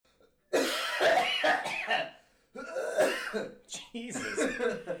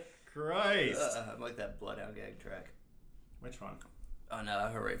like that Bloodhound Gang track. Which one? On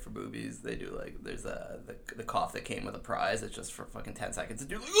Hooray for Boobies, they do like there's the cough that came with a prize. It's just for fucking 10 seconds.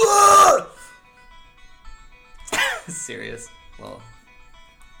 Do like serious. Well,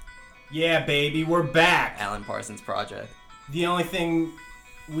 yeah, baby, we're back. Alan Parsons Project. The only thing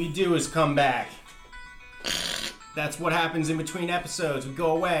we do is come back. That's what happens in between episodes. We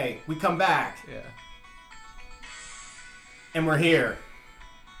go away. We come back. Yeah. And we're here.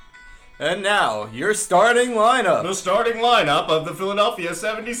 And now, your starting lineup. The starting lineup of the Philadelphia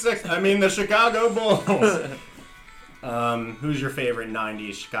 76. The Chicago Bulls. Who's your favorite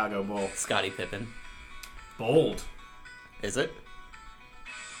 90s Chicago Bull? Scottie Pippen. Bold. Is it?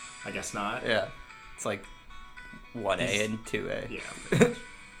 I guess not. Yeah. It's like 1A and 2A. Yeah.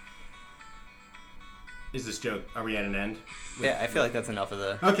 Is this joke, are we at an end? Yeah, I feel like that's enough of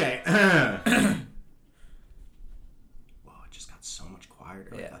the... Okay. Whoa, it just got so much quieter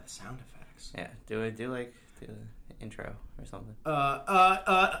with the sound effects. Yeah, do the intro or something.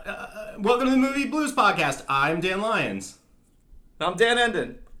 Welcome to the Movie Blues Podcast. I'm Dan Lyons. I'm Dan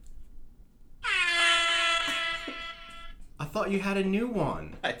Endon. I thought you had a new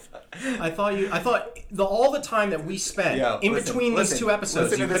one. I thought all the time that we spent between these two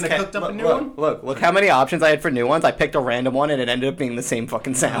episodes, you couldn't have cooked up a new one? Look how many options I had for new ones. I picked a random one and it ended up being the same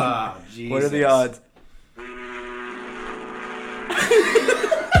fucking sound. Oh, Jesus. What are the odds?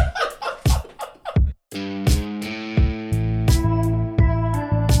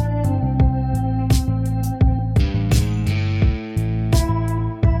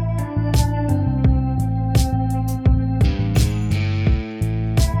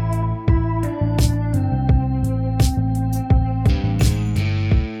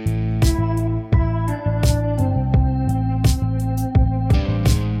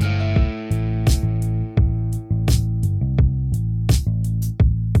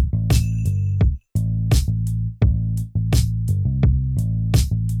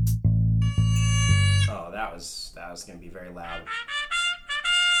 That was going to be very loud.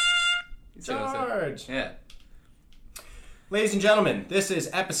 Charge! Yeah. Ladies and gentlemen, this is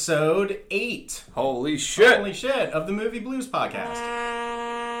episode 8. Holy shit! Of the Movie Blues Podcast.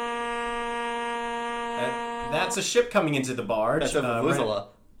 That's a ship coming into the barge. That's a vuvuzela.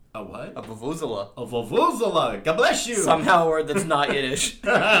 A what? A vuvuzela. A vuvuzela. God bless you. Somehow a word that's not Yiddish.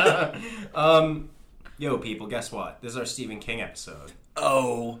 Yo, people, guess what? This is our Stephen King episode.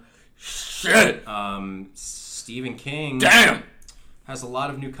 Oh, shit! Stephen King... Damn! Has a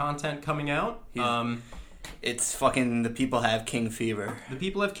lot of new content coming out. It's fucking... The people have King fever. The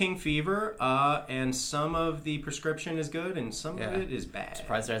people have King fever, and some of the prescription is good, and some of it is bad. I'm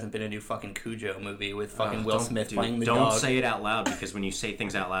surprised there hasn't been a new fucking Cujo movie with fucking Will Smith playing the dog. Don't say it out loud, because when you say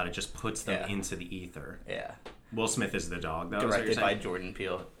things out loud, it just puts them into the ether. Yeah. Will Smith is the dog, though. Directed by Jordan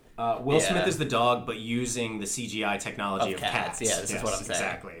Peele. Will Smith is the dog, but using the CGI technology of cats. Yeah, this is what I'm saying.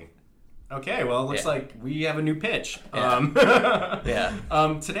 Exactly. Okay, well, it looks like we have a new pitch. Yeah.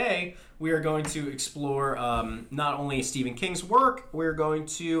 Today, we are going to explore not only Stephen King's work, we're going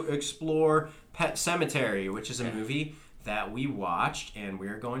to explore Pet Sematary, which is a movie that we watched and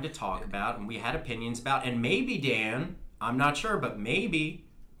we're going to talk about and we had opinions about. And maybe, Dan, I'm not sure, but maybe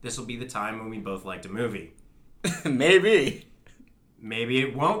this will be the time when we both liked a movie. Maybe. Maybe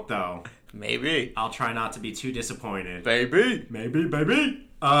it won't, though. Maybe. I'll try not to be too disappointed. Maybe.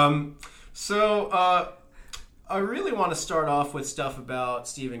 So, I really want to start off with stuff about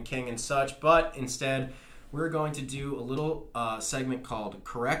Stephen King and such, but instead, we're going to do a little segment called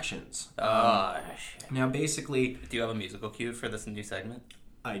Corrections. Now, basically... Do you have a musical cue for this new segment?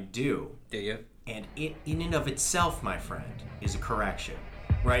 I do. Do you? And it, in and of itself, my friend, is a correction.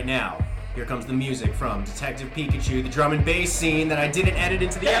 Right now, here comes the music from Detective Pikachu, the drum and bass scene that I didn't edit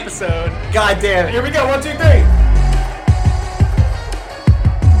into the episode. God damn it. Here we go, 1, 2, 3.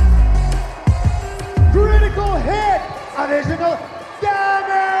 Critical hit! Additional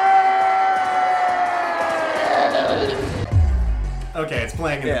damage! Okay, it's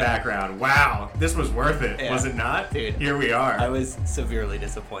playing in the background. Wow, this was worth it, was it not? Dude, here we are. I was severely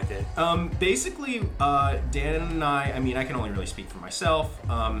disappointed. Basically, Dan and I can only really speak for myself.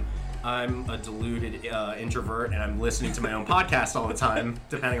 I'm a deluded introvert, and I'm listening to my own podcast all the time,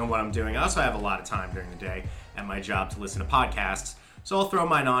 depending on what I'm doing. I also have a lot of time during the day at my job to listen to podcasts. So I'll throw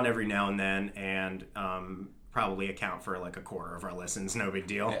mine on every now and then and probably account for like a quarter of our listens. No big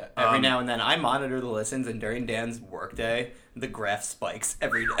deal. Yeah, every now and then I monitor the listens, and during Dan's workday, the graph spikes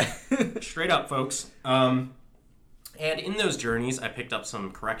every day. Straight up, folks. And in those journeys, I picked up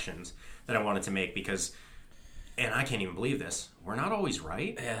some corrections that I wanted to make because and I can't even believe this, we're not always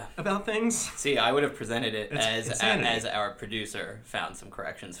right Yeah. about things. See, I would have presented it It's as our producer found some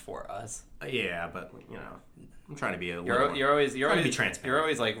corrections for us. Yeah, but I'm trying to be You're always be transparent. You're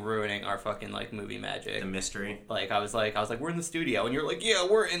always like ruining our fucking like movie magic. The mystery. Like I was like we're in the studio, and you're like, yeah,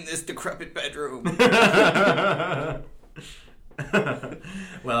 we're in this decrepit bedroom.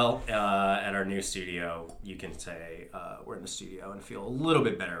 Well, at our new studio, you can say we're in the studio and feel a little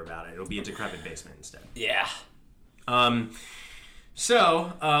bit better about it. It'll be a decrepit basement instead. Yeah.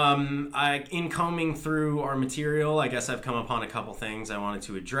 In combing through our material, I guess I've come upon a couple things I wanted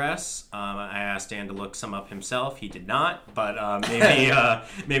to address. I asked Dan to look some up himself. He did not, but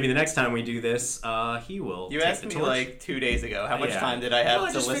maybe the next time we do this, he will. You take asked the me torch. like 2 days ago. How much Yeah. time did I have Well, I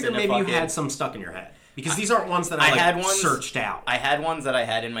to just listen figured to maybe fucking... you had some stuck in your head. Because these aren't ones that I had ones, searched out. I had ones that I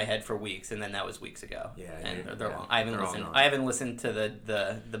had in my head for weeks, and then that was weeks ago. Yeah, and yeah, they're yeah. long. I haven't They're all listened. gone. I haven't listened to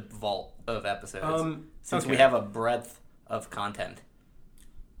the vault of episodes since we okay. have a breadth of content.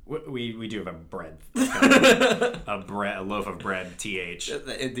 We do have a bread, a loaf of bread. Th.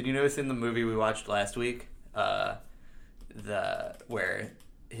 Did you notice in the movie we watched last week, where the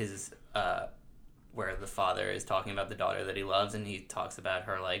father is talking about the daughter that he loves, and he talks about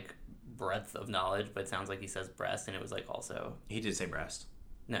her like breadth of knowledge, but it sounds like he says breast, and it was like also He did say breast.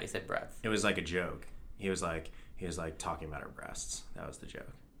 no, he said breadth. It was like a joke. He was like talking about her breasts. That was the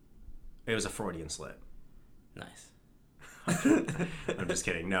joke. It was a Freudian slip. Nice. I'm just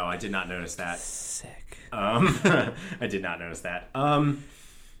kidding. No, I did not notice that. Sick. I did not notice that.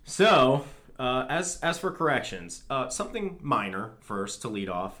 So, as for corrections, something minor first to lead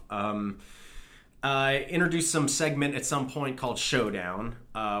off. I introduced some segment at some point called Showdown,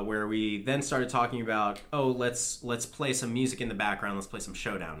 where we then started talking about, let's play some music in the background. Let's play some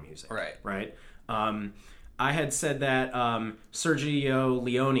Showdown music. Right. I had said that Sergio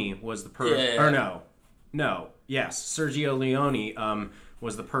Leone was the person. Yeah. Or no. Yes, Sergio Leone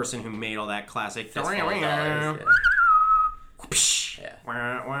was the person who made all that classic. Fistful of dollars, yeah.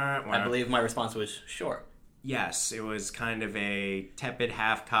 Yeah. I believe my response was sure. Yes, it was kind of a tepid,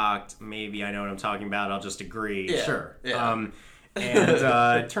 half-cocked, maybe I know what I'm talking about, I'll just agree. Yeah. Sure. Yeah. And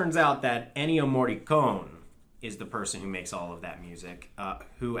it turns out that Ennio Morricone is the person who makes all of that music,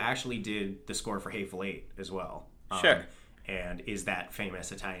 who actually did the score for Hateful Eight as well. Sure. And is that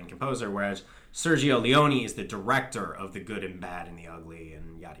famous Italian composer, whereas Sergio Leone is the director of The Good and Bad and the Ugly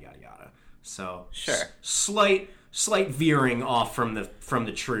and yada yada yada. So Sure. Slight veering off from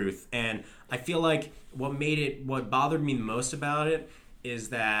the truth, and I feel like what bothered me the most about it is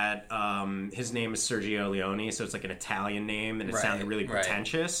that his name is Sergio Leone, so it's like an Italian name, and it sounded really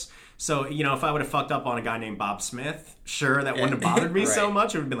pretentious. So, if I would have fucked up on a guy named Bob Smith, sure, that wouldn't have bothered me so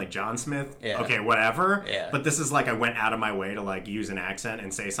much. It would have been like John Smith. Yeah. Okay, whatever. Yeah. But this is like I went out of my way to like use an accent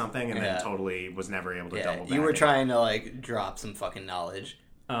and say something, and then totally was never able to double back. You were trying to like drop some fucking knowledge.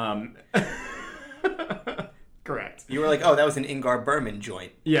 Correct. You were like, oh, that was an Ingmar Bergman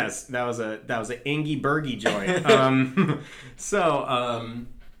joint. Yes, that was a Ingy Bergy joint.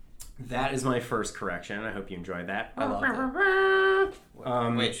 That is my first correction. I hope you enjoyed that. I love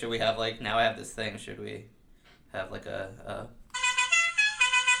it. Wait, should we have like, now I have this thing, should we have like a...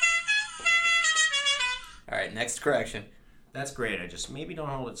 Alright, next correction. That's great. I just maybe don't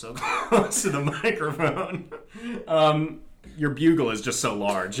hold it so close to the microphone. Your bugle is just so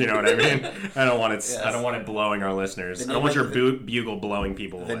large, you know what I mean? I don't want it. Yes. I don't want it blowing our listeners. I don't want your bugle blowing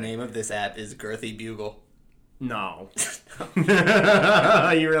people away. The name of this app is Girthy Bugle. No.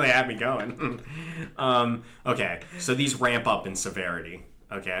 You really had me going. Okay, so these ramp up in severity.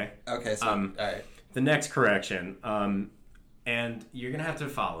 Okay. Okay. So all right. The next correction, and you're gonna have to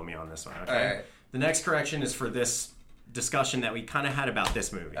follow me on this one. Okay. All right. The next correction is for this discussion that we kind of had about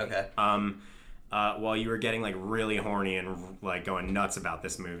this movie. Okay. While you were getting like really horny and like going nuts about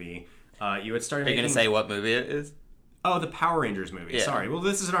this movie, you had started. Are you gonna say what movie it is? Oh, the Power Rangers movie. Yeah. Sorry. Well,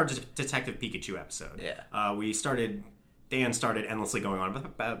 this is in our Detective Pikachu episode. Yeah. Dan started endlessly going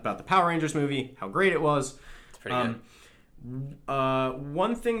on about the Power Rangers movie, how great it was. It's pretty good.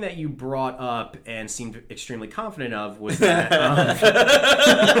 One thing that you brought up and seemed extremely confident of was that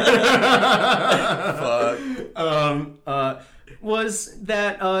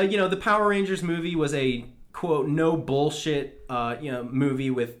the Power Rangers movie was a quote no bullshit movie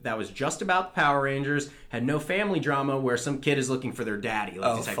that was just about the Power Rangers, had no family drama where some kid is looking for their daddy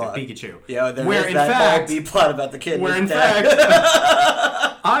like Detective Pikachu. Yeah, where in fact whole B-plot about the kid. Where in fact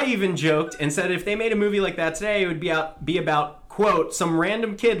I even joked and said if they made a movie like that today, it would be about quote some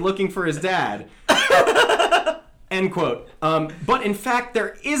random kid looking for his dad. End quote. But in fact,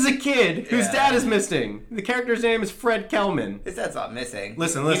 there is a kid whose dad is missing. The character's name is Fred Kelman. His dad's not missing.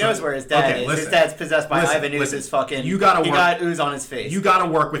 Listen. He knows where his dad is. His dad's possessed by Ivan Ooze's fucking... He got ooze on his face. You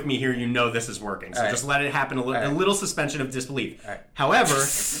gotta work with me here. You know this is working. So right. just let it happen. A little suspension of disbelief. Right. However,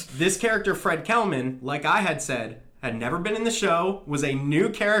 this character, Fred Kelman, like I had said, had never been in the show, was a new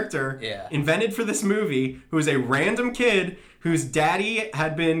character invented for this movie, who was a random kid whose daddy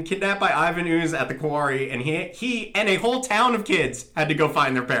had been kidnapped by Ivan Ooze at the quarry, and he and a whole town of kids had to go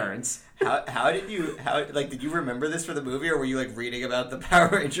find their parents. Did you remember this for the movie, or were you like reading about the Power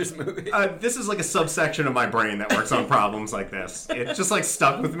Rangers movie? This is like a subsection of my brain that works on problems like this. It just like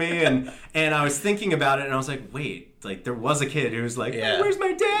stuck with me, and I was thinking about it, and I was like, wait, like there was a kid who was like, oh, where's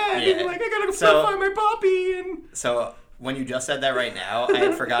my dad? And like I gotta go find my puppy. And so when you just said that right now, I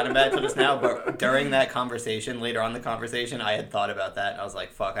had forgotten about it till just now, but during that conversation, later on in the conversation, I had thought about that, and I was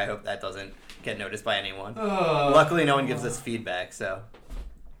like, fuck, I hope that doesn't get noticed by anyone. Luckily, no one gives us feedback, so...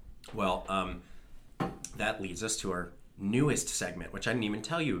 Well, that leads us to our newest segment, which I didn't even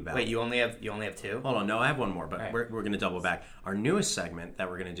tell you about. Wait, you only have two? Hold on, no, I have one more, but we're going to double back. Our newest segment that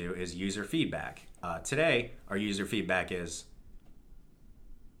we're going to do is user feedback. Today, our user feedback is...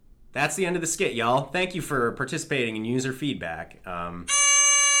 That's the end of the skit, y'all. Thank you for participating in user feedback.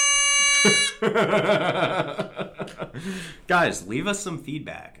 Guys, leave us some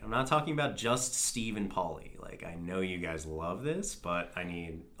feedback. I'm not talking about just Steve and Paulie. Like, I know you guys love this, but I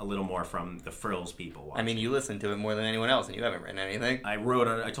need a little more from the Frills people watching. I mean, you listen to it more than anyone else, and you haven't written anything. I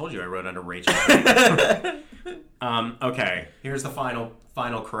told you I wrote under Rachel. Okay, here's the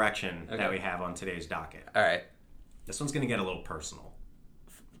final correction that we have on today's docket. All right. This one's going to get a little personal.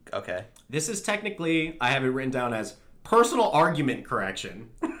 Okay. This is technically, I have it written down as personal argument correction.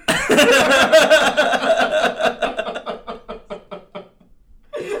 I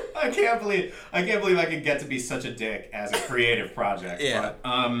can't believe I could get to be such a dick as a creative project. Yeah.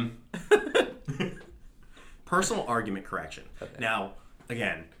 But, personal argument correction. Okay. Now,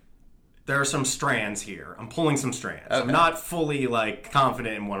 again, there are some strands here. I'm pulling some strands. Okay. I'm not fully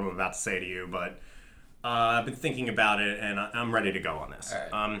confident in what I'm about to say to you, but I've been thinking about it, and I'm ready to go on this.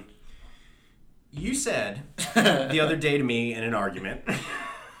 All right. You said the other day to me in an argument.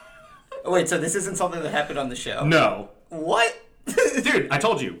 Wait, so this isn't something that happened on the show? No. What? Dude, I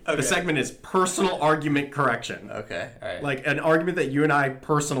told you. Okay. The segment is personal argument correction. Okay, all right. Like an argument that you and I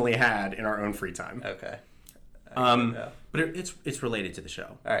personally had in our own free time. Okay. But it's related to the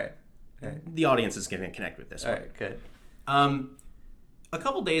show. All right. The audience is going to connect with this one. All right, good. A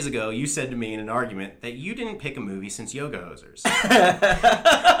couple days ago, you said to me in an argument that you didn't pick a movie since Yoga Hosers.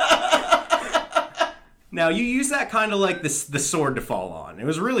 Now, you use that kind of like the sword to fall on. It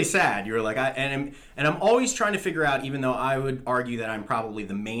was really sad. You were like, and I'm always trying to figure out, even though I would argue that I'm probably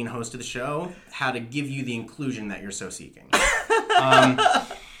the main host of the show, how to give you the inclusion that you're so seeking.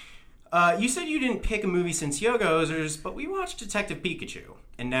 You said you didn't pick a movie since Yoga Hosers, but we watched Detective Pikachu.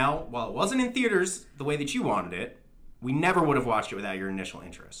 And now, while it wasn't in theaters the way that you wanted it, we never would have watched it without your initial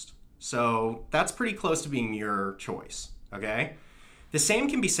interest. So that's pretty close to being your choice, okay? The same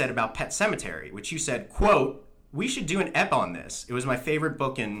can be said about Pet Sematary, which you said, quote, we should do an ep on this. It was my favorite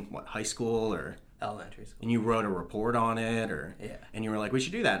book in, high school or... Elementary school. And you wrote a report on it, or... Yeah. And you were like, we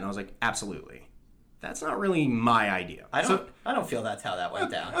should do that. And I was like, absolutely. That's not really my idea. I don't feel that's how that went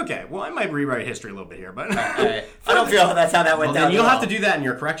down. Okay, well, I might rewrite history a little bit here, but... I don't feel that's how that went down. Then you'll have to do that in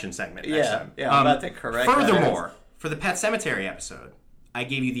your correction segment next time. Yeah, I'm about to correct Furthermore, for the Pet Sematary episode, I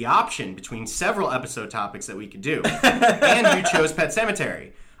gave you the option between several episode topics that we could do, and you chose Pet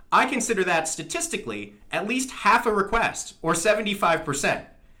Sematary. I consider that statistically at least half a request, or 75%.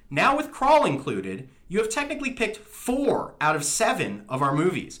 Now with Crawl included, you have technically picked 4 out of 7 of our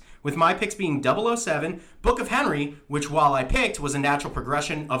movies, with my picks being 007, Book of Henry, which while I picked was a natural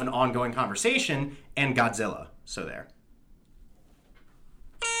progression of an ongoing conversation, and Godzilla. So there.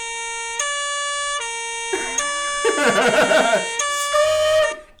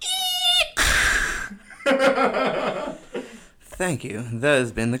 Thank you. That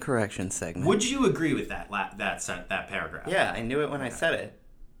has been the correction segment. Would you agree with that paragraph? Yeah, I knew it when I said it.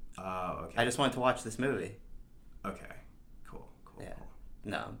 Oh, okay. I just wanted to watch this movie. Okay. Cool. Yeah.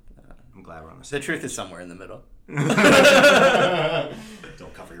 No. I'm glad we're on the same The truth is somewhere in the middle.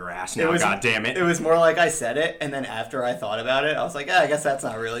 Don't cover your ass now, goddammit. It was more like I said it, and then after I thought about it, I was like, I guess that's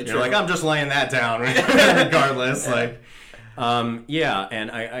not really true. You're like, I'm just laying that down regardless. Yeah,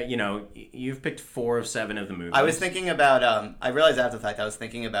 and I you've picked 4 of 7 of the movies. I was thinking about, I realized after the fact, I was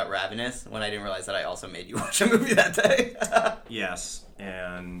thinking about Ravenous when I didn't realize that I also made you watch a movie that day. Yes,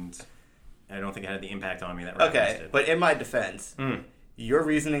 and I don't think it had the impact on me that Ravenous did. But in my defense, your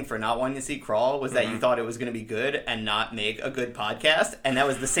reasoning for not wanting to see Crawl was that you thought it was going to be good and not make a good podcast, and that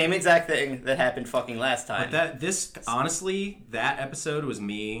was the same exact thing that happened fucking last time. But honestly, that episode was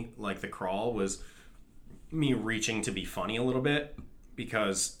me, like the Crawl was me reaching to be funny a little bit,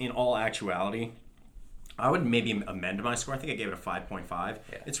 because in all actuality, I would maybe amend my score. I think I gave it a 5.5.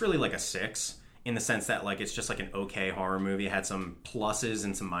 Yeah. It's really like a 6 in the sense that like it's just like an okay horror movie. It had some pluses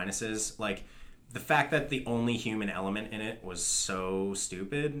and some minuses. Like the fact that the only human element in it was so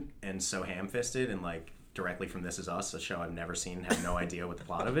stupid and so ham-fisted and like directly from This Is Us, a show I've never seen, have no idea what the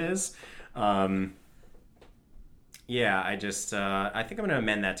plot of is. Yeah, I think I'm going to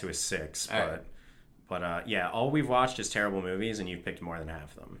amend that to a 6. But yeah, all we've watched is terrible movies, and you've picked more than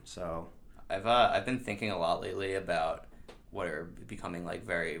half of them. So I've been thinking a lot lately about what are becoming like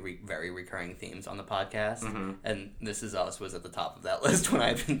very recurring themes on the podcast, and This Is Us was at the top of that list when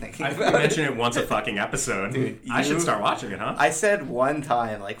I've been thinking about it. I mention it once a fucking episode. Dude, I should start watching it, huh? I said one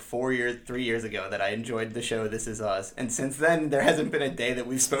time, like 3 years ago, that I enjoyed the show This Is Us, and since then there hasn't been a day that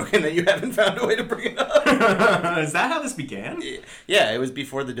we've spoken that you haven't found a way to bring it up. Is that how this began? Yeah, it was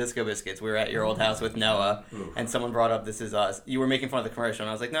before the Disco Biscuits. We were at your old house with Noah, and someone brought up This Is Us. You were making fun of the commercial, and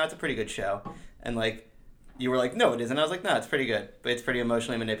I was like, no, it's a pretty good show. And like, you were like, no, it isn't. I was like, no, it's pretty good, but it's pretty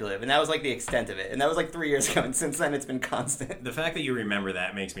emotionally manipulative. And that was like the extent of it. And that was like 3 years ago, and since then it's been constant. The fact that you remember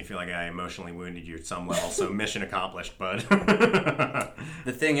that makes me feel like I emotionally wounded you at some level, so mission accomplished, bud.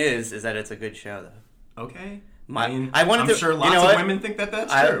 The thing is that it's a good show, though. Okay. I'm sure lots of women think that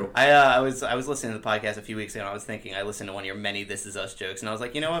that's true. I was listening to the podcast a few weeks ago, and I was thinking, I listened to one of your many This Is Us jokes, and I was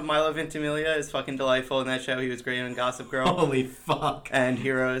like, you know what, Milo Ventimiglia is fucking delightful in that show. He was great in Gossip Girl. Holy fuck. And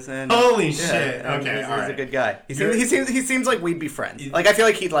Heroes. And holy shit. Okay, he's a good guy. He seems like we'd be friends. Like, I feel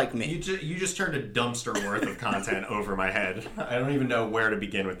like he'd like me. You just turned a dumpster worth of content over my head. I don't even know where to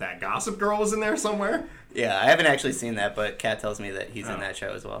begin with that. Gossip Girl was in there somewhere? Yeah, I haven't actually seen that, but Kat tells me that he's in that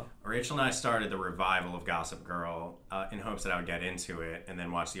show as well. Rachel and I started the revival of Gossip Girl in hopes that I would get into it and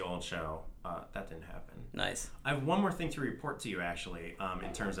then watch the old show. That didn't happen. Nice. I have one more thing to report to you, actually,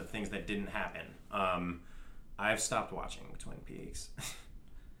 in terms of things that didn't happen. I've stopped watching Twin Peaks.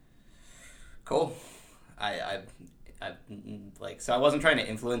 Cool. So I wasn't trying to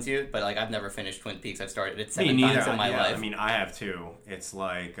influence you, but like I've never finished Twin Peaks. I've started it 7 times in my life. I mean, I have too. It's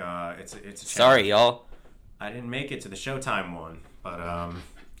like it's a sorry, y'all. I didn't make it to the Showtime one, but I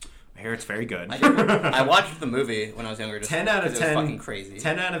hear it's very good. I watched the movie when I was younger. 10 out of 10. It was fucking crazy.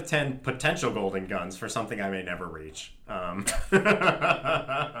 10 out of 10 potential golden guns for something I may never reach. Is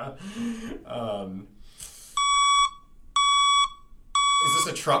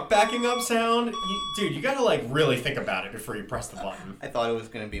this a truck backing up sound? Dude, you gotta like really think about it before you press the button. I thought it was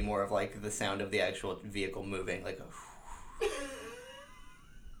gonna be more of like the sound of the actual vehicle moving, like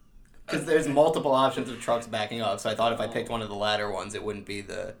because there's multiple options of trucks backing up, so I thought if I picked one of the latter ones, it wouldn't be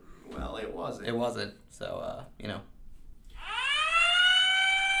the... Well, it wasn't. It wasn't, so, you know.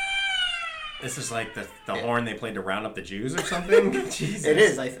 This is like the horn they played to round up the Jews or something? Jesus. It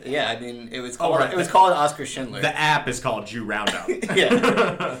is, I mean, it was called, it was called Oscar Schindler. The app is called Jew Roundup.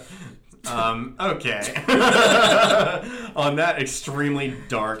 Yeah. Okay. On that extremely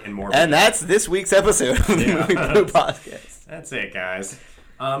dark and morbid... And that's this week's episode of the Movie Blue Podcast. That's it, guys.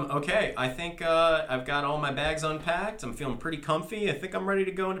 Okay, I think I've got all my bags unpacked. I'm feeling pretty comfy. I think I'm ready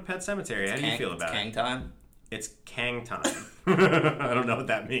to go into Pet Sematary. How do you feel about it? Kang time? It's Kang time. I don't know what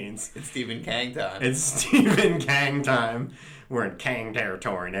that means. It's Stephen Kang time. It's Stephen Kang time. We're in Kang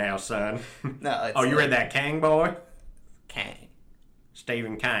territory now, son. No, you read that Kang, boy? Kang.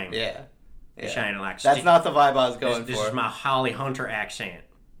 Stephen Kang. Yeah. You're shining like That's not the vibe I was going for. This is my Holly Hunter accent.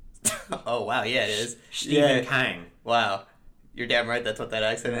 Oh, wow, yeah, it is. Stephen Kang. Wow. You're damn right that's what that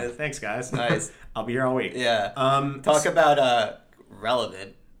accent is. Thanks, guys. Nice. I'll be here all week. Yeah. Talk about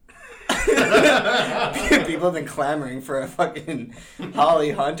relevant. People have been clamoring for a fucking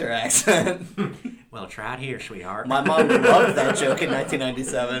Holly Hunter accent. Well, try it here, sweetheart. My mom loved that joke in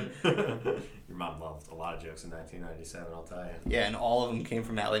 1997. Your mom loved a lot of jokes in 1997, I'll tell you. Yeah, and all of them came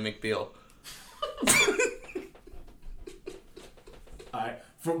from Ally McBeal.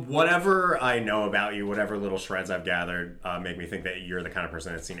 From whatever I know about you, whatever little shreds I've gathered, make me think that you're the kind of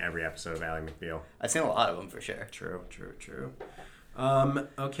person that's seen every episode of Ally McBeal. I've seen a lot of them for sure. True.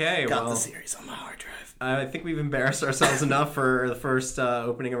 Okay, Got the series on my hard drive. I think we've embarrassed ourselves enough for the first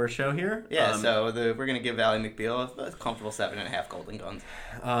opening of our show here. Yeah, so we're going to give Ally McBeal a comfortable 7.5 golden guns.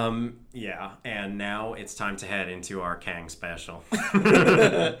 Yeah, and now it's time to head into our Kang special.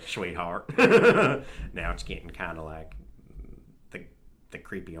 Sweetheart. Now it's getting kind of like the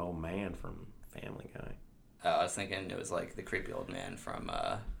creepy old man from Family Guy. I was thinking it was like the creepy old man from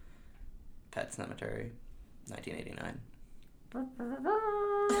Pet Sematary, 1989.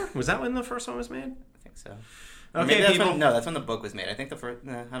 Was that when the first one was made? I think so. Okay, maybe that's people. that's when the book was made. I think the first.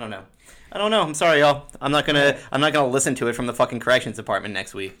 I don't know. I'm sorry, y'all. I'm not gonna listen to it from the fucking corrections department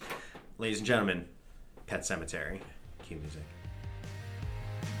next week. Ladies and gentlemen, Pet Sematary. Cue music.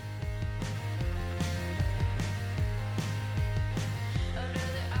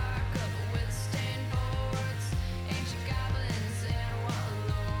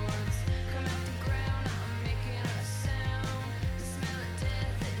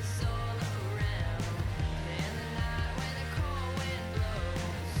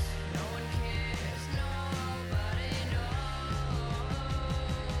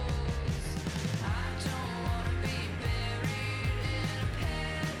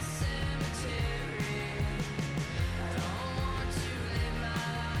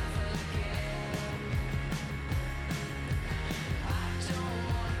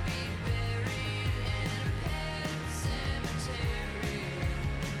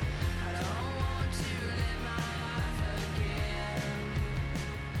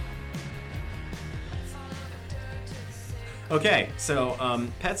 Okay, so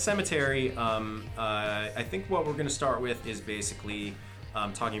Pet Sematary, I think what we're going to start with is basically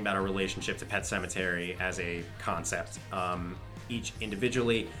talking about our relationship to Pet Sematary as a concept, each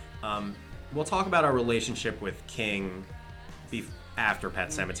individually. We'll talk about our relationship with King after Pet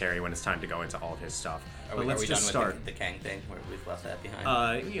Sematary when it's time to go into all of his stuff. Let's just start with the Kang thing where we've left that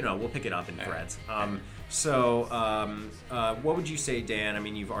behind. We'll pick it up in threads. What would you say, Dan? I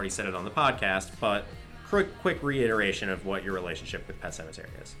mean, you've already said it on the podcast, but quick reiteration of what your relationship with Pet Sematary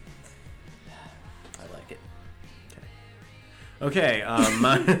is. I like it. Okay. No,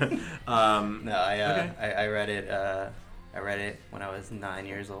 I read it. I read it when I was 9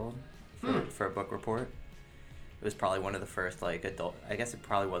 years old for a book report. It was probably one of the first adult. I guess it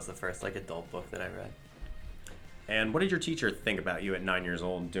probably was the first adult book that I read. And what did your teacher think about you at 9 years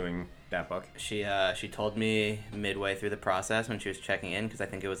old doing that book? She told me midway through the process when she was checking in, because I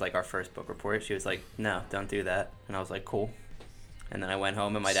think it was our first book report. She was like, "No, don't do that," and I was like, "Cool." And then I went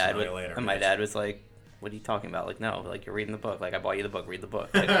home and my dad was like, "What are you talking about? No, you're reading the book. I bought you the book. Read the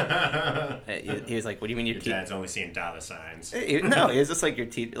book." He was like, "What do you mean your dad's only seeing dollar signs?" No, it was just your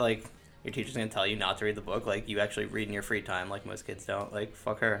teacher's gonna tell you not to read the book. You actually read in your free time, most kids don't.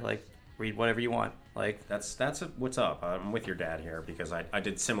 Fuck her. Read whatever you want. That's what's up. I'm with your dad here because I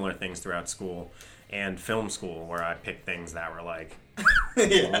did similar things throughout school and film school where I picked things that were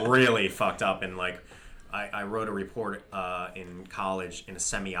really fucked up, and I wrote a report in college in a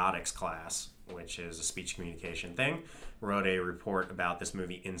semiotics class, which is a speech communication thing. Wrote a report about this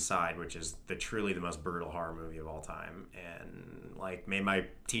movie Inside, which is truly the most brutal horror movie of all time, and made my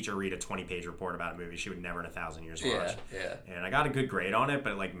teacher read a 20-page report about a movie she would never in 1,000 years watch. Yeah. And I got a good grade on it,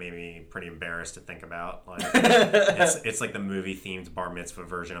 but it made me pretty embarrassed to think about. It's the movie themed bar mitzvah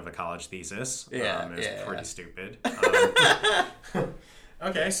version of a college thesis. It was pretty stupid.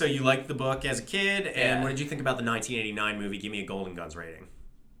 Okay, so you liked the book as a kid, and what did you think about the 1989 movie? Give me a Golden Guns rating.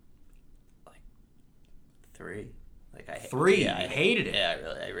 3. Three? I hated it. Yeah,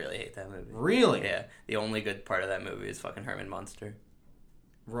 I really hate that movie. Really? Yeah. The only good part of that movie is fucking Herman Munster.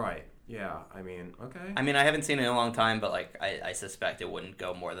 Right. Yeah. I mean, okay. I mean, I haven't seen it in a long time, but I suspect it wouldn't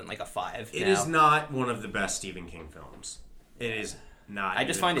go more than a 5. It is not one of the best Stephen King films. It is not. I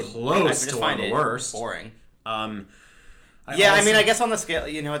just find it close to one of the worst. Boring. I guess on the scale,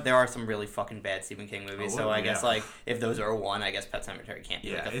 there are some really fucking bad Stephen King movies. So I guess if those are a 1, I guess Pet Sematary can't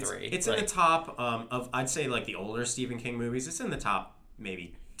be a 3. It's in the top of, I'd say, the older Stephen King movies. It's in the top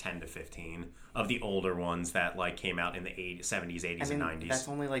maybe 10 to 15 of the older ones that came out in the 70s, 80s, and 90s. That's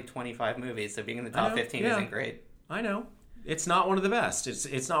only 25 movies, so being in the top 15 isn't great. I know. It's not one of the best.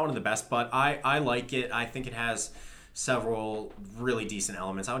 It's not one of the best, but I like it. I think it has several really decent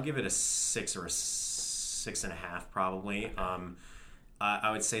elements. I would give it a 6 or a 6.5 probably.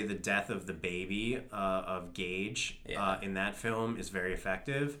 I would say the death of the baby of Gage in that film is very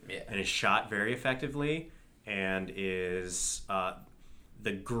effective and is shot very effectively, and is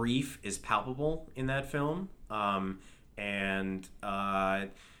the grief is palpable in that film, and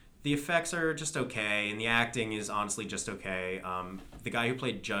the effects are just okay, and the acting is honestly just okay. The guy who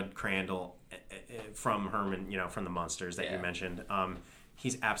played Judd Crandall from Herman, from the Munsters that you mentioned,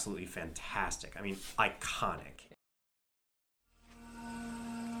 he's absolutely fantastic. I mean, iconic.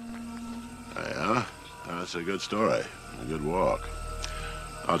 Yeah, that's a good story. A good walk.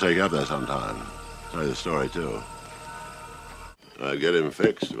 I'll take you up there sometime. Tell you the story, too. Get him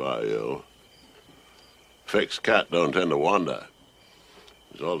fixed, why, you. Fixed cat don't tend to wander.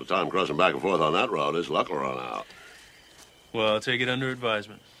 He's all the time crossing back and forth on that road. His luck will run out. Well, I'll take it under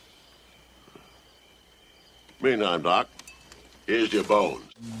advisement. Meantime, Doc, Here's your bones.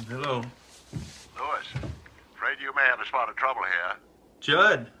 Hello. Louis, afraid you may have a spot of trouble here.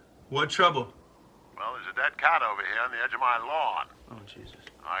 Judd, what trouble? Well, there's a dead cat over here on the edge of my lawn. Oh, Jesus.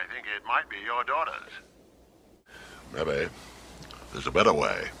 I think it might be your daughter's. Maybe. There's a better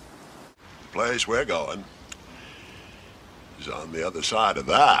way. The place we're going is on the other side of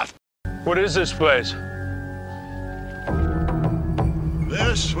that. What is this place?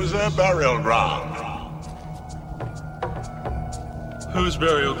 This was their burial ground. Whose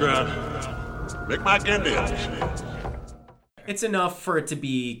burial ground? Micmac Indians. It's enough for it to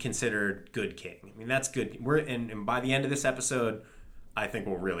be considered good King. I mean, that's good. And by the end of this episode, I think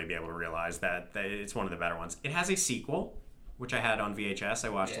we'll really be able to realize that it's one of the better ones. It has a sequel, which I had on VHS. I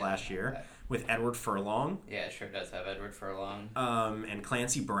watched last year with Edward Furlong. Yeah, it sure does have Edward Furlong. And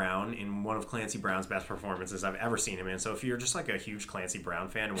Clancy Brown in one of Clancy Brown's best performances I've ever seen him in. So if you're just like a huge Clancy Brown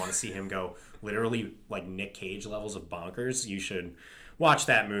fan and want to see him go literally like Nick Cage levels of bonkers, you should watch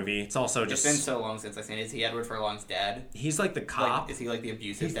that movie. It's also just... It's been so long since I've seen it. Is he Edward Furlong's dad? He's like the cop. Is he like the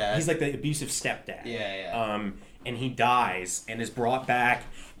abusive dad? He's like the abusive stepdad. Yeah. And he dies and is brought back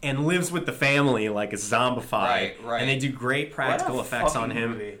and lives with the family like a zombified. Right. And they do great practical effects on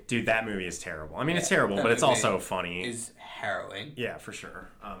him. Movie. Dude, that movie is terrible. I mean, it's terrible, but it's also funny. Is harrowing. Yeah, for sure.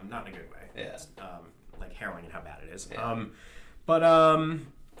 Not in a good way. Yeah. It's, like harrowing and how bad it is.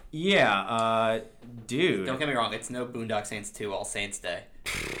 Yeah. Dude. Don't get me wrong. It's no Boondock Saints 2 All Saints Day.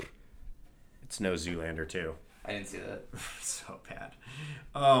 It's no Zoolander 2. I didn't see that. So bad.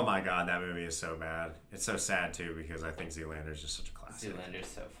 Oh my god, that movie is so bad. It's so sad too because I think Zoolander is just such a classic. Zoolander's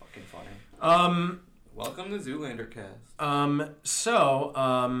so fucking funny. Welcome to Zoolander Cast.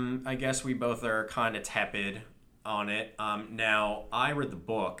 I guess we both are kind of tepid on it. Now, I read the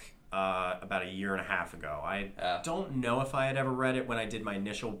book about a year and a half ago. I don't know if I had ever read it when I did my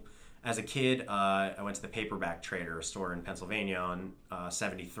initial... As a kid, I went to the Paperback Trader, a store in Pennsylvania on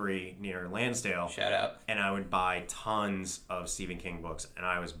 73 near Lansdale. Shout out. And I would buy tons of Stephen King books, and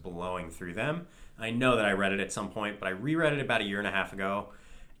I was blowing through them. I know that I read it at some point, but I reread it about a year and a half ago,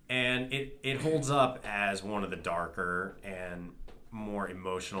 and it holds up as one of the darker and more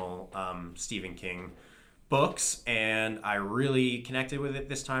emotional Stephen King books, and I really connected with it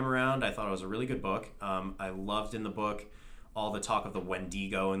this time around. I thought it was a really good book. I loved in the book all the talk of the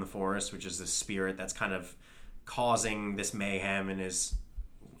Wendigo in the forest, which is this spirit that's kind of causing this mayhem and is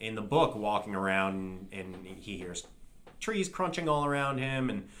in the book walking around and he hears trees crunching all around him,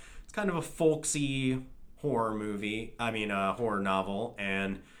 and it's kind of a folksy horror novel,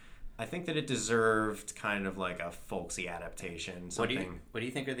 and I think that it deserved kind of like a folksy adaptation. What do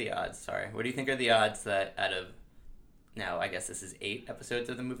you think are the odds? What do you think are the odds that out of, now I guess this is 8 episodes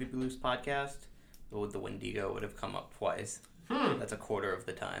of the Movie Blues podcast, the Wendigo would have come up twice? That's a quarter of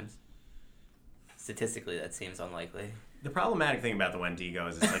the times. Statistically, that seems unlikely. The problematic thing about the Wendigo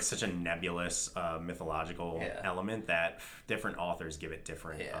is it's like such a nebulous mythological element that different authors give it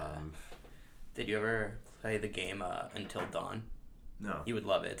different. Did you ever play the game Until Dawn? No. You would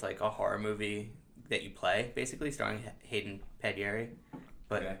love it. It's like a horror movie that you play, basically, starring Hayden Panettiere.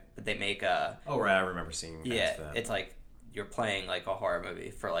 But they make a... Oh, right. I remember seeing that. It's like you're playing like a horror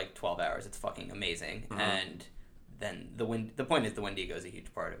movie for like 12 hours. It's fucking amazing. Mm-hmm. And then the point is the Wendigo is a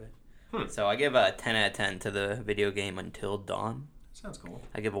huge part of it. So I give a 10 out of 10 to the video game Until Dawn. Sounds cool.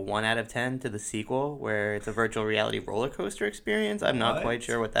 I give a 1 out of 10 to the sequel, where it's a virtual reality roller coaster experience. I'm not quite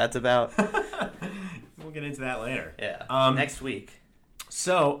sure what that's about. We'll get into that later. Yeah. Next week.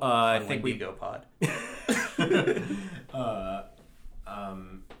 So I think Wendigo pod.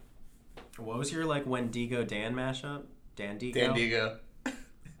 What was your like Wendigo Dan mashup? Dandigo.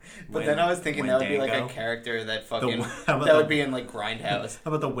 But then I was thinking that would be like a character that fucking that would be in like Grindhouse.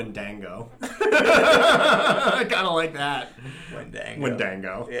 How about the Wendango? I kind of like that.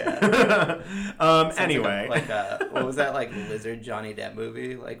 Wendango. Yeah. Anyway, like what was that like lizard Johnny Depp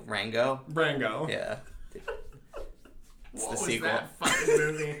movie? Like Rango. Yeah. It's what the was sequel. That fucking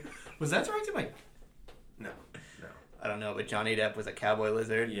movie? Was that directed by? No. I don't know, but Johnny Depp was a cowboy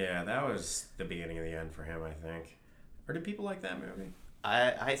lizard. Yeah, that was the beginning of the end for him, I think. Or did people like that movie?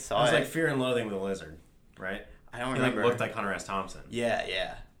 I saw it. It was like Fear and Loathing with a Lizard, right? I don't remember. remember. He looked like Hunter S. Thompson.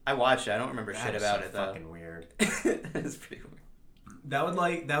 Yeah. I watched it. I don't remember shit about it though. Fucking weird. It's pretty weird.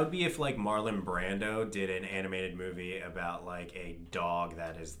 That would be if like Marlon Brando did an animated movie about like a dog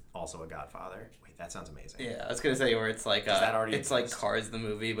that is also a godfather. Wait, that sounds amazing. Yeah, I was gonna say where it's like it's like Cars the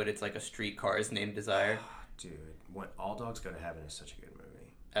movie, but it's like a street Cars named Desire. Dude, when All Dogs Go to Heaven is such a good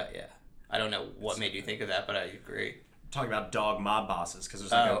movie. Oh yeah, I don't know what made you think of that, but I agree. Talking about dog mob bosses because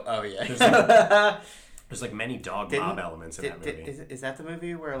there's like yeah. There's like many dog mob elements in that movie. Is that the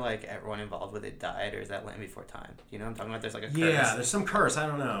movie where like everyone involved with it died, or is that Land Before Time? Do you know what I'm talking about? There's like a curse. Yeah, there's some curse. I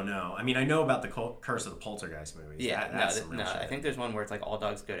don't know. No, I mean I know about the curse of the Poltergeist movies. Yeah, that's some real shit. I think there's one where it's like all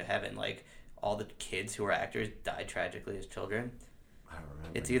dogs go to heaven. Like all the kids who were actors died tragically as children. I don't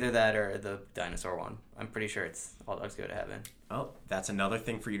remember. It's either that or the dinosaur one. I'm pretty sure it's all dogs go to heaven. Oh, that's another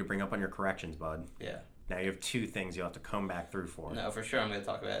thing for you to bring up on your corrections, bud. Yeah. Now you have 2 things you'll have to comb back through for. No, for sure I'm going to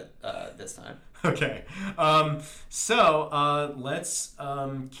talk about this time. Okay. So let's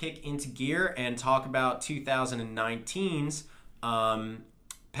kick into gear and talk about 2019's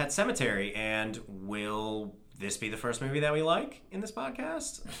Pet Sematary. And will this be the first movie that we like in this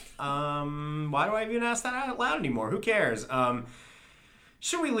podcast? Why do I even ask that out loud anymore? Who cares?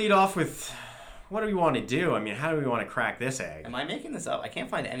 Should we lead off with... What do we want to do? I mean, how do we want to crack this egg? Am I making this up? I can't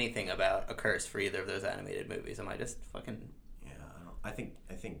find anything about a curse for either of those animated movies. Am I just fucking... Yeah, I think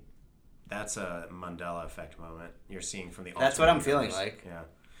that's a Mandela effect moment you're seeing from the... That's what I'm feeling like. Yeah.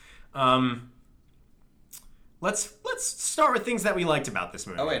 Let's start with things that we liked about this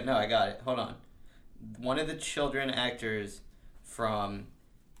movie. Oh, wait, no, I got it. Hold on. One of the children actors from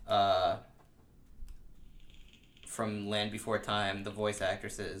Land Before Time, the voice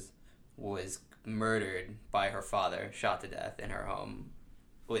actresses, was murdered by her father, shot to death in her home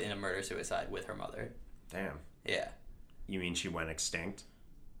in a murder-suicide with her mother. Damn. Yeah. You mean she went extinct?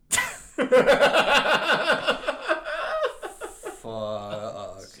 Fuck.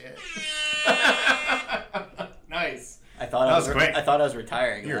 Nice. I thought I was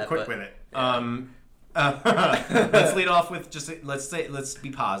retiring. You're that, quick but, with it. Yeah. Let's lead off with let's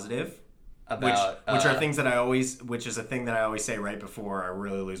be positive. About, which are things that which is a thing that I always say right before I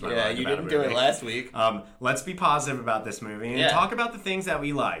really lose my mind. Yeah, you didn't do it last week. Let's be positive about this movie and talk about the things that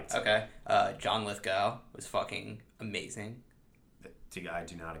we liked. Okay. John Lithgow was fucking amazing. I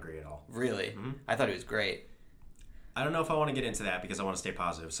do not agree at all. Really? Mm-hmm. I thought he was great. I don't know if I want to get into that because I want to stay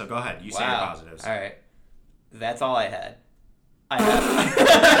positive. So go ahead. You say your positives. All right. That's all I had. I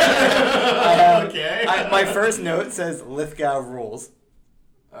have okay. My first note says Lithgow rules.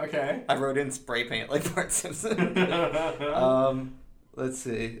 Okay. I wrote in spray paint like Bart Simpson. Let's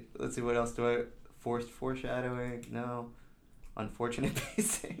see what else do I... Forced foreshadowing? No. Unfortunate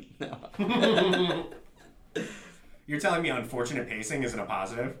pacing? No. You're telling me unfortunate pacing isn't a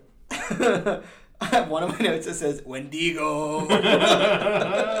positive? One of my notes that says Wendigo.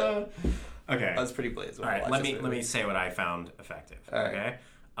 Okay. I was pretty pleased when All I right, watched let me say what I found effective. All right.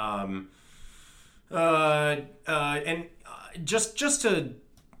 Okay. And just to...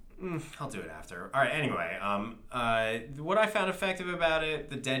 I'll do it after. All right, anyway. What I found effective about it,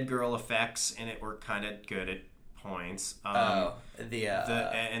 the dead girl effects in it were kind of good at points.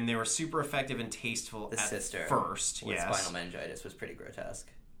 And they were super effective and tasteful the at sister first. with Yes. spinal meningitis was pretty grotesque.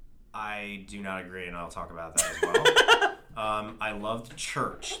 I do not agree, and I'll talk about that as well. I loved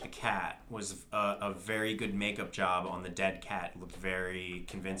Church. The cat was a very good makeup job on the dead cat. It looked very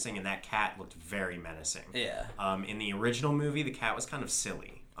convincing, and that cat looked very menacing. Yeah. In the original movie, the cat was kind of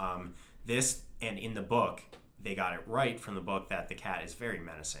silly. This, and in the book, they got it right from the book that the cat is very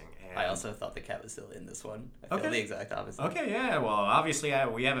menacing. And I also thought the cat was silly in this one. I feel the exact opposite. Okay, yeah. Well, obviously,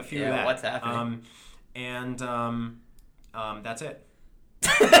 we have a few of that. What's happening? That's it.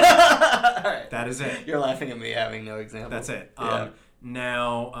 All right. That is it. You're laughing at me having no example. That's it. Yeah.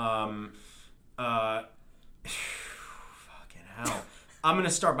 Fucking hell. I'm going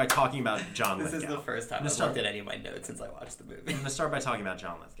to start by talking about John Lithgow. This is the first time I've looked at any of my notes since I watched the movie. I'm going to start by talking about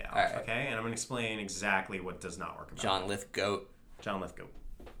John Lithgow. All right. Okay? And I'm going to explain exactly what does not work about John Lithgow. John Lithgow.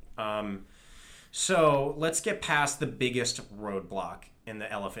 So let's get past the biggest roadblock in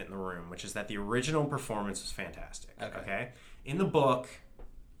the elephant in the room, which is that the original performance was fantastic. Okay? In the book,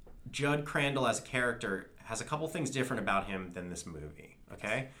 Judd Crandall as a character has a couple things different about him than this movie.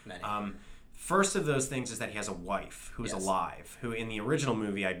 Okay? Many. First of those things is that he has a wife who is alive, who in the original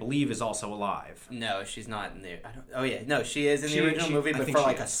movie I believe is also alive. No, she's not in the... No, she is in the original movie, but for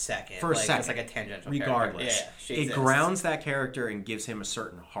like a second. For a second. It's like a tangential Regardless. character. Yeah, she it exists. grounds that character and gives him a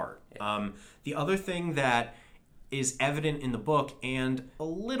certain heart. Yeah. The other thing that is evident in the book and a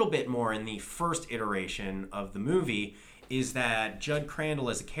little bit more in the first iteration of the movie is that Judd Crandall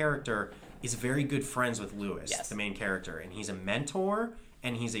as a character is very good friends with Lewis, the main character, and he's a mentor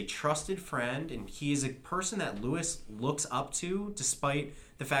and he's a trusted friend, and he is a person that Lewis looks up to despite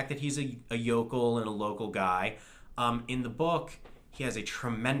the fact that he's a yokel and a local guy. In the book, he has a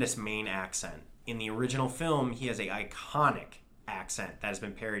tremendous Maine accent. In the original film, he has an iconic accent that has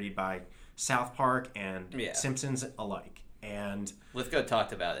been parodied by South Park and Simpsons alike. And Lithgow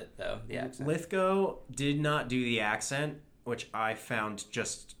talked about it, though, the accent. Lithgow did not do the accent, which I found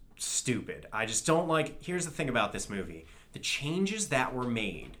just stupid. I just don't like... Here's the thing about this movie. The changes that were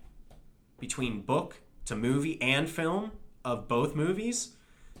made between book to movie and film of both movies,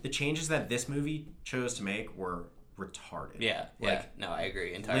 the changes that this movie chose to make were retarded. Yeah, no, I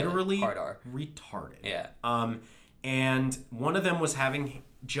agree entirely. Literally Hard R. retarded. Yeah. And one of them was having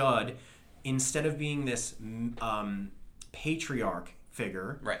Judd, instead of being this patriarch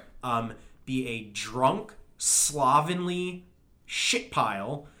figure, right, be a drunk, slovenly shit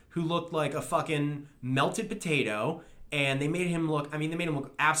pile who looked like a fucking melted potato, and they made him look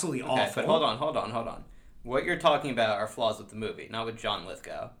absolutely awful. But hold on. What you're talking about are flaws with the movie, not with John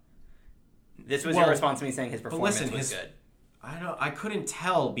Lithgow. This was your response to me saying his performance was good. I couldn't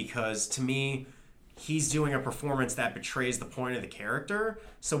tell, because to me, he's doing a performance that betrays the point of the character.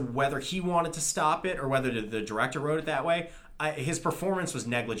 So whether he wanted to stop it or whether the director wrote it that way, his performance was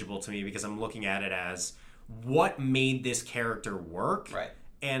negligible to me, because I'm looking at it as what made this character work. Right.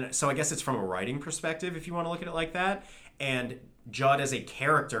 And so I guess it's from a writing perspective, if you want to look at it like that. And Judd as a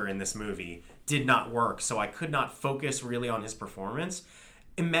character in this movie did not work, so I could not focus really on his performance.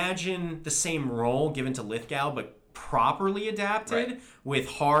 Imagine the same role given to Lithgow, but properly adapted, with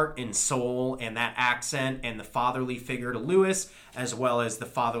heart and soul and that accent and the fatherly figure to Lewis, as well as the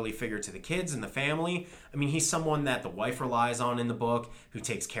fatherly figure to the kids and the family. I mean, he's someone that the wife relies on in the book, who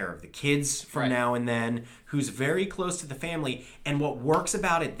takes care of the kids from now and then, who's very close to the family. And what works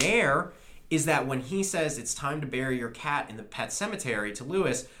about it there is that when he says it's time to bury your cat in the pet cemetery to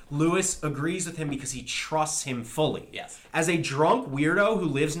Lewis, Lewis agrees with him because he trusts him fully. Yes. As a drunk weirdo who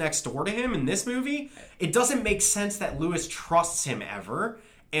lives next door to him in this movie, it doesn't make sense that Lewis trusts him ever,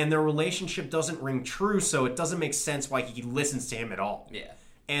 and their relationship doesn't ring true, so it doesn't make sense why he listens to him at all. Yeah.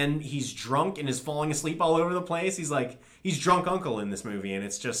 And he's drunk and is falling asleep all over the place. He's drunk uncle in this movie, and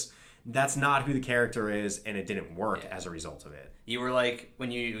it's just... That's not who the character is, and it didn't work as a result of it. You were like,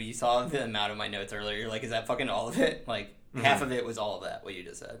 when you saw the amount of my notes earlier, you're like, is that fucking all of it? Like, half of it was all of that, what you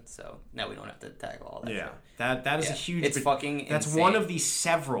just said. So now we don't have to tackle all that. Yeah, that is a huge... It's fucking That's insane. one of the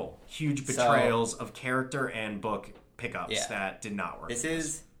several huge betrayals of character and book pickups that did not work. This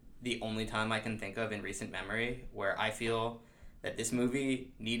is the only time I can think of in recent memory where I feel that this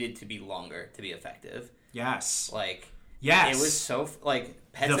movie needed to be longer to be effective. Yes. Yes. It was so...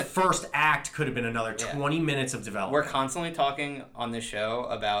 The first act could have been another 20 minutes of development. We're constantly talking on this show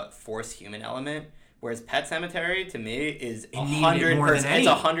about forced human element, whereas Pet Sematary, to me, is 100%. It's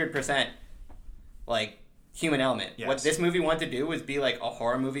 100% human element. Yes. What this movie wanted to do was be like a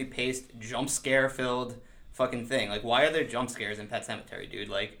horror movie paced, jump scare filled fucking thing. Like, why are there jump scares in Pet Sematary, dude?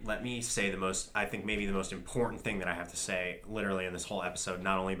 Let me say I think maybe the most important thing that I have to say literally in this whole episode,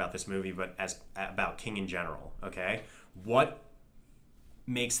 not only about this movie, but about King in general, okay? What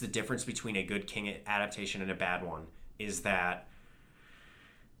makes the difference between a good King adaptation and a bad one is that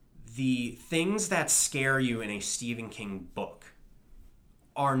the things that scare you in a Stephen King book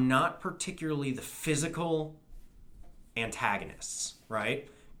are not particularly the physical antagonists, right?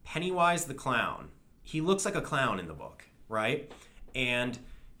 Pennywise the clown, he looks like a clown in the book, right? And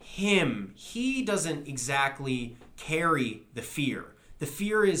he doesn't exactly carry the fear. The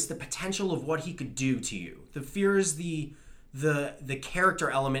fear is the potential of what he could do to you. The fear is the character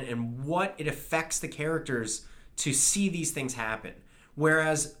element and what it affects the characters to see these things happen.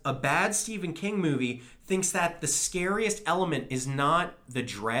 Whereas a bad Stephen King movie thinks that the scariest element is not the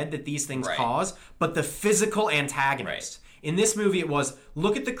dread that these things cause, but the physical antagonist. In this movie, it was,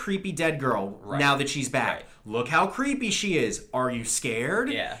 look at the creepy dead girl now that she's back. Look how creepy she is. Are you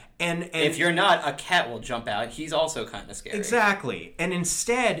scared? Yeah. And if you're not, a cat will jump out. He's also kind of scary. Exactly. And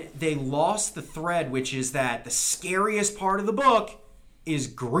instead, they lost the thread, which is that the scariest part of the book is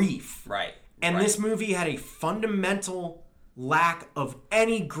grief. Right. And this movie had a fundamental lack of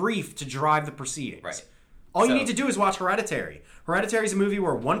any grief to drive the proceedings. Right. All you need to do is watch Hereditary. Hereditary is a movie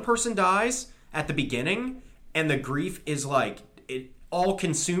where one person dies at the beginning, and the grief is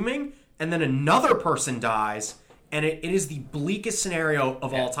all-consuming, and then another person dies, and it is the bleakest scenario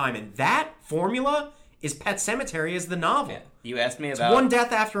of all time. And that formula is Pet Sematary as the novel. Yeah. You asked me about... It's one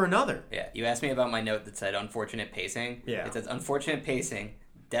death after another. Yeah. You asked me about my note that said unfortunate pacing. Yeah. It says unfortunate pacing,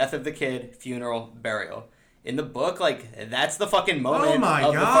 death of the kid, funeral, burial. In the book, that's the fucking moment. Oh my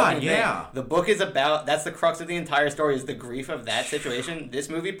of God, the fucking thing. The book is about... That's the crux of the entire story, is the grief of that situation. This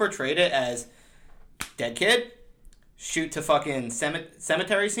movie portrayed it as dead kid, shoot to fucking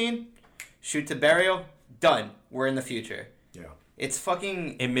cemetery scene, shoot to burial, done. We're in the future. Yeah. It's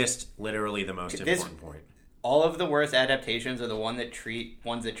fucking... It missed literally the most important point. All of the worst adaptations are the ones that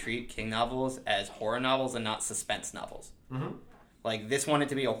treat King novels as horror novels and not suspense novels. Mm-hmm. This wanted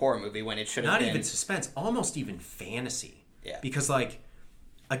to be a horror movie when it should have been... Not even suspense, almost even fantasy. Yeah. Because,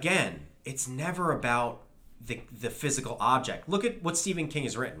 again, it's never about the physical object. Look at what Stephen King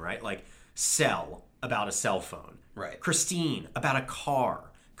has written, right? Like Cell, about a cell phone. Right. Christine, about a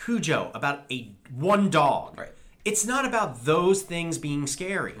car. Cujo, about one dog. Right. It's not about those things being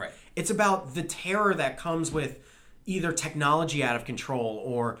scary. Right. It's about the terror that comes with either technology out of control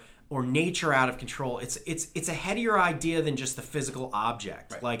or nature out of control. It's a headier idea than just the physical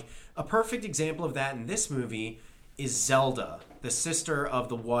object. Right. Like a perfect example of that in this movie is Zelda, the sister of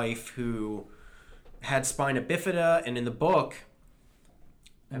the wife who had spina bifida, and in the book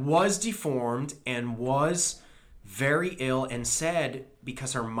was deformed and was very ill, and said,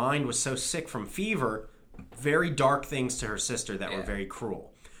 because her mind was so sick from fever, very dark things to her sister that were very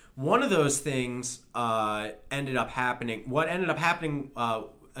cruel. One of those things ended up happening. What ended up happening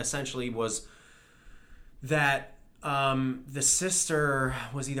essentially was that the sister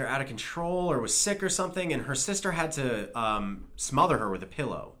was either out of control or was sick or something, and her sister had to smother her with a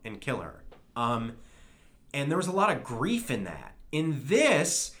pillow and kill her. And there was a lot of grief in that. In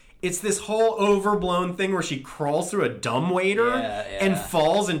this, it's this whole overblown thing where she crawls through a dumbwaiter and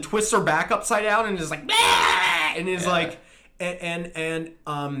falls and twists her back upside down and is like, bah! And is like,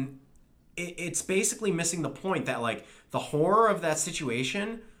 it's basically missing the point that, like, the horror of that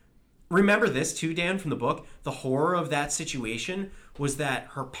situation. Remember this too, Dan, from the book. The horror of that situation was that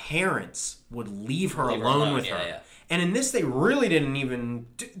her parents would leave her alone with her. Yeah. And in this, they really didn't even.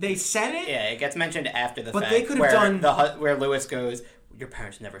 They said it. Yeah, it gets mentioned after the but fact. But they could have done where Lewis goes, "Your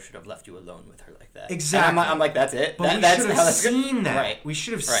parents never should have left you alone with her like that." Exactly. And I'm like, that's it. But we should have seen that. Right. We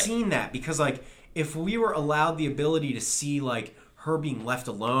should have seen that, because, like, if we were allowed the ability to see, like, her being left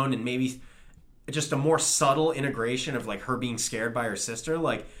alone and maybe just a more subtle integration of, like, her being scared by her sister,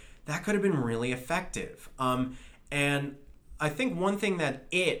 like, that could have been really effective. And I think one thing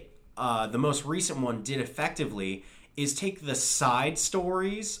that the most recent one, did effectively is take the side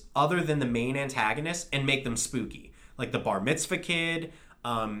stories other than the main antagonist and make them spooky. Like the bar mitzvah kid,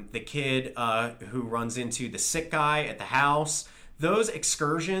 the kid who runs into the sick guy at the house. Those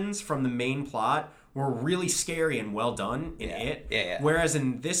excursions from the main plot were really scary and well done in it. Yeah. Whereas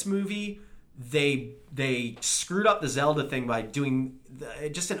in this movie, they screwed up the Zelda thing by doing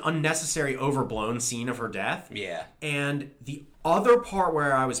just an unnecessary overblown scene of her death. Yeah. And the other part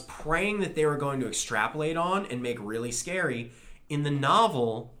where I was praying that they were going to extrapolate on and make really scary, in the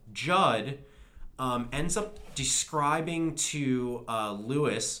novel, Judd ends up describing to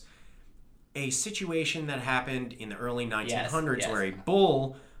Lewis a situation that happened in the early 1900s where a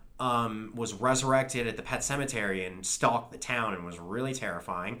bull was resurrected at the Pet Cemetery and stalked the town and was really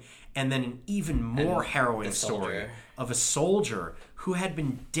terrifying. And then an even more harrowing story of a soldier who had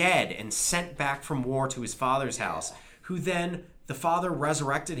been dead and sent back from war to his father's house, who then the father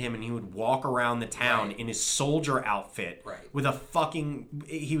resurrected him, and he would walk around the town in his soldier outfit with a fucking...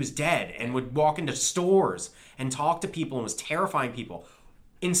 He was dead and would walk into stores and talk to people and was terrifying people.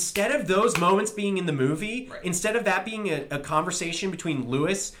 Instead of those moments being in the movie, instead of that being a conversation between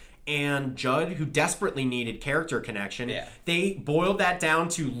Lewis and Judd, who desperately needed character connection, they boiled that down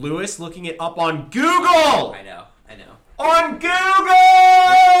to Lewis looking it up on Google! I know. On Google!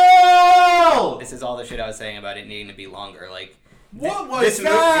 This is all the shit I was saying about it needing to be longer. Like, what was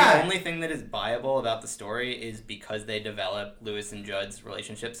that? The only thing that is viable about the story is because they develop Lewis and Judd's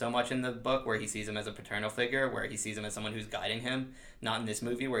relationship so much in the book, where he sees him as a paternal figure, where he sees him as someone who's guiding him. Not in this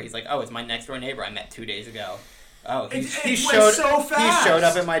movie, where he's like, oh, it's my next door neighbor I met 2 days ago. Oh, he showed so fast. He showed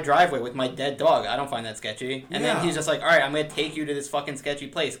up in my driveway with my dead dog. I don't find that sketchy. And then he's just like, all right, I'm going to take you to this fucking sketchy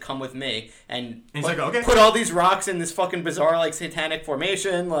place. Come with me. And he's like, okay. Put all these rocks in this fucking bizarre, like, satanic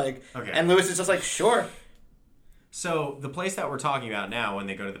formation. Like, and Lewis is just like, sure. So the place that we're talking about now, when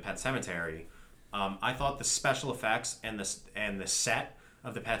they go to the Pet Cemetery, I thought the special effects and the set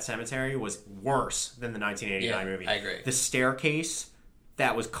of the Pet Cemetery was worse than the 1989 movie. I agree. The staircase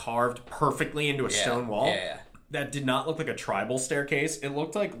that was carved perfectly into a stone wall. That did not look like a tribal staircase. It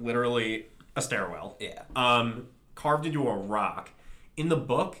looked like literally a stairwell. Carved into a rock. In the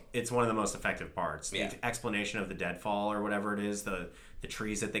book, it's one of the most effective parts. The explanation of the deadfall or whatever it is, the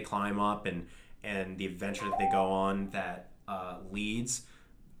trees that they climb up and the adventure that they go on that leads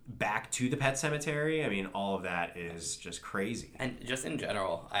back to the Pet Cemetery. I mean, all of that is just crazy. And just in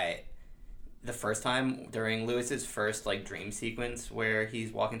general, the first time during Lewis's first, like, dream sequence where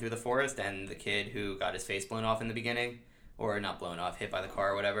he's walking through the forest and the kid who got his face blown off in the beginning, or not blown off, hit by the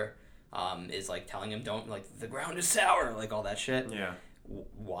car or whatever, is, like, telling him, don't, like, the ground is sour, like, all that shit. Yeah.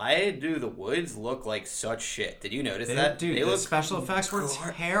 Why do the woods look like such shit? Did you notice that? Dude, the special effects were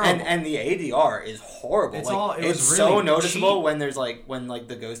terrible. And the ADR is horrible. It's like, all, it was it's really so noticeable cheap. when there's, like, when, like,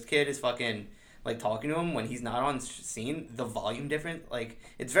 the ghost kid is fucking... like talking to him when he's not on scene, the volume difference, like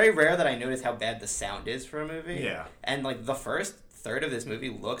it's very rare that I notice how bad the sound is for a movie. Yeah. And like the first third of this movie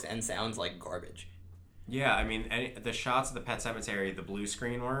looks and sounds like garbage. Yeah, I mean, the shots of the Pet Sematary, the blue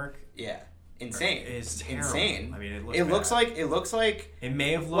screen work. Yeah. Insane. Is terrible. Insane. I mean, it looks like it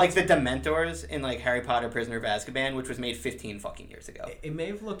may have looked like the Dementors in like Harry Potter Prisoner of Azkaban, which was made 15 fucking years ago. It may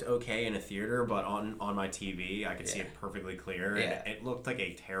have looked okay in a theater, but on my TV, I could see it perfectly clear. Yeah. And it looked like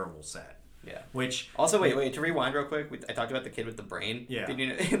a terrible set. Yeah. Which also, wait to rewind real quick. I talked about the kid with the brain. Yeah. Did you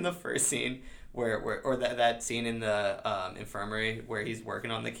know, in the first scene or that scene in the infirmary where he's working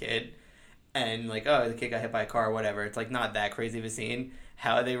on the kid, and like, oh, the kid got hit by a car or whatever. It's like not that crazy of a scene.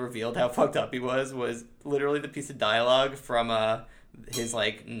 How they revealed how fucked up he was literally the piece of dialogue from his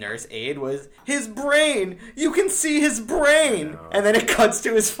like nurse aide was his brain. You can see his brain, and then it cuts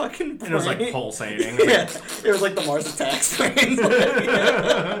to his fucking brain. And it was like pulsating. Yeah, it was like the Mars Attacks brain.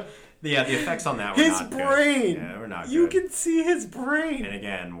 Yeah, the effects on that were his not brain. Good. Yeah, they were not You good. can see his brain. And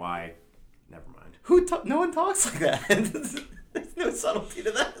again, why? Never mind. No one talks like that. There's no subtlety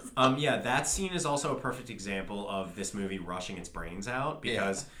to that. Yeah, that scene is also a perfect example of this movie rushing its brains out,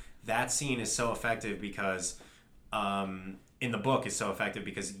 because that scene is so effective because in the book is so effective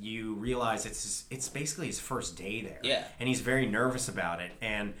because you realize it's basically his first day there. Yeah. And he's very nervous about it,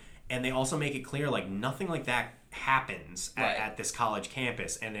 and they also make it clear like nothing like that happens at this college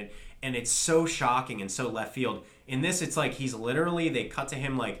campus, and it's so shocking and so left field. In this, it's like they cut to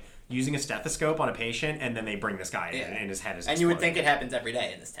him like using a stethoscope on a patient, and then they bring this guy in, and his head is exploding. And you would think it happens every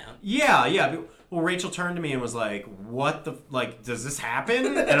day in this town. Yeah. Well, Rachel turned to me and was like, "What the does this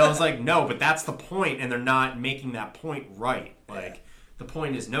happen?" And I was like, "No, but that's the point, and they're not making that point right. Like, the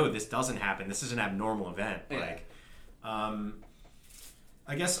point is, no, this doesn't happen. This is an abnormal event." Like,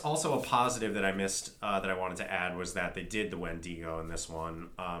 I guess also a positive that I missed that I wanted to add was that they did the Wendigo in this one.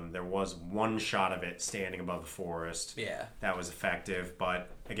 There was one shot of it standing above the forest. Yeah. That was effective, but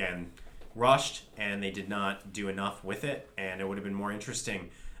again, rushed, and they did not do enough with it, and it would have been more interesting.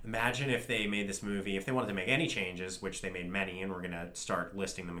 Imagine if they made this movie, if they wanted to make any changes, which they made many, and we're going to start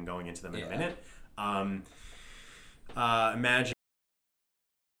listing them and going into them in a minute. Imagine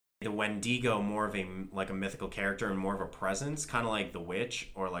the Wendigo more of a mythical character and more of a presence, kind of like The Witch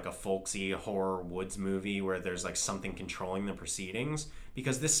or like a folksy horror woods movie where there's like something controlling the proceedings.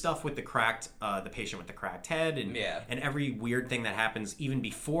 Because this stuff with the patient with the cracked head and every weird thing that happens even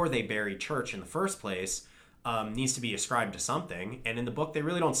before they bury Church in the first place needs to be ascribed to something. And in the book, they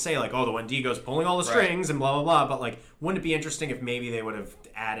really don't say like, oh, the Wendigo's pulling all the strings and blah, blah, blah. But like, wouldn't it be interesting if maybe they would have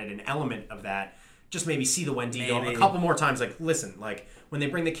added an element of that? Just maybe see the Wendigo a couple more times. Like, listen, like when they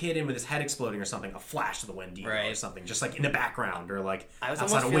bring the kid in with his head exploding or something, a flash of the Wendigo or something, just like in the background or like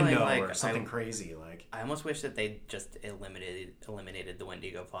outside a window or something crazy. Like, I almost wish that they just eliminated the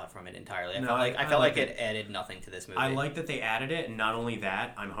Wendigo plot from it entirely. I I felt like it added nothing to this movie. I like that they added it, and not only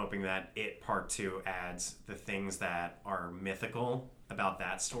that, I'm hoping that Part 2 adds the things that are mythical about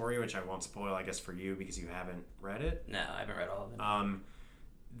that story, which I won't spoil, I guess, for you because you haven't read it. No, I haven't read all of it.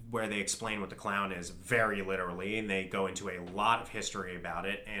 Where they explain what the clown is very literally, and they go into a lot of history about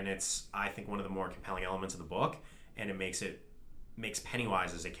it, and it's, I think, one of the more compelling elements of the book, and it makes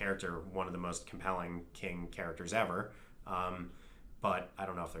Pennywise as a character one of the most compelling King characters ever. But I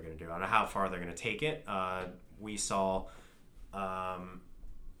don't know if they're going to do it. I don't know how far they're going to take it. We saw,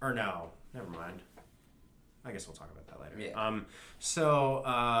 or no, never mind. I guess we'll talk about that later. Yeah.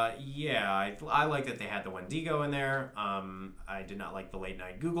 I like that they had the Wendigo in there. I did not like the late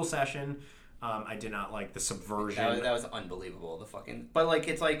night Google session. I did not like the subversion. That was unbelievable. But like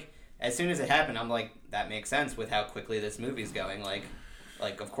it's like as soon as it happened, I'm like that makes sense with how quickly this movie's going. Like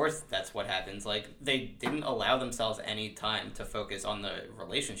of course that's what happens. Like they didn't allow themselves any time to focus on the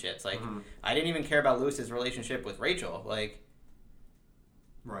relationships. Like I didn't even care about Lewis's relationship with Rachel. Like,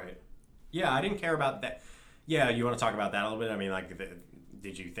 right? Yeah, I didn't care about that. Yeah, you want to talk about that a little bit? I mean, like,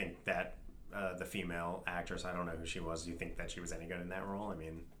 did you think that the female actress, I don't know who she was, do you think that she was any good in that role?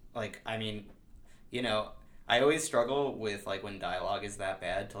 I mean, you know, I always struggle with, like, when dialogue is that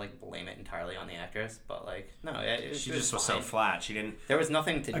bad to, like, blame it entirely on the actress, but, like, no, she just was so flat. She didn't... There was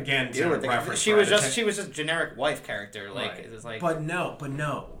nothing to again, do with it. She was just generic wife character, like, right. It was like... But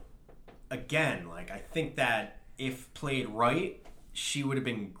no. Again, like, I think that if played right, she would have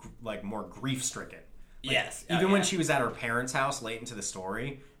been, like, more grief-stricken. Like, yes. Even when she was at her parents' house late into the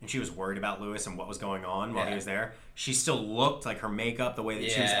story, and she was worried about Lewis and what was going on while he was there, she still looked like her makeup, the way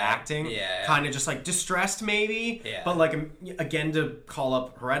that she was acting, kind of just like distressed maybe. Yeah. But like, again, to call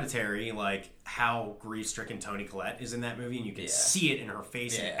up Hereditary, like how grief-stricken Toni Collette is in that movie, and you can see it in her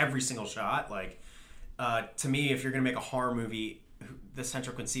face in every single shot. Like, to me, if you're going to make a horror movie the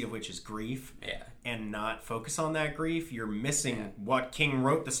central conceit of which is grief, Yeah. and not focus on that grief, you're missing what King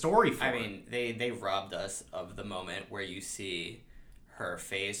wrote the story for. I mean, they robbed us of the moment where you see her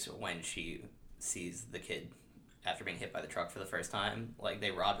face when she sees the kid after being hit by the truck for the first time. Like, they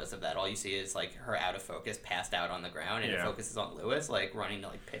robbed us of that. All you see is, like, her out of focus, passed out on the ground, and it focuses on Lewis, like, running to,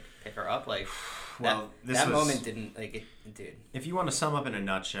 like, pick her up. Like, that moment didn't, like, it, dude. If you want to sum up in a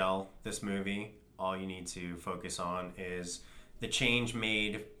nutshell this movie, all you need to focus on is the change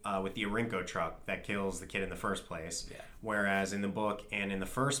made with the Orinco truck that kills the kid in the first place. Yeah. Whereas in the book and in the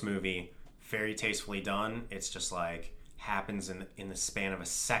first movie, very tastefully done. It's just like happens in the span of a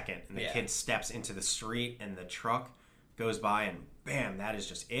second, and the kid steps into the street and the truck goes by, and bam, that is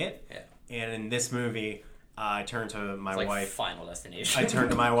just it. Yeah. And in this movie, I turned to my wife. Final Destination. I turned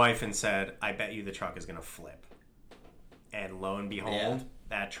to my wife and said, "I bet you the truck is gonna flip." And lo and behold,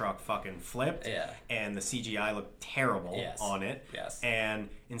 that truck fucking flipped. Yeah. And the CGI looked terrible on it. Yes. And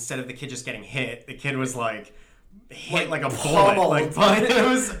instead of the kid just getting hit, the kid was like hit like a pummeled. bullet. Like, it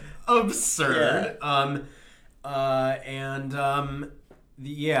was absurd. Yeah.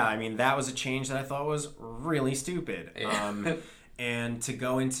 I mean, that was a change that I thought was really stupid. Yeah. And to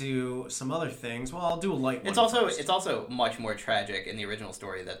go into some other things, well, I'll do a light one. It's also much more tragic in the original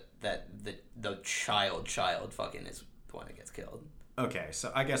story that the child fucking is the one that gets killed. Okay,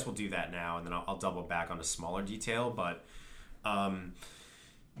 so I guess we'll do that now, and then I'll double back on a smaller detail. But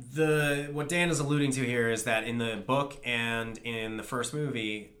what Dan is alluding to here is that in the book and in the first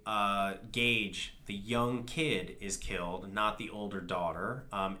movie, Gage, the young kid, is killed, not the older daughter,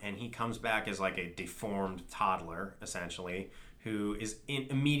 and he comes back as like a deformed toddler, essentially, who is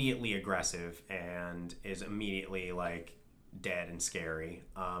immediately aggressive and is immediately like dead and scary.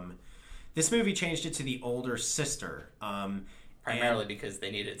 This movie changed it to the older sister. Primarily because they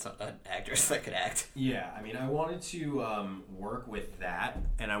needed an actress that could act. Yeah, I mean, I wanted to work with that,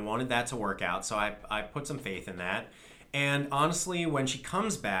 and I wanted that to work out, so I put some faith in that. And honestly, when she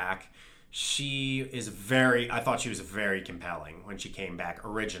comes back, I thought she was very compelling when she came back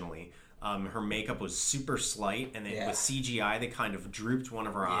originally. Her makeup was super slight, and with CGI, they kind of drooped one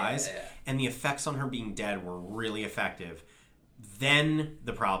of her eyes, and the effects on her being dead were really effective. Then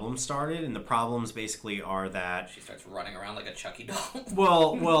the problems started, and the problems basically are that she starts running around like a Chucky doll.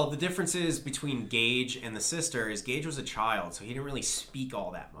 well, the differences between Gage and the sister is Gage was a child, so he didn't really speak all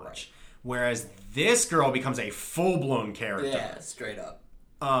that much. Right. Whereas this girl becomes a full-blown character. Yeah, straight up.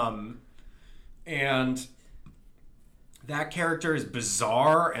 And that character is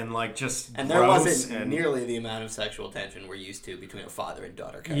bizarre and like just and gross. There wasn't nearly the amount of sexual tension we're used to between a father and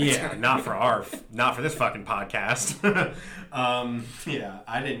daughter character. Yeah, not for this fucking podcast. Yeah,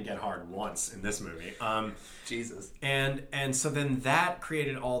 I didn't get hard once in this movie. Jesus. And so then that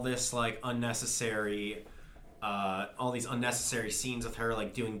created all this like unnecessary. All these unnecessary scenes with her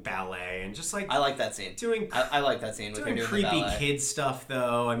like doing ballet and just like I like that scene. I like that scene with her doing creepy the ballet. Kid stuff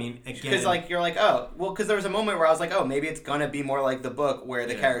though. I mean, again, because like you're like because there was a moment where I was like maybe it's gonna be more like the book where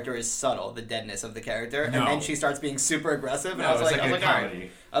the character is subtle, the deadness of the character, and then she starts being super aggressive. And I was like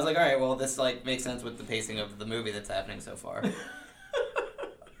all right, well this like makes sense with the pacing of the movie that's happening so far.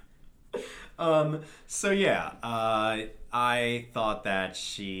 So yeah, I thought that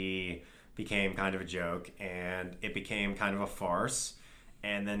she became kind of a joke, and it became kind of a farce,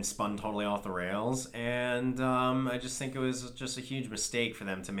 and then spun totally off the rails, and I just think it was just a huge mistake for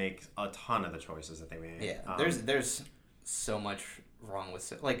them to make a ton of the choices that they made. Yeah, there's so much wrong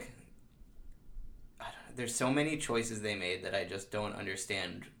with like I don't know, there's so many choices they made that I just don't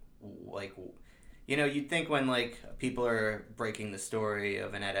understand. Like, you know, you'd think when like people are breaking the story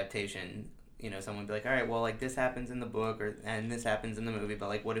of an adaptation, you know, someone would be like, all right, well, like, this happens in the book, and this happens in the movie, but,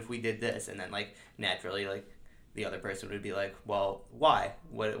 like, what if we did this? And then, like, naturally, like, the other person would be like, well, why?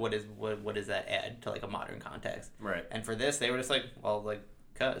 What does that add to, like, a modern context? Right. And for this, they were just like, well, like,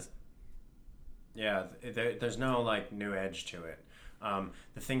 'cause. Yeah, there's no, like, new edge to it.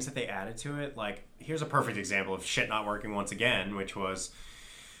 The things that they added to it, like, here's a perfect example of shit not working once again, which was...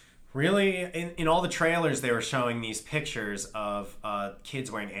 Really, in all the trailers, they were showing these pictures of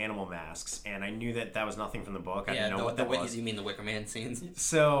kids wearing animal masks, and I knew that was nothing from the book. I didn't know what that was. You mean the Wicker Man scenes?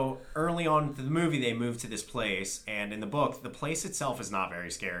 So, early on in the movie, they moved to this place, and in the book, the place itself is not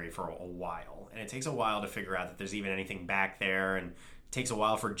very scary for a while. And it takes a while to figure out that there's even anything back there, and it takes a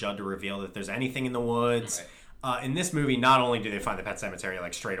while for Judd to reveal that there's anything in the woods. Right. In this movie, not only do they find the Pet Sematary,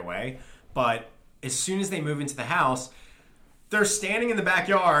 like, straight away, but as soon as they move into the house... They're standing in the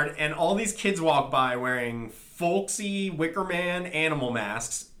backyard, and all these kids walk by wearing folksy Wicker Man animal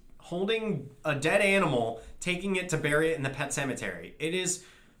masks, holding a dead animal, taking it to bury it in the pet cemetery. It is,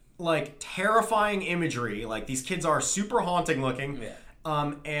 like, terrifying imagery. Like, these kids are super haunting looking. Yeah.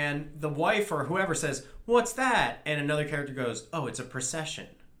 And the wife or whoever says, "What's that?" And another character goes, "Oh, it's a procession."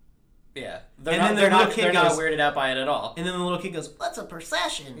 Yeah. They're not weirded out by it at all. And then the little kid goes, "What's a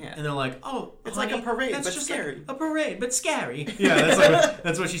procession?" Yeah. And they're like, "Oh, it's honey, like a parade, that's but just scary. Like a parade, but scary." Yeah,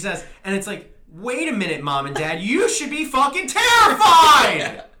 that's what she says. And it's like, wait a minute, Mom and Dad, you should be fucking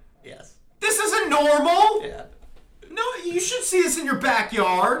terrified! Yes. This isn't normal! Yeah. No, you should see this in your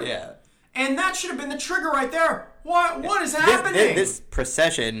backyard! Yeah. And that should have been the trigger right there. What is happening? This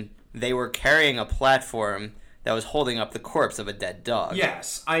procession, they were carrying a platform that was holding up the corpse of a dead dog.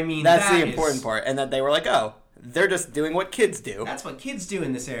 Yes, I mean, that's the important part. And that they were like, oh, they're just doing what kids do. That's what kids do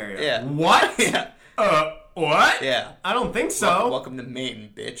in this area. Yeah. What? Yeah. What? Yeah. I don't think so. Welcome to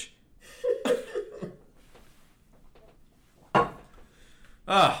Maine, bitch.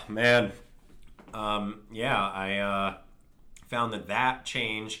 Oh, man. I found that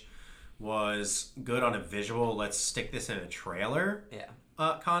change was good on a visual, let's stick this in a trailer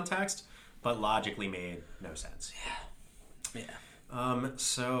context, but logically made no sense. Yeah.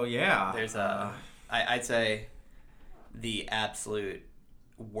 So, yeah. There's I'd say the absolute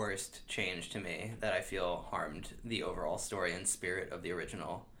worst change to me that I feel harmed the overall story and spirit of the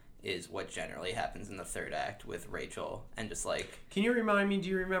original is what generally happens in the third act with Rachel and just like... Can you remind me, do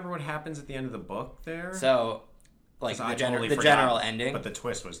you remember what happens at the end of the book there? So, like, the general ending. But the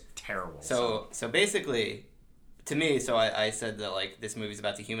twist was terrible. So basically, to me, I said that, like, this movie's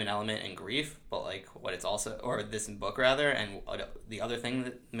about the human element and grief, but, like, what it's also... Or this book, rather, and the other thing,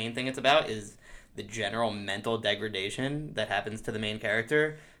 the main thing it's about is the general mental degradation that happens to the main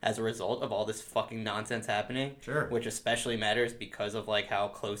character as a result of all this fucking nonsense happening. Sure. Which especially matters because of, like, how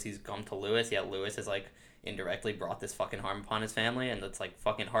close he's come to Lewis, yet Lewis has, like, indirectly brought this fucking harm upon his family, and it's, like,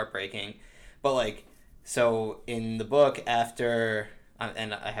 fucking heartbreaking. But, like, so in the book, after...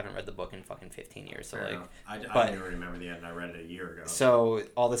 and I haven't read the book in fucking 15 years, so, like... I don't even remember the end. I read it a year ago. So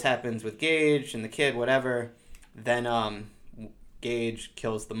all this happens with Gage and the kid, whatever. Then Gage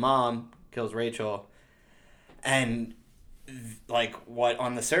kills the mom, kills Rachel, and like what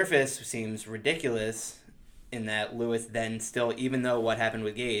on the surface seems ridiculous in that Lewis then still, even though what happened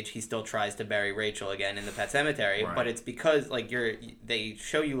with Gage, he still tries to bury Rachel again in the Pet Cemetery. Right. But it's because like they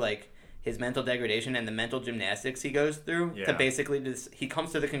show you like his mental degradation and the mental gymnastics he goes through to basically just, he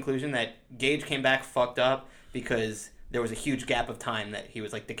comes to the conclusion that Gage came back fucked up because there was a huge gap of time that he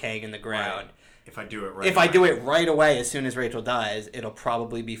was like decaying in the ground. Right. If I do it right away as soon as Rachel dies, it'll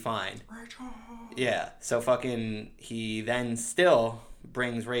probably be fine. Rachel. Yeah. So fucking he then still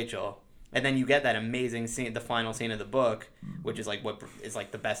brings Rachel. And then you get that amazing scene, the final scene of the book, which is like what is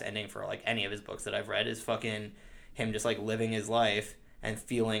like the best ending for like any of his books that I've read, is fucking him just like living his life and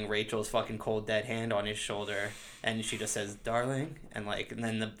feeling Rachel's fucking cold dead hand on his shoulder, and she just says "darling," and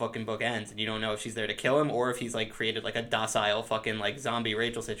then the book ends, and you don't know if she's there to kill him or if he's like created like a docile fucking like zombie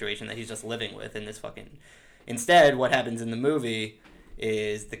Rachel situation that he's just living with in this fucking... Instead, what happens in the movie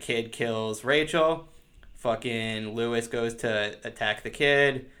is the kid kills Rachel, fucking Lewis goes to attack the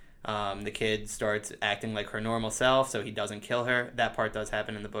kid starts acting like her normal self, so he doesn't kill her. That part does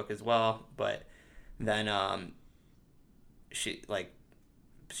happen in the book as well, but then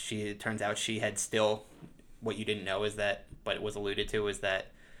it turns out she had still, what you didn't know is that, but it was alluded to, is that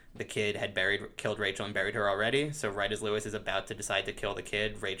the kid had killed Rachel and buried her already. So right as Lewis is about to decide to kill the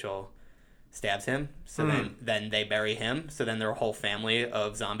kid, Rachel stabs him. So then they bury him. So then they're a whole family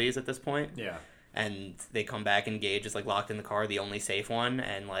of zombies at this point. Yeah. And they come back and Gage is like locked in the car, the only safe one,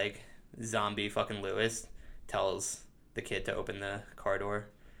 and like zombie fucking Lewis tells the kid to open the car door,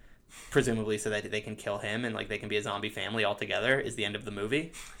 presumably so that they can kill him and like they can be a zombie family all together, is the end of the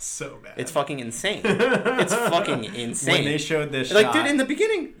movie. So bad. It's fucking insane. It's fucking insane. When they showed this like, shot... dude, in the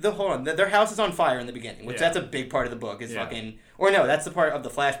beginning, their house is on fire in the beginning, which that's a big part of the book, is fucking... Or no, that's the part of the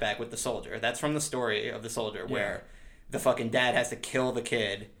flashback with the soldier. That's from the story of the soldier, where the fucking dad has to kill the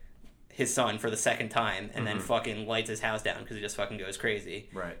kid, his son, for the second time, and then fucking lights his house down because he just fucking goes crazy.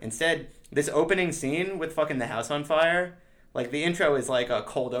 Right. Instead, this opening scene with fucking the house on fire... Like, the intro is like a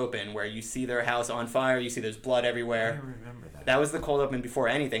cold open where you see their house on fire, you see there's blood everywhere. I remember that. That was the cold open before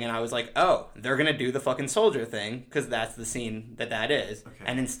anything, and I was like, oh, they're going to do the fucking soldier thing, because that's the scene that is. Okay.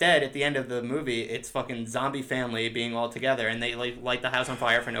 And instead, at the end of the movie, it's fucking zombie family being all together, and they like light the house on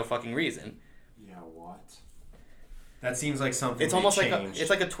fire for no fucking reason. Yeah, what? That seems like something It's almost changed. it's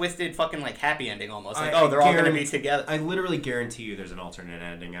like a twisted fucking like happy ending almost. Like, they're all going to be together. I literally guarantee you there's an alternate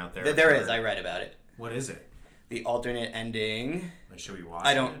ending out there. There is. I read about it. What is it? The alternate ending... Like, should we watch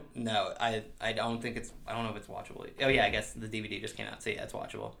I don't know. I don't think it's... I don't know if it's watchable. Oh, yeah, I guess the DVD just came out. So, yeah, it's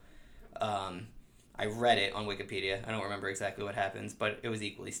watchable. I read it on Wikipedia. I don't remember exactly what happens, but it was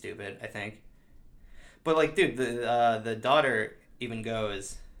equally stupid, I think. But, like, dude, the daughter... even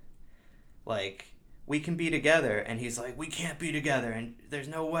goes, like, we can be together, and he's like, we can't be together, and there's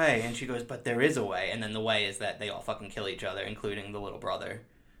no way, and she goes, but there is a way, and then the way is that they all fucking kill each other, including the little brother,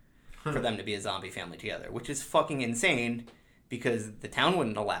 for them to be a zombie family together, which is fucking insane, because the town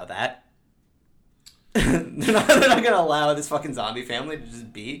wouldn't allow that. they're not gonna allow this fucking zombie family to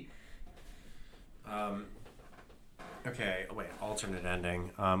just be. Okay, wait, alternate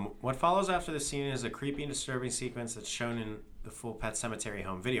ending. What follows after this scene is a creepy and disturbing sequence that's shown in the full Pet Sematary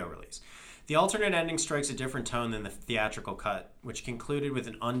home video release. The alternate ending strikes a different tone than the theatrical cut, which concluded with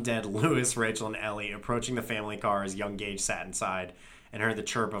an undead Lewis, Rachel, and Ellie approaching the family car as young Gage sat inside and heard the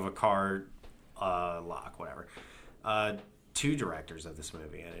chirp of a car lock, whatever. Two directors of this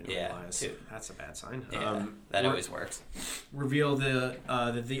movie, I didn't realize. Two. That's a bad sign. Yeah, that always works. Reveal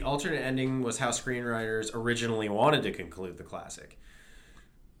that the alternate ending was how screenwriters originally wanted to conclude the classic.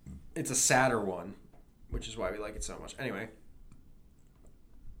 It's a sadder one, which is why we like it so much. Anyway,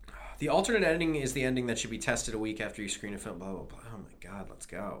 the alternate ending is the ending that should be tested a week after you screen a film. Blah, blah, blah. Oh my God, let's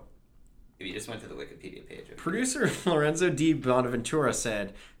go. You just went to the Wikipedia page. Producer Lorenzo D. Bonaventura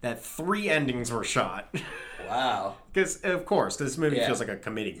said that 3 endings were shot. Wow. Because, of course, this movie feels like a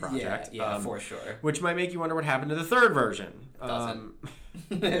committee project. Yeah, for sure. Which might make you wonder what happened to the third version. It doesn't.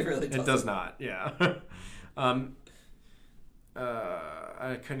 It really doesn't. It does not, yeah.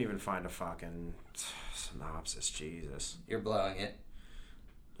 I couldn't even find a fucking synopsis, Jesus. You're blowing it.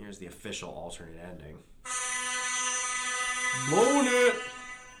 Here's the official alternate ending. Blowing it!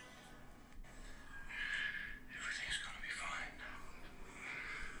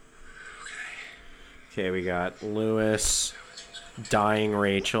 Okay, we got Lewis, dying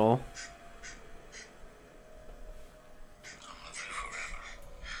Rachel.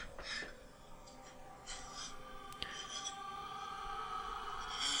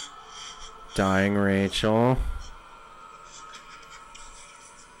 Dying Rachel.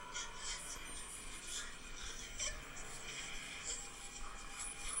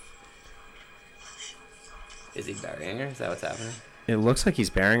 Is he burying her? Is that what's happening? It looks like he's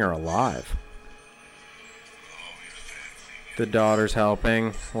burying her alive. The daughter's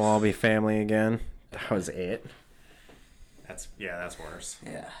helping. We'll all be family again. That was it. That's worse.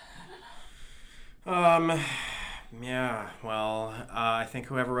 Yeah. Yeah, well, I think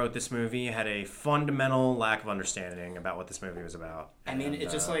whoever wrote this movie had a fundamental lack of understanding about what this movie was about. I mean,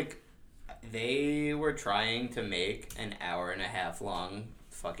 it's just like they were trying to make an hour-and-a-half long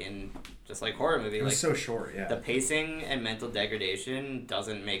fucking just like horror movie. It was like, so short, yeah. The pacing and mental degradation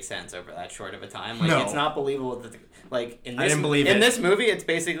doesn't make sense over that short of a time. Like, no. It's not believable. That in this, I didn't believe in it. this movie, it's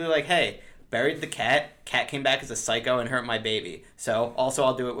basically like, hey, buried the cat. Cat came back as a psycho and hurt my baby. So also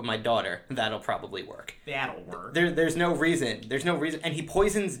I'll do it with my daughter. That'll probably work. That'll work. There's no reason. There's no reason. And he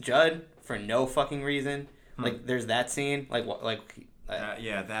poisons Judd for no fucking reason. Like, there's that scene.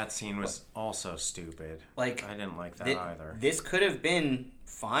 Yeah, that scene was also stupid. Like, I didn't like that either. This could have been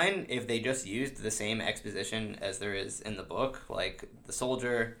fine if they just used the same exposition as there is in the book. Like, the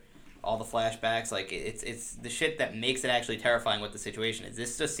soldier, all the flashbacks. Like, it's the shit that makes it actually terrifying what the situation is.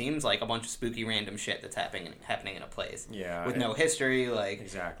 This just seems like a bunch of spooky random shit that's happening in a place. Yeah. With no history. Like,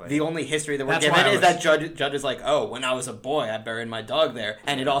 exactly. The only history that we're That's given why is that Judd is like, oh, when I was a boy, I buried my dog there.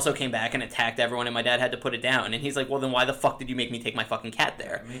 And it also came back and attacked everyone, and my dad had to put it down. And he's like, well, then why the fuck did you make me take my fucking cat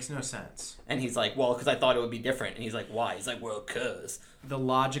there? It makes no sense. And he's like, well, because I thought it would be different. And he's like, why? He's like, well, because. The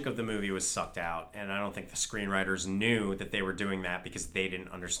logic of the movie was sucked out, and I don't think the screenwriters knew that they were doing that because they didn't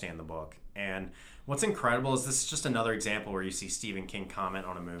understand the book. And what's incredible is this is just another example where you see Stephen King comment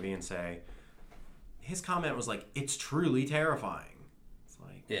on a movie and say, his comment was like, it's truly terrifying. It's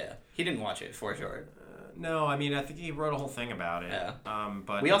like, yeah, he didn't watch it for sure. No, I mean, I think he wrote a whole thing about it. Yeah.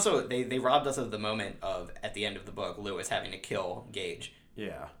 But we also, they robbed us of the moment of, at the end of the book, Lewis having to kill Gage.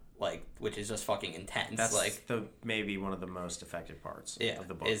 Yeah. Like, which is just fucking intense. That's like maybe one of the most effective parts of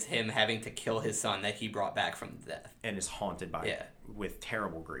the book. Is him having to kill his son that he brought back from death. And is haunted by it with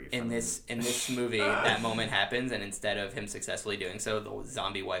terrible grief. In this movie, that moment happens, and instead of him successfully doing so, the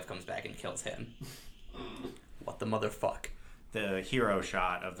zombie wife comes back and kills him. What the motherfuck? The hero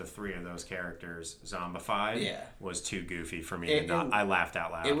shot of the 3 of those characters zombified was too goofy for me. I laughed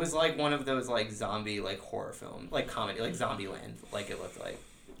out loud. It was like one of those like zombie like horror film, like comedy, like Zombieland, like it looked like.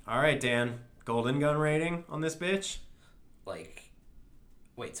 All right, Dan. Golden gun rating on this bitch? Like,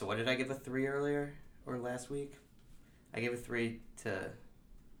 wait, so what did I give a 3 earlier or last week? I gave a 3 to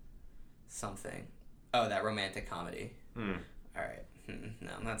something. Oh, that romantic comedy. All right.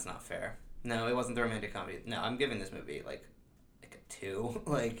 No, that's not fair. No, it wasn't the romantic comedy. No, I'm giving this movie like a 2.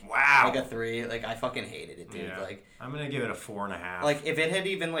 Like, wow. Like a 3. Like, I fucking hated it, dude. Yeah. Like, I'm gonna give it a 4.5. Like, if it had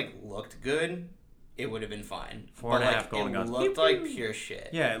even like looked good, it would have been fine. 4.5 golden guns. It looked like pure shit.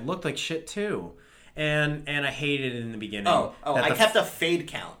 Yeah, it looked like shit too. And I hated it in the beginning. I kept a fade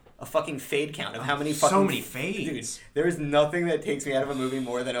count. A fucking fade count of how many fucking... So many fades. Dude, there is nothing that takes me out of a movie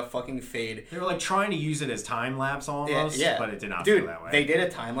more than a fucking fade. They were like trying to use it as time-lapse almost, but it did not feel that way. They did a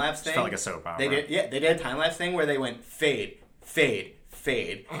time-lapse thing. It felt like a soap opera. They did a time-lapse thing where they went fade, fade,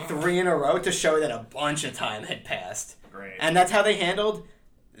 fade, 3 in a row to show that a bunch of time had passed. Great. And that's how they handled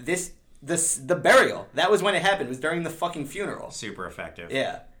the burial. That was when it happened. It was during the fucking funeral. Super effective.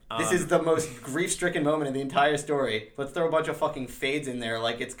 Yeah. This is the most grief-stricken moment in the entire story. Let's throw a bunch of fucking fades in there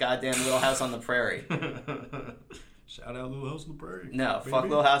like it's goddamn Little House on the Prairie. Shout out Little House on the Prairie. No, baby. Fuck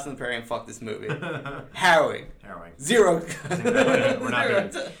Little House on the Prairie and fuck this movie. Harrowing. 0. We're not doing...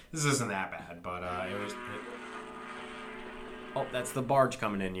 This isn't that bad, but it was... Oh, that's the barge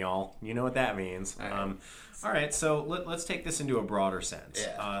coming in, y'all. You know what that means. All right, so let's take this into a broader sense.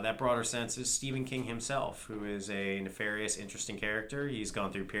 Yeah. That broader sense is Stephen King himself, who is a nefarious, interesting character. He's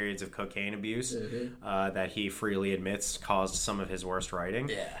gone through periods of cocaine abuse that he freely admits caused some of his worst writing.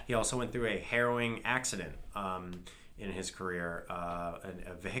 Yeah. He also went through a harrowing accident in his career,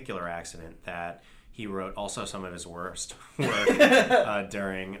 a vehicular accident that... He wrote also some of his worst work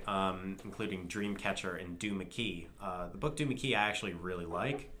during, including Dreamcatcher and Doo McKee. The book Doo McKee I actually really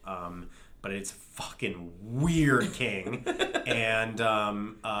like, but it's fucking weird, King. And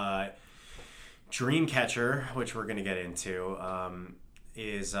Dreamcatcher, which we're going to get into,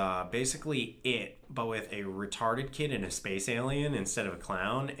 is basically it, but with a retarded kid and a space alien instead of a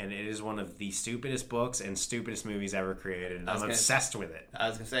clown, and it is one of the stupidest books and stupidest movies ever created, and I'm obsessed with it. I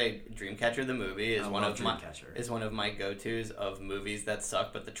was gonna say Dreamcatcher the movie is one of my go-tos of movies that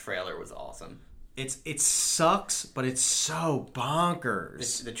suck, but the trailer was awesome. It sucks, but it's so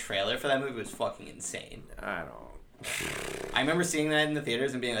bonkers. The trailer for that movie was fucking insane. I don't... I remember seeing that in the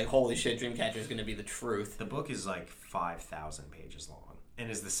theaters and being like, holy shit, Dreamcatcher is going to be the truth. The book is like 5,000 pages long and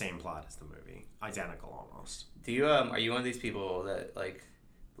is the same plot as the movie. Identical almost. Do you are you one of these people that like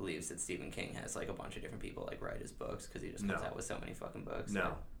believes that Stephen King has like a bunch of different people like write his books because he just comes out with so many fucking books? No.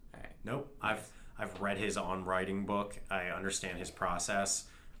 All right. Nope. I've read his on writing book. I understand his process.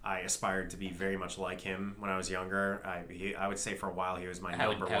 I aspired to be very much like him when I was younger. I would say for a while he was my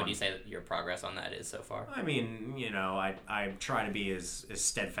number one. How would you say that your progress on that is so far? I mean, I try to be as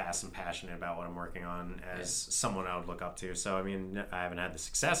steadfast and passionate about what I'm working on as someone I would look up to. So, I mean, I haven't had the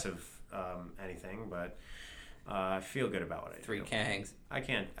success of anything, but I feel good about what I do. 3 Kangs. I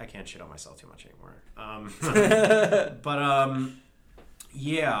can't shit on myself too much anymore. But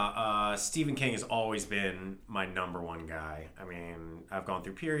Stephen King has always been my number one guy. I mean, I've gone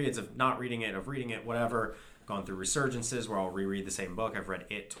through periods of not reading it, of reading it, whatever. Gone through resurgences where I'll reread the same book. I've read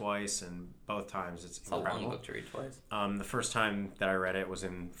it twice, and both times it's incredible. A long book to read twice. The first time that I read it was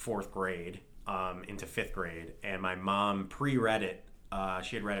in 4th grade, into 5th grade, and my mom pre-read it.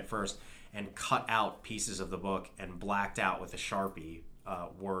 She had read it first and cut out pieces of the book and blacked out with a Sharpie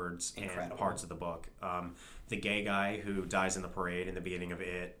words and parts of the book. The gay guy who dies in the parade in the beginning of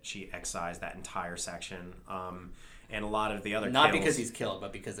it, she excised that entire section. And a lot of the other Not because he's killed,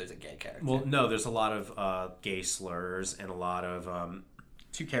 but because there's a gay character. Well, no, there's a lot of gay slurs and a lot of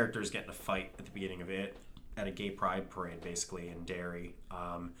 2 characters get in a fight at the beginning of it at a gay pride parade, basically, in Derry.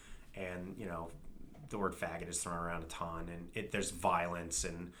 And, the word faggot is thrown around a ton, and there's violence,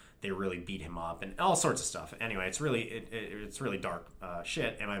 and they really beat him up, and all sorts of stuff. Anyway, it's really dark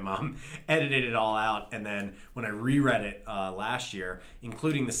shit, and my mom edited it all out, and then when I reread it last year,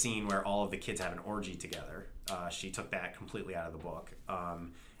 including the scene where all of the kids have an orgy together, she took that completely out of the book.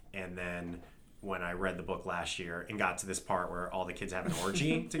 And then when I read the book last year and got to this part where all the kids have an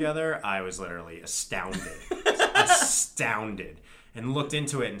orgy together, I was literally astounded. And looked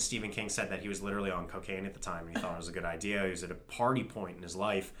into it, and Stephen King said that he was literally on cocaine at the time, and he thought it was a good idea. He was at a party point in his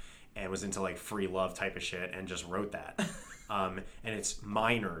life and was into like free love type of shit and just wrote that. And it's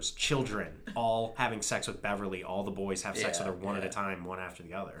minors, children, all having sex with Beverly. All the boys have sex with her one at a time, one after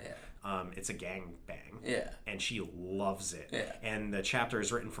the other. Yeah. It's a gang bang. Yeah. And she loves it. Yeah. And the chapter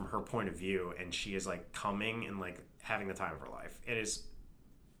is written from her point of view, and she is like coming and like having the time of her life. It is,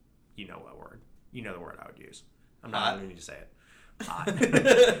 you know what word? You know the word I would use. I'm not going to need to say it.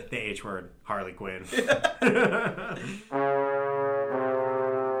 The H word, Harley Quinn.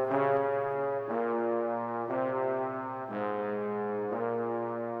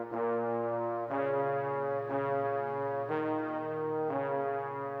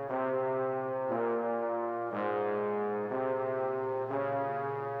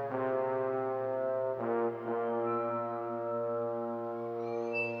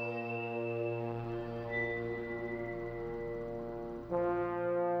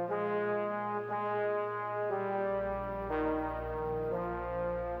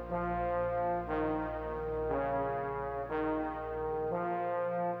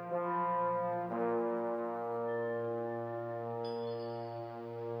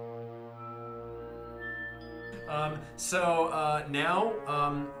 Now,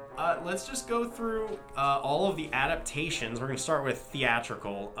 let's just go through all of the adaptations. We're going to start with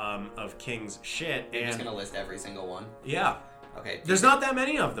theatrical of King's shit. You're just going to list every single one? Yeah. Okay. There's not that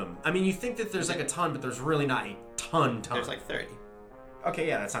many of them. I mean, you think that there's like a ton, but there's really not a ton. There's like 30. Okay,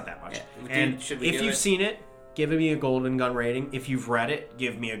 yeah, that's not that much. Yeah. And if you've seen it, give me a Golden Gun rating. If you've read it,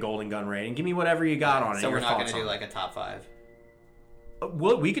 give me a Golden Gun rating. Give me whatever you got on it. So we're not going to do like a top 5?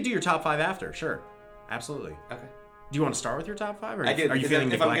 Well, we could do your top 5 after, sure. Absolutely. Okay. Do you want to start with your top 5? Or I do. Are you feeling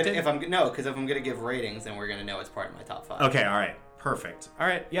neglected? Because if I'm going to give ratings, then we're going to know it's part of my top 5. Okay, all right. Perfect. All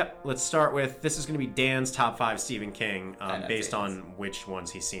right, yep. Let's start with, this is going to be Dan's top 5 Stephen King, based on which ones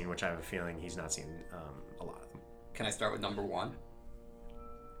he's seen, which I have a feeling he's not seen a lot of them. Can I start with number 1?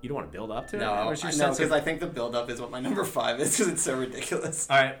 You don't want to build up to it? No, because I think the build up is what my number 5 is, because it's so ridiculous.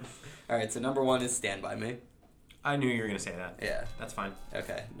 All right, so number 1 is Stand By Me. I knew you were going to say that. Yeah. That's fine.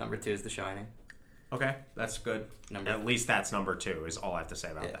 Okay, number 2 is The Shining. Okay, that's good. At least that's number 2, is all I have to say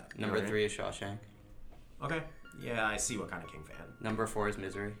about that. Number 3 is Shawshank. Okay. Yeah, I see what kind of King fan. Number 4 is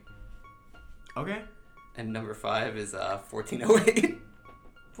Misery. Okay. And number 5 is 1408.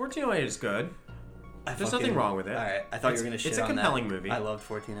 1408 is good. There's nothing wrong with it. Alright, I thought you were going to shit on that. It's a compelling movie. I loved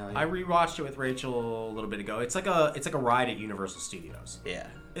 1408. I rewatched it with Rachel a little bit ago. It's like a ride at Universal Studios. Yeah.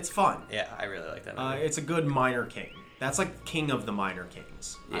 It's fun. Yeah, I really like that movie. It's a good minor King. That's like King of the minor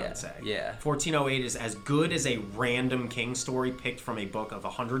Kings, I would say. Yeah. 1408 is as good as a random King story picked from a book of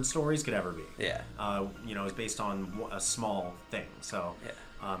 100 stories could ever be. Yeah. It's based on a small thing. So,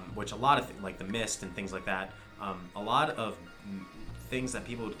 yeah. Which a lot of like The Mist and things like that, a lot of things that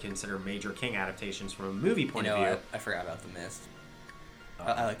people would consider major King adaptations from a movie point of view. I forgot about The Mist.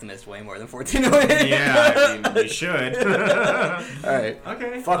 I like The Mist way more than 1408. Yeah, I mean, you should. Alright.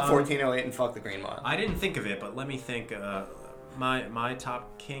 Okay. Fuck 1408 and fuck The Green Mile. I didn't think of it, but let me think. My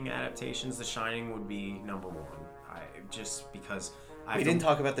top King adaptations, The Shining would be number 1. Just because we didn't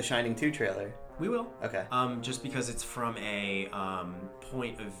talk about the Shining 2 trailer. We will. Okay. Just because it's from a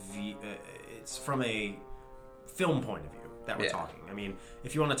point of view, it's from a film point of view that we're talking. I mean,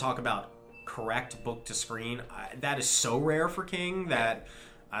 if you want to talk about correct book to screen, that is so rare for King that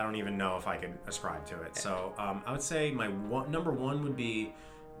I don't even know if I could ascribe to it. So I would say my number 1 would be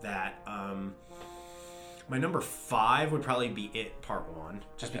that. My number 5 would probably be It Part 1,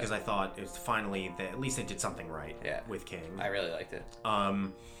 just because I thought it was finally that at least they did something right with King. I really liked it.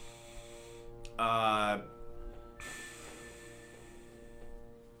 I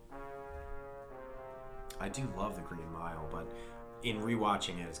do love The Green Mile, but in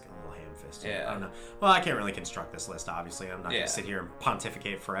rewatching it, it's a little ham-fisted. Yeah. I don't know. Well, I can't really construct this list, obviously. I'm not going to sit here and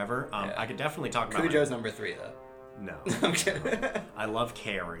pontificate forever. I could definitely talk about Cujo's number 3, though. No. I'm kidding. I love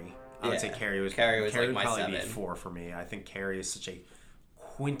Carrie. I would say Carrie was like would my probably 7. be 4 for me. I think Carrie is such a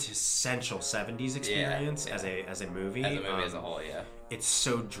quintessential 70s experience as a movie. As a movie as a whole, yeah. It's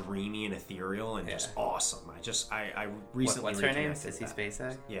so dreamy and ethereal and just awesome. I recently What's her name? Sissy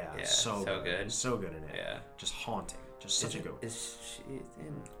Spacek? Yeah, so good. So good in it. Yeah. Just haunting. Just such a good. Is she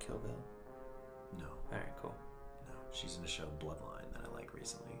in Kill Bill? No. Alright, cool. No. She's in the show Bloodline that I like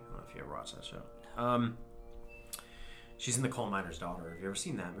recently. I don't know if you ever watched that show. She's in The Coal Miner's Daughter. Have you ever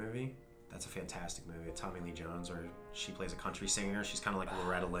seen that movie? That's a fantastic movie. Tommy Lee Jones, where she plays a country singer. She's kind of like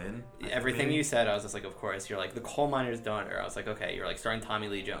Loretta Lynn. Everything you said, I was just like, of course. You're like, The Coal Miner's Daughter. I was like, okay. You're like, starring Tommy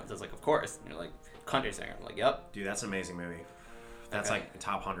Lee Jones. I was like, of course. And you're like, country singer. I'm like, yep. Dude, that's an amazing movie. That's like the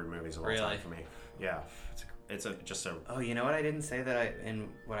top 100 movies of all time for me. Yeah. It's just a... Oh, you know what I didn't say that in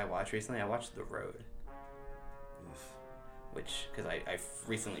what I watched recently? I watched The Road. Which, because I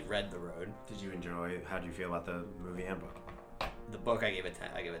recently read The Road. Did you enjoy? How did you feel about the movie and book? The book, I gave it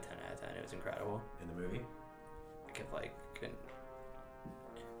 10. I gave it 10 out of 10. It was incredible. In the movie?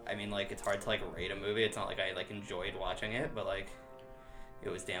 I mean, like, it's hard to, like, rate a movie. It's not like I, like, enjoyed watching it, but, like, it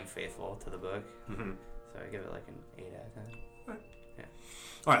was damn faithful to the book. Mm-hmm. So I give it, like, an 8 out of 10. Yeah.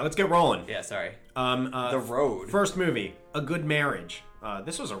 All right, let's get rolling. Yeah, sorry. The Road. First movie, A Good Marriage.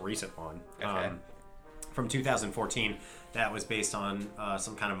 This was a recent one. Okay. From 2014. That was based on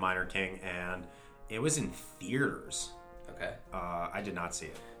some kind of minor King, and it was in theaters. Okay. I did not see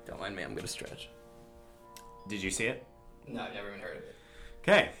it. Don't mind me, I'm going to stretch. Did you see it? No, I've never even heard of it.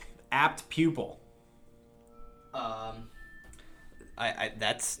 Okay. Apt Pupil.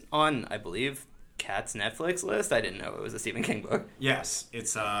 That's on, I believe, Kat's Netflix list. I didn't know it was a Stephen King book. Yes.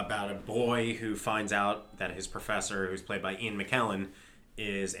 It's about a boy who finds out that his professor, who's played by Ian McKellen,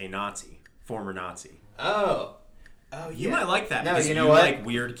 is a Nazi. Former Nazi. Oh, you might like that. No, because you know what? Like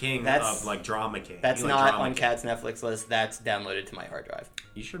Weird King of like Drama King. That's not on Kat's Netflix list. That's downloaded to my hard drive.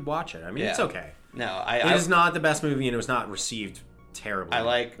 You should watch it. I mean, it's okay. No, it is not the best movie, and it was not received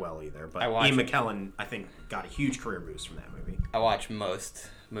terribly well either. But Ian McKellen, I think, got a huge career boost from that movie. I watch most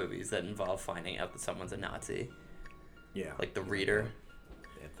movies that involve finding out that someone's a Nazi. Yeah. Like The Reader.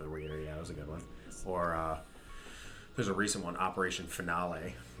 Yeah, The Reader, yeah, that was a good one. Or there's a recent one, Operation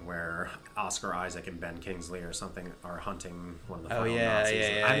Finale, where Oscar Isaac and Ben Kingsley or something are hunting one of the final Nazis.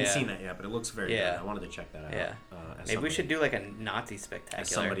 I haven't seen that yet, but it looks very good. I wanted to check that out. Yeah. Maybe we should do like a Nazi spectacular. As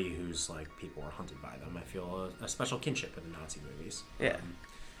somebody who's like, people are hunted by them, I feel a special kinship with the Nazi movies. Yeah.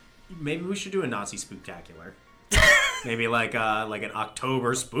 Maybe we should do a Nazi Spooktacular. Maybe like an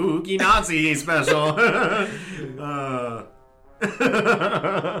October spooky Nazi special.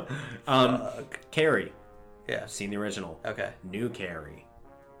 Carrie. Yeah. Seen the original. Okay. New Carrie.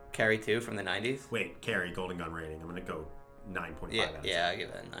 Carrie 2 from the 90s? Wait, Carrie, Golden Gun rating. I'm going to go 9.5 out of 10. Yeah, I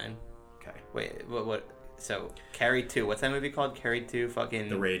give that a 9. Okay. Wait, what? So, Carrie 2. What's that movie called? Carrie 2? Fucking...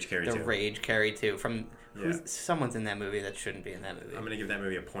 The Rage Carrie 2. The Rage Carrie 2. From... Someone's in that movie that shouldn't be in that movie. I'm going to give that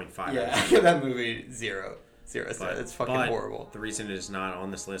movie a 0.5. Yeah, I give that movie 0 stars. It's fucking horrible. The reason it is not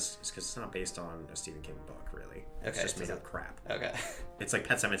on this list is because it's not based on a Stephen King book, really. It's just made up crap. Okay. It's like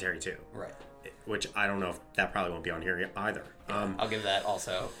Pet Sematary 2. Right. Which I don't know if that probably won't be on here either. I'll give that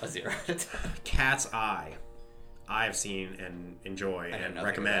also a 0 out of 10. Cat's Eye. I have seen and enjoy and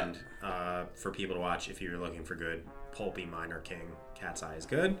recommend for people to watch if you're looking for good pulpy minor king. Cat's Eye is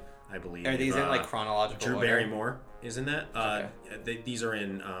good. I believe. Are these in like chronological Drew order? Barrymore is in that. These are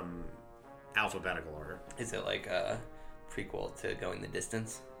in alphabetical order. Is it like a prequel to Going the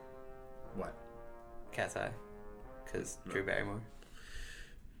Distance? What? Cat's Eye? Because Drew Barrymore?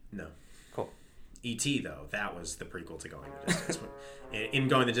 No. Cool. E.T. though, that was the prequel to Going the Distance. In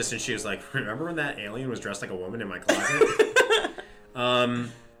Going the Distance, she was like, "Remember when that alien was dressed like a woman in my closet?"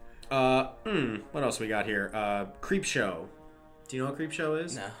 What else we got here? Creepshow. Do you know what Creepshow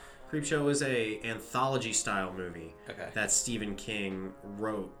is? No. Creepshow is a anthology style movie that Stephen King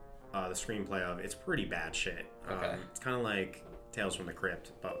wrote the screenplay of. It's pretty bad shit. It's kind of like Tales from the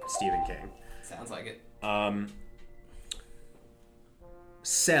Crypt, but Stephen King. Sounds like it.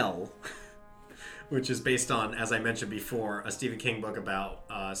 Cell, which is based on, as I mentioned before, a Stephen King book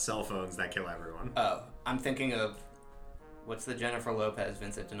about cell phones that kill everyone. Oh, I'm thinking of, what's the Jennifer Lopez,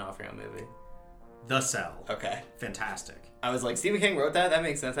 Vincent D'Onofrio movie? The Cell. Okay. Fantastic. I was like, Stephen King wrote that? That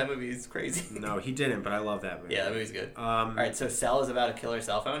makes sense. That movie is crazy. No, he didn't, but I love that movie. Yeah, that movie's good. Alright, so Cell is about a killer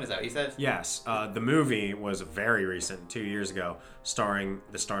cell phone? Is that what you said? Yes. The movie was very recent, 2 years ago, starring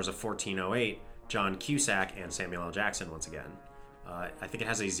the stars of 1408, John Cusack, and Samuel L. Jackson once again. I think it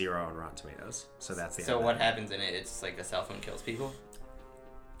has a 0 on Rotten Tomatoes, so that's the end. So what happens in it? It's like a cell phone kills people?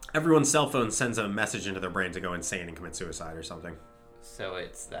 Everyone's cell phone sends a message into their brain to go insane and commit suicide or something. So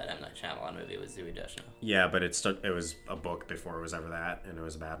it's that M. Night Shyamalan movie with Zooey Deschanel. Yeah, but it was a book before it was ever that, and it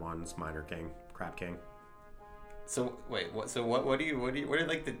was a bad one. It's Minor King, Crap King. So wait, what? So what are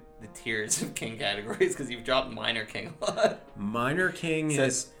like the tiers of King categories? Because you've dropped Minor King a lot. Minor King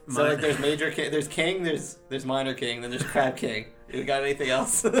is like there's Major King, there's King, there's Minor King, then there's Crap King. You got anything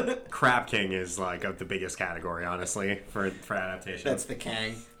else? Crap King is like the biggest category, honestly, for adaptation. That's the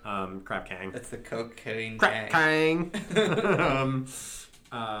Kang. Crap Kang. That's the cocaine Crap Kang.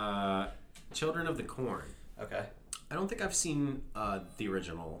 Children of the Corn. Okay. I don't think I've seen the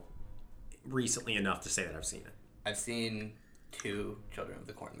original recently enough to say that I've seen it. I've seen 2 Children of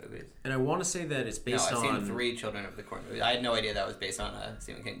the Corn movies. And I want to say that it's based on... No, I've seen 3 Children of the Corn movies. I had no idea that was based on a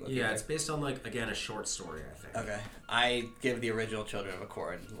Stephen King book. Yeah, either. it's based on, like, again, a short story, I think. Okay. I give the original Children of the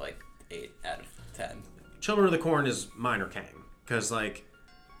Corn, like, 8 out of 10. Children of the Corn is Minor King. Because, like,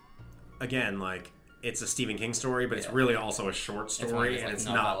 again, like, it's a Stephen King story, but it's really also a short story. It's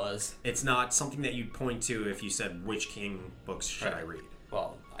and novellas. It's not something that you'd point to if you said, which King books should I read?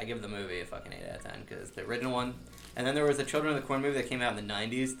 Well, I give the movie a fucking 8 out of 10, because the original one... And then there was a Children of the Corn movie that came out in the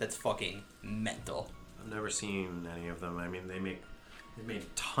 90s that's fucking mental. I've never seen any of them. I mean, they made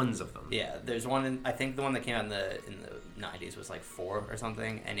tons of them. Yeah, there's one, I think the one that came out in the 90s was like 4 or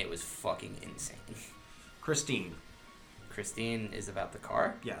something, and it was fucking insane. Christine is about the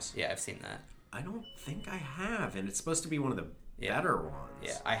car? Yes. Yeah, I've seen that. I don't think I have, and it's supposed to be one of the better ones.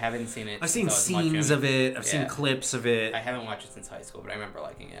 Yeah, I haven't seen it. I've seen scenes of it. I've seen clips of it. I haven't watched it since high school, but I remember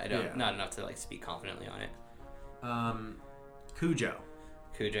liking it. I don't, not enough to like speak confidently on it. Cujo,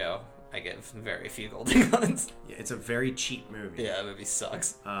 I give very few golden guns. Yeah, it's a very cheap movie. Yeah, that movie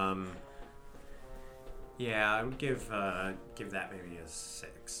sucks. Yeah, I would give that maybe a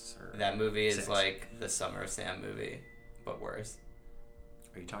 6. That movie is like the Summer of Sam movie, but worse.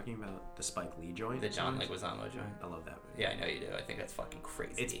 Are you talking about the Spike Lee joint? The John Leguizamo joint. I love that movie. Yeah, I know you do. I think that's fucking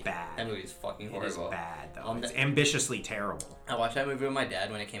crazy. It's bad. That movie's fucking horrible. It is bad, though. It's ambitiously terrible. I watched that movie with my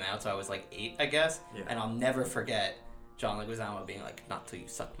dad when it came out, so I was like 8, I guess. Yeah. And I'll never forget John Leguizamo being like, "Not till you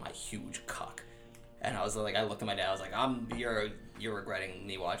suck my huge cock." And I was like, I looked at my dad. I was like, "You're regretting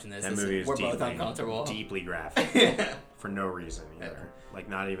me watching this. That movie is we're both uncomfortable." Deeply graphic for no reason either. Like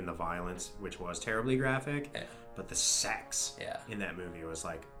not even the violence, which was terribly graphic, but the sex in that movie was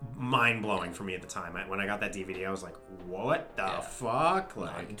like mind blowing for me at the time. When I got that DVD, I was like, "What the fuck?"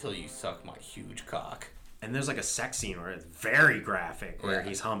 Like, not until you suck my huge cock. And there's like a sex scene where it's very graphic, where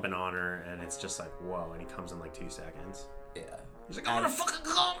he's humping on her, and it's just like, whoa, and he comes in like 2 seconds. Yeah. He's like, I'm gonna fucking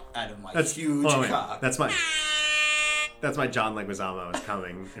come out of my huge cock. That's my John Leguizamo is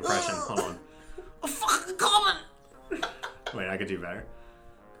coming impression. Hold on. I'm fucking coming! Wait, I could do better.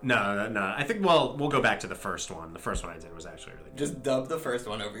 No. I think, we'll go back to the first one. The first one I did was actually really good. Just dub the first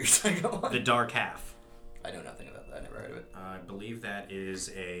one over your second one. The Dark Half. I know nothing about that. I never heard of it. I believe that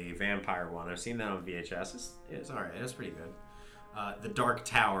is a vampire one. I've seen that on VHS. It's alright. It's pretty good. The Dark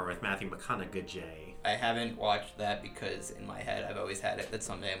Tower with Matthew McConaughey. I haven't watched that because in my head I've always had it that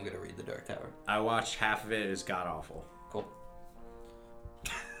someday I'm going to read The Dark Tower. I watched half of it. It is god-awful. Cool.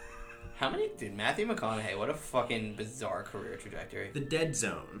 How many... Dude, Matthew McConaughey, what a fucking bizarre career trajectory. The Dead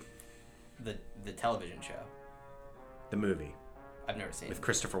Zone. The television show. The movie. I've never seen it. With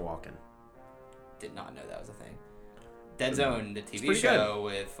Christopher Walken. Did not know that was a thing. Dead Zone, the TV show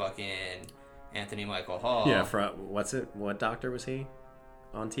with fucking Anthony Michael Hall. Yeah, what's it? What doctor was he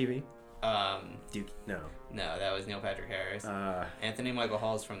on TV? No, that was Neil Patrick Harris. Anthony Michael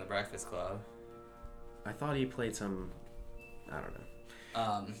Hall's from The Breakfast Club. I thought he played some. I don't know.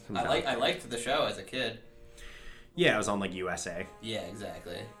 I liked the show as a kid. Yeah, it was on like USA. Yeah,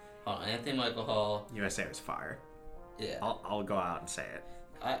 exactly. Hold on, Anthony Michael Hall. USA was fire. Yeah. I'll go out and say it.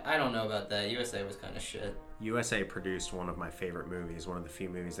 I don't know about that. USA was kind of shit. USA produced one of my favorite movies, one of the few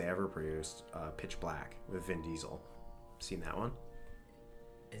movies they ever produced, Pitch Black with Vin Diesel. Seen that one?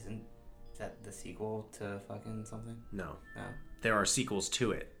 Isn't that the sequel to fucking something? No. No. There are sequels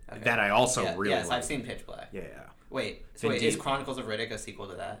to it that I also really like. Yes, I've seen Pitch Black. Yeah. Wait, is Chronicles of Riddick a sequel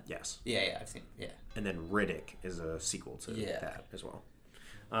to that? Yes. Yeah, I've seen, And then Riddick is a sequel to that as well.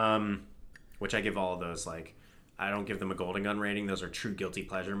 Which I give all of those, like, I don't give them a Golden Gun rating. Those are true guilty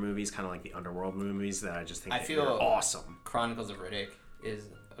pleasure movies, kind of like the Underworld movies that I just think are awesome. Chronicles of Riddick is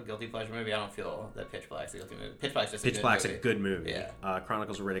a guilty pleasure movie. I don't feel that Pitch Black's a guilty movie. Pitch Black's just a good movie. Yeah.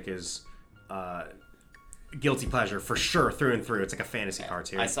 Chronicles of Riddick is guilty pleasure for sure, through and through. It's like a fantasy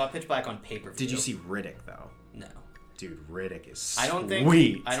cartoon. I saw Pitch Black on pay-per-view. Did you see Riddick though? No. Dude, Riddick is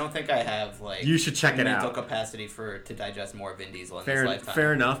sweet. I don't think I have like. You should check it out. Mental capacity to digest more Vin Diesel in this lifetime.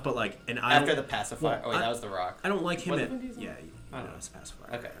 Fair enough, but like, after the pacifier. That was The Rock. I don't like him. Yeah. It's a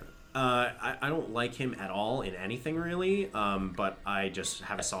pacifier. Okay. I don't like him at all in anything really. But I just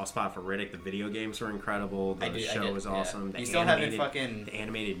have a soft spot for Riddick. The video games were incrable. The show was awesome. You still haven't fucking. The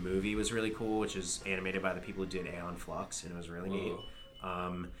animated movie was really cool, which is animated by the people who did Aeon Flux, and it was really neat.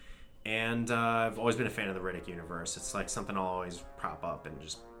 And I've always been a fan of the Riddick universe. It's like something I'll always prop up and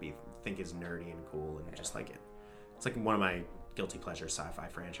just think is nerdy and cool and just like it. It's like one of my guilty pleasure sci-fi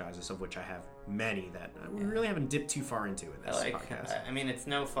franchises, of which I have many that we really haven't dipped too far into in this podcast. I mean, it's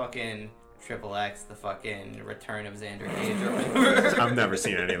no fucking XXX, the fucking Return of Xander Cage or whatever. I've never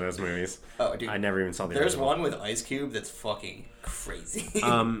seen any of those movies. Oh, dude. I never even saw the There's original. one with Ice Cube that's fucking crazy.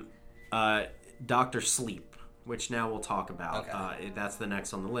 Dr. Sleep, which now we'll talk about. Okay. That's the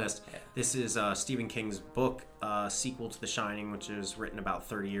next on the list. Yeah. This is Stephen King's book, sequel to The Shining, which is written about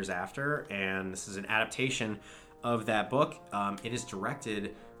 30 years after, and this is an adaptation of that book. It is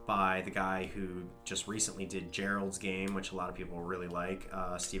directed by the guy who just recently did Gerald's Game, which a lot of people really like,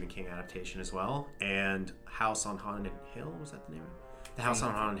 Stephen King adaptation as well, and House on Haunted Hill, was that the name? The House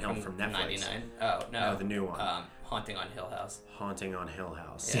on Haunted Hill from Netflix. 99? Oh, no. No, the new one. Haunting on Hill House. Haunting on Hill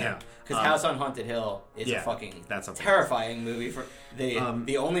House. Yeah. Because House on Haunted Hill is a fucking terrifying movie. For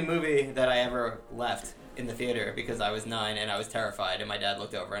the only movie that I ever left in the theater because I was 9 and I was terrified, and my dad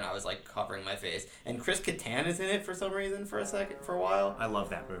looked over and I was like covering my face. And Chris Kattan is in it for some reason for a while. I love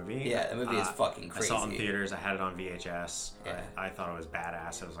that movie. Yeah, the movie is fucking crazy. I saw it in theaters. I had it on VHS. Yeah. I thought it was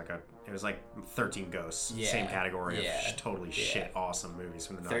badass. It was like 13 Ghosts. Yeah. Same category of totally shit awesome movies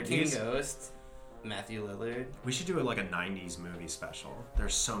from the 90s. 13 Ghosts. Matthew Lillard. We should do like a 90s movie special.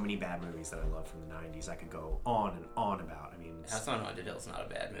 There's so many bad movies that I love from the 90s I could go on and on about. I mean, House on Haunted Hill is not a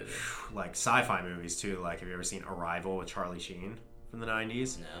bad movie. Like sci-fi movies too. Like, have you ever seen Arrival with Charlie Sheen from the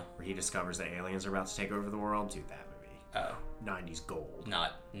 90s? No. Where he discovers that aliens are about to take over the world? Dude, that movie. Oh. 90s gold.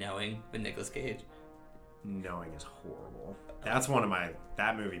 Not Knowing with Nicolas Cage. Knowing is horrible. That's one of my...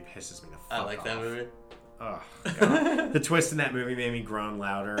 That movie pisses me the fuck off. I like that movie. Oh, God. The twist in that movie made me groan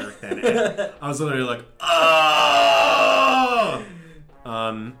louder than it. I was literally like, oh!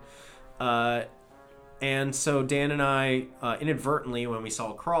 And so Dan and I, inadvertently, when we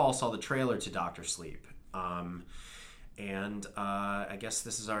saw Crawl, saw the trailer to Dr. Sleep. And I guess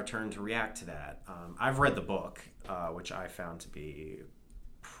this is our turn to react to that. I've read the book, which I found to be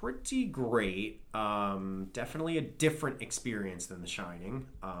pretty great. Definitely a different experience than The Shining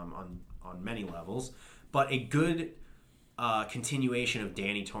on many levels, but a good continuation of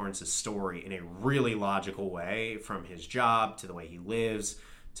Danny Torrance's story in a really logical way, from his job to the way he lives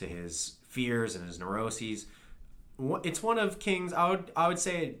to his fears and his neuroses. It's one of King's. I would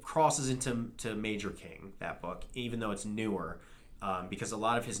say it crosses into Major King, that book, even though it's newer, because a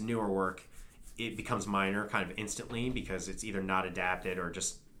lot of his newer work, it becomes minor kind of instantly because it's either not adapted or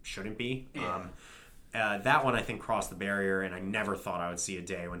just shouldn't be. Yeah. That one I think crossed the barrier, and I never thought I would see a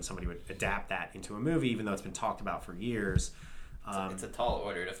day when somebody would adapt that into a movie, even though it's been talked about for years. It's a tall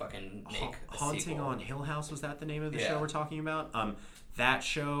order to fucking make a Haunting sequel. on Hill House, was that the name of the show we're talking about? That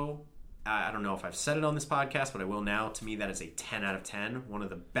show, I don't know if I've said it on this podcast, but I will now. To me, that is a 10 out of 10. One of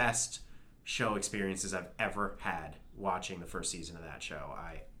the best show experiences I've ever had watching the first season of that show.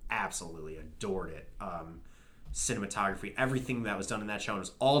 I absolutely adored it. Cinematography, everything that was done in that show,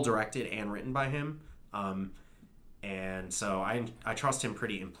 was all directed and written by him. And so I trust him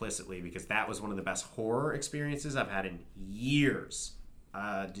pretty implicitly, because that was one of the best horror experiences I've had in years.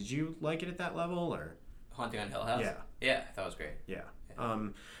 Did you like it at that level, or? Haunting on Hill House? Yeah. Yeah, I thought it was great. Yeah.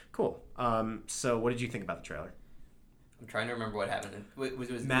 Cool. So what did you think about the trailer? I'm trying to remember what happened. Was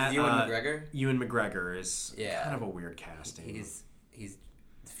Ewan McGregor? Ewan McGregor is kind of a weird casting. He's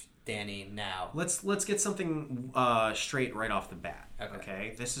Danny now. Let's get something straight right off the bat.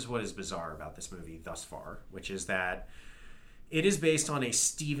 Okay? This is what is bizarre about this movie thus far, which is that it is based on a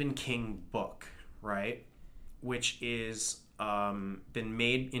Stephen King book, right? Which is been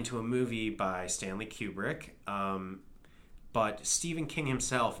made into a movie by Stanley Kubrick. But Stephen King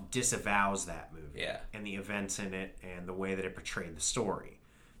himself disavows that movie and the events in it and the way that it portrayed the story.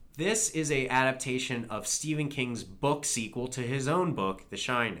 This is a adaptation of Stephen King's book sequel to his own book, The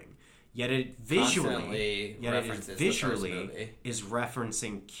Shining. Yet it visually is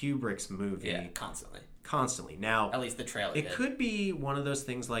referencing Kubrick's movie. Yeah, constantly. Now, at least the trailer it could be one of those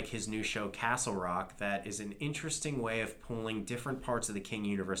things like his new show Castle Rock that is an interesting way of pulling different parts of the King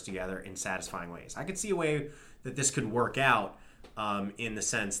universe together in satisfying ways. I could see a way that this could work out in the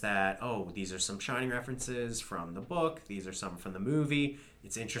sense that, these are some Shining references from the book, these are some from the movie.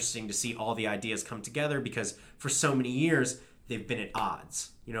 It's interesting to see all the ideas come together, because for so many years they've been at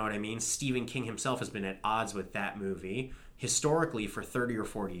odds. You know what I mean? Stephen King himself has been at odds with that movie historically for 30 or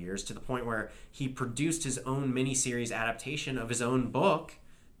 40 years, to the point where he produced his own miniseries adaptation of his own book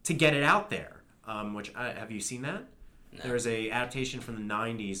to get it out there. Have you seen that? No. There's a adaptation from the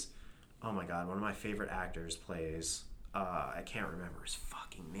 90s. Oh my god, one of my favorite actors plays... I can't remember his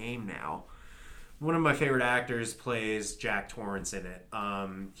fucking name now. One of my favorite actors plays Jack Torrance in it.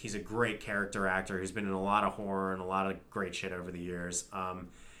 He's a great character actor who's been in a lot of horror and a lot of great shit over the years.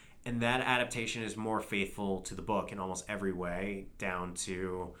 And that adaptation is more faithful to the book in almost every way, down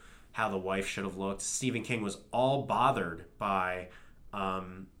to how the wife should have looked. Stephen King was all bothered by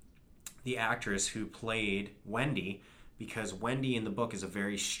the actress who played Wendy, because Wendy in the book is a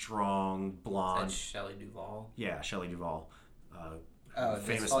very strong, blonde... Is that Shelley Duvall? Yeah, Shelley Duvall.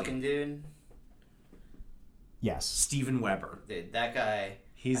 Famously. This fucking dude? Yes, Steven Weber. Dude, that guy...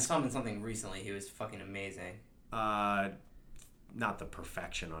 I saw him in something recently. He was fucking amazing. Not The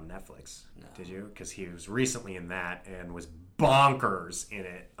Perfection on Netflix. No. Did you? Because he was recently in that and was bonkers in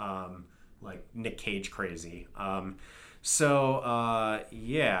it. Like Nick Cage crazy.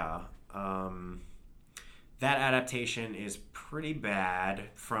 That adaptation is pretty bad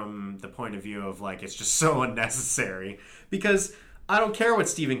from the point of view of, like, it's just so unnecessary. Because I don't care what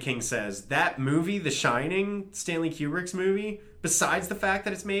Stephen King says. That movie, The Shining, Stanley Kubrick's movie, besides the fact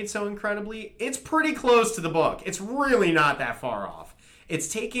that it's made so incredibly, it's pretty close to the book. It's really not that far off. It's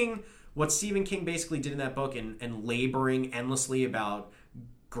taking what Stephen King basically did in that book and laboring endlessly about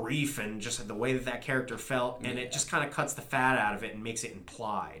grief and just the way that character felt, and it just kind of cuts the fat out of it and makes it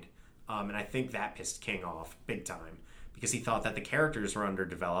implied. And I think that pissed King off big time, because he thought that the characters were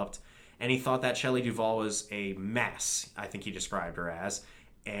underdeveloped, and he thought that Shelley Duvall was a mess, I think he described her as,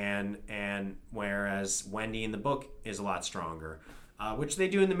 and whereas Wendy in the book is a lot stronger, which they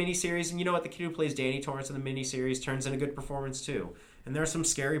do in the miniseries. And you know what? The kid who plays Danny Torrance in the miniseries turns in a good performance too. And there are some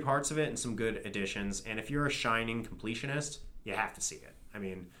scary parts of it and some good additions. And if you're a Shining completionist, you have to see it. I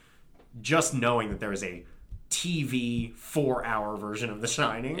mean, just knowing that there is a TV 4-hour version of The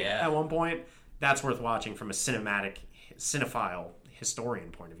Shining at one point, that's worth watching from a cinephile historian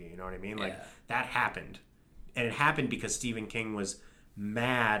point of view. You know what I mean? Like, that happened. And it happened because Stephen King was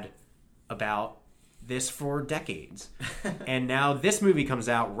mad about this for decades. And now this movie comes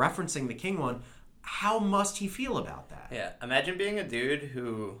out referencing the King one. How must he feel about that? Yeah, imagine being a dude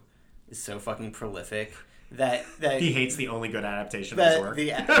who is so fucking prolific that he hates the only good adaptation of his work.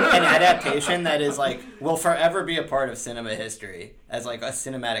 An adaptation that is like will forever be a part of cinema history as like a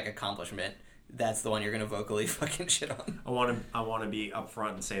cinematic accomplishment. That's the one you're gonna vocally fucking shit on. I want to be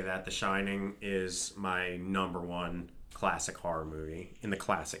upfront and say that The Shining is my number one classic horror movie in the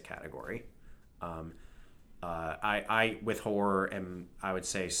classic category. I with horror am, I would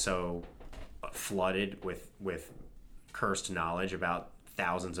say, so flooded with cursed knowledge about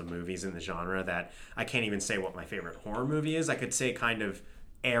thousands of movies in the genre that I can't even say what my favorite horror movie is. I could say kind of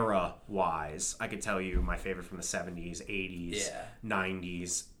era wise. I could tell you my favorite from the 70s, 80s,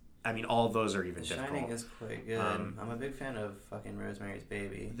 90s. I mean, all of those are even difficult. The Shining is quite good. I'm a big fan of fucking Rosemary's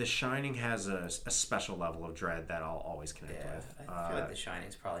Baby. The Shining has a special level of dread that I'll always connect with. I feel like The Shining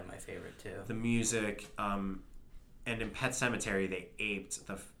is probably my favorite too. The music, and in Pet Sematary, they aped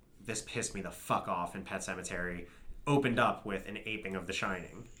this pissed me the fuck off in Pet Sematary. Opened up with an aping of The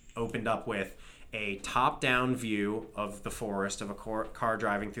Shining. Opened up with a top-down view of the forest, of a car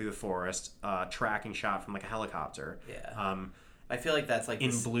driving through the forest, tracking shot from like a helicopter. Yeah. I feel like that's like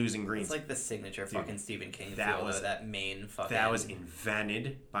in blues and greens. It's like the signature fucking Stephen King feel, that Maine fucking. That was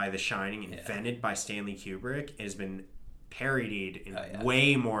invented by The Shining, invented by Stanley Kubrick. It has been parodied in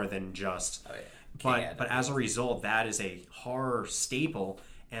way more than just. Oh yeah. But as a result, that is a horror staple,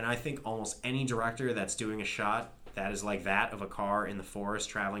 and I think almost any director that's doing a shot that is like that of a car in the forest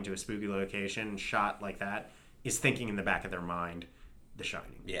traveling to a spooky location, shot like that, is thinking in the back of their mind, The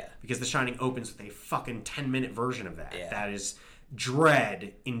Shining. Yeah. Because The Shining opens with a fucking 10-minute version of that. Yeah. That is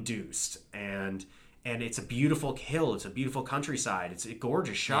dread induced, and it's a beautiful hill, it's a beautiful countryside, it's a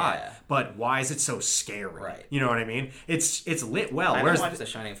gorgeous shot, but why is it so scary? Right. You know what I mean? It's lit well. I haven't watched The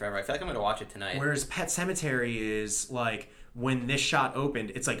Shining forever. I feel like I'm gonna watch it tonight. Whereas Pet Sematary is like, when this shot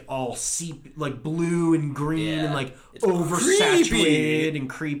opened, it's like all like blue and green and like it's oversaturated and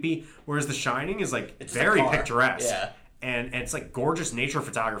creepy. Whereas The Shining is like it's very picturesque. Yeah. And it's like gorgeous nature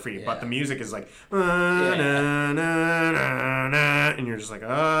photography, but the music is like, na, na, na, and you're just like,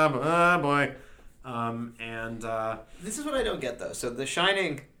 oh boy. This is what I don't get though. So The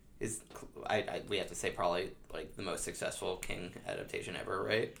Shining is, we have to say, probably like the most successful King adaptation ever,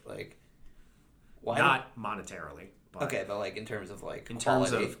 right? Like, why? Not monetarily. But okay, but like in terms of like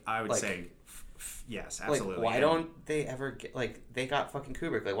quality, terms of, I would like, say, yes, absolutely. Like, why don't they ever get, like, they got fucking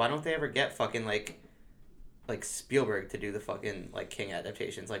Kubrick? Like, why don't they ever get fucking like Spielberg to do the fucking like King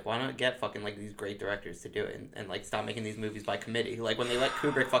adaptations? Like, why not get fucking like these great directors to do it and like stop making these movies by committee? Like, when they let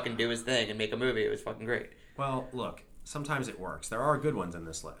Kubrick fucking do his thing and make a movie, it was fucking great. Well, look, sometimes it works. There are good ones in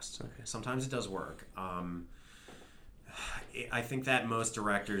this list. Okay. Sometimes it does work. I think that most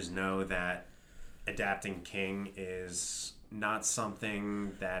directors know that adapting King is not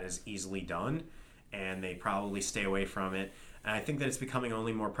something that is easily done, and they probably stay away from it. And I think that it's becoming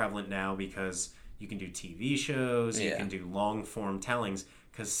only more prevalent now because you can do TV shows, you can do long-form tellings,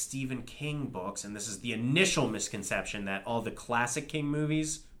 because Stephen King books, and this is the initial misconception that all the classic King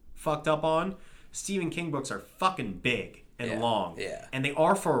movies fucked up on, Stephen King books are fucking big and long. Yeah. And they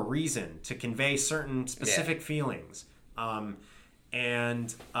are for a reason, to convey certain specific feelings.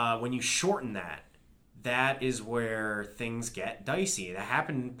 And when you shorten that is where things get dicey. That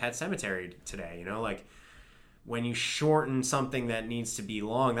happened in Pet Sematary today, you know, like, when you shorten something that needs to be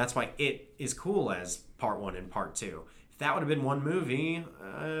long, that's why it is cool as part 1 and part 2. If that would have been one movie,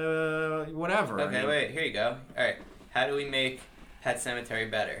 whatever. Okay, wait, here you go. All right, how do we make Pet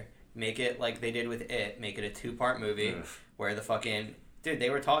Sematary better? Make it like they did with It. Make it a 2-part movie where the fucking dude, they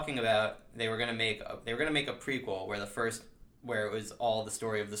were talking about they were gonna make a prequel where it was all the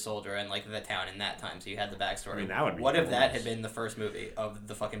story of the soldier and like the town in that time, so you had the backstory. I mean, that would be what if that had been the first movie of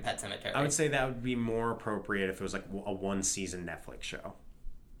the fucking Pet Sematary? I would say that would be more appropriate if it was like a 1-season Netflix show.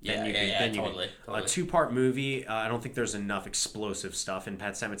 Totally. A 2-part movie, I don't think there's enough explosive stuff in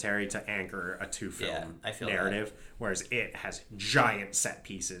Pet Sematary to anchor a 2-film narrative, whereas it has giant set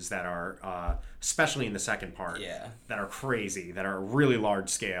pieces that are, especially in the second part, that are crazy, that are really large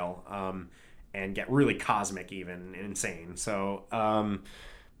scale, and get really cosmic, even insane. So,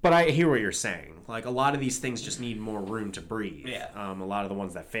 but I hear what you're saying. Like, a lot of these things just need more room to breathe. Yeah. A lot of the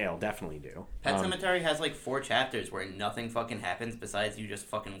ones that fail definitely do. Pet Sematary has like 4 chapters where nothing fucking happens besides you just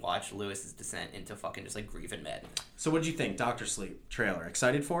fucking watch Lewis's descent into fucking just like grief and madness. So what did you think, Dr. Sleep trailer?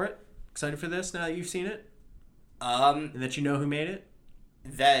 Excited for it? Excited for this now that you've seen it? And that you know who made it?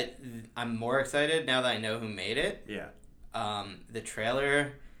 That I'm more excited now that I know who made it. Yeah. The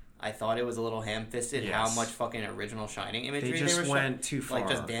trailer, I thought it was a little ham-fisted how much fucking original Shining imagery They just were went too far. Like,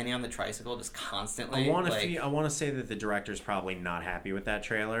 just Danny on the tricycle just constantly. I want to say that the director's probably not happy with that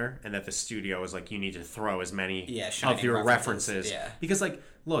trailer, and that the studio is like, you need to throw as many of your references. Yeah. Because, like,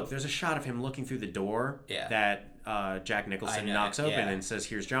 look, there's a shot of him looking through the door that Jack Nicholson knocks open and says,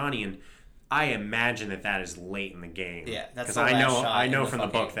 "Here's Johnny," and I imagine that is late in the game. Yeah, that's because the last shot I know in the from the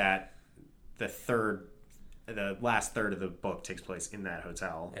book that the last third of the book takes place in that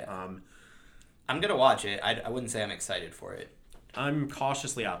hotel. Yeah. I'm gonna watch it. I wouldn't say I'm excited for it. I'm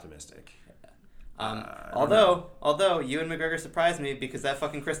cautiously optimistic. Although Ewan McGregor surprised me because that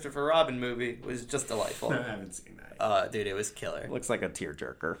fucking Christopher Robin movie was just delightful. I haven't seen that. Dude, it was killer. Looks like a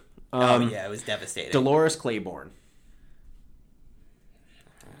tearjerker. Yeah, it was devastating. Dolores Claiborne.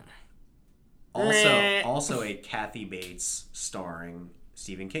 Also a Kathy Bates starring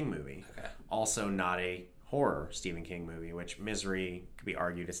Stephen King movie. Okay. Also not a horror Stephen King movie, which Misery could be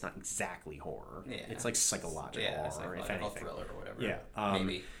argued it's not exactly horror. Yeah. It's like psychological horror, if anything. Thriller or whatever. Yeah.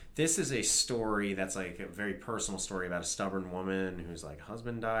 Maybe. This is a story that's like a very personal story about a stubborn woman whose like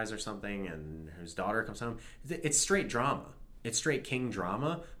husband dies or something and whose daughter comes home. It's straight drama. It's straight King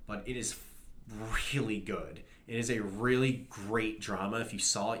drama, but it is really good. It is a really great drama. If you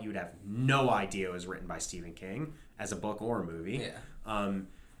saw it, you would have no idea it was written by Stephen King as a book or a movie. Yeah.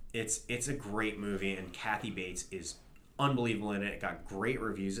 It's a great movie, and Kathy Bates is unbelievable in it. It got great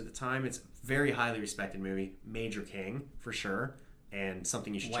reviews at the time. It's a very highly respected movie. Major King, for sure, and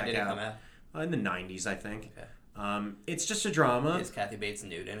something you should check out. When did it come out? In the 90s, I think. Okay. It's just a drama. Is Kathy Bates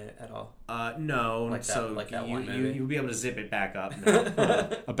nude in it at all? No. Like that one movie? You'll be able to zip it back up. No.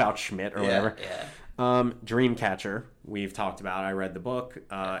 About Schmidt or whatever. Yeah. Dreamcatcher, we've talked about. I read the book.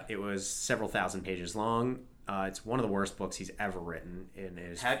 It was several thousand pages long. It's one of the worst books he's ever written.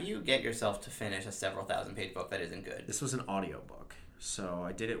 How do you get yourself to finish a several thousand page book that isn't good? This was an audiobook. So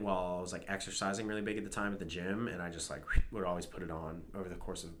I did it while I was like exercising really big at the time at the gym, and I just like would always put it on over the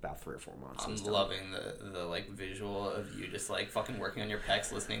course of about 3 or 4 months. I'm loving the like visual of you just like fucking working on your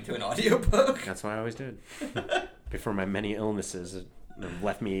pecs listening to an audiobook. That's what I always did. Before my many illnesses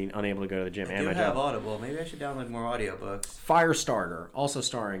left me unable to go to the gym and my job. Audible. Maybe I should download more audiobooks. Firestarter, also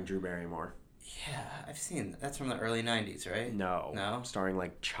starring Drew Barrymore. Yeah, I've seen that's from the early 90s, right? No, starring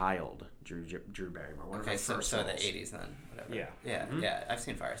like child Drew Barrymore. One okay, of her so first the roles. 80s then. Whatever. Yeah, yeah. I've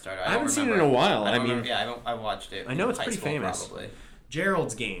seen Firestarter. I haven't seen it in a while. I watched it. I know it's high pretty school, famous. Probably.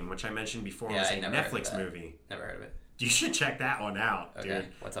 Gerald's Game, which I mentioned before, was a Netflix movie. Never heard of it. You should check that one out, dude. Okay,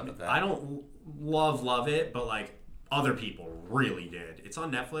 what's up with that? I don't love it, but like other people really did. It's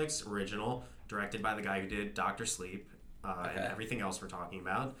on Netflix, original, directed by the guy who did Dr. Sleep and everything else we're talking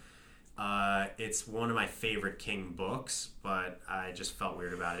about. It's one of my favorite King books, but I just felt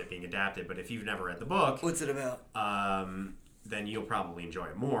weird about it being adapted. But if you've never read the book, what's it about? Then you'll probably enjoy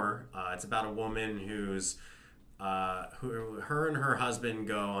it more. It's about a woman who's her and her husband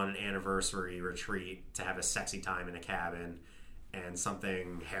go on an anniversary retreat to have a sexy time in a cabin, and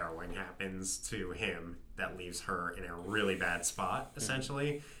something harrowing happens to him that leaves her in a really bad spot,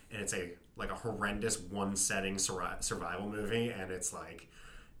 essentially. And it's a horrendous one setting survival movie, and it's like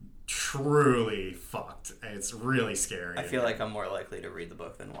truly fucked. It's really scary. I feel like I'm more likely to read the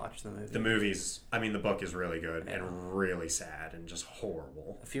book than watch the movie. The book is really good and really sad and just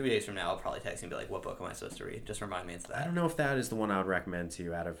horrible. A few days from now, I'll probably text you and be like, what book am I supposed to read? Just remind me it's that. I don't know if that is the one I would recommend to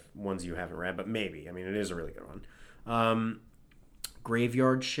you out of ones you haven't read, but maybe. I mean, it is a really good one.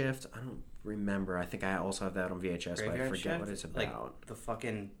 Graveyard Shift, I don't remember. I think I also have that on VHS, but I forget what it's about. Like the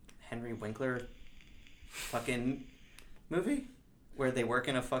fucking Henry Winkler fucking movie? Where they work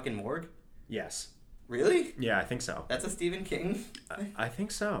in a fucking morgue? Yes. Really? Yeah, I think so. That's a Stephen King? I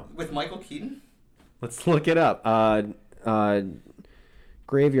think so. With Michael Keaton? Let's look it up.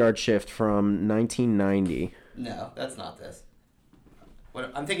 Graveyard Shift from 1990. No, that's not this.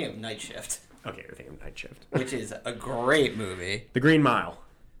 I'm thinking of Night Shift. Okay, you're thinking of Night Shift. Which is a great movie. The Green Mile.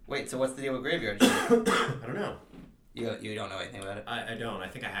 Wait, so what's the deal with Graveyard Shift? I don't know. You don't know anything about it? I don't. I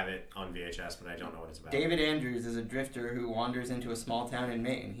think I have it on VHS, but I don't know what it's about. David Andrews is a drifter who wanders into a small town in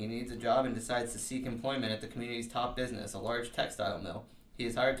Maine. He needs a job and decides to seek employment at the community's top business, a large textile mill. He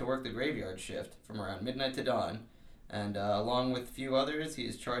is hired to work the graveyard shift from around midnight to dawn, and along with a few others, he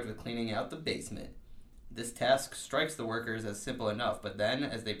is charged with cleaning out the basement. This task strikes the workers as simple enough, but then,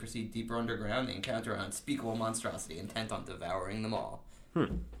 as they proceed deeper underground, they encounter an unspeakable monstrosity intent on devouring them all.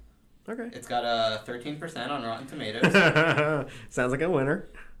 Okay. It's got a 13% on Rotten Tomatoes. Sounds like a winner.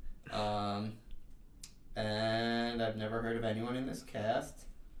 And I've never heard of anyone in this cast.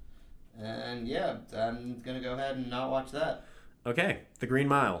 And yeah, I'm going to go ahead and not watch that. Okay. The Green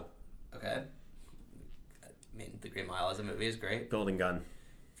Mile. Okay. I mean, The Green Mile as a movie is great. Golden Gun.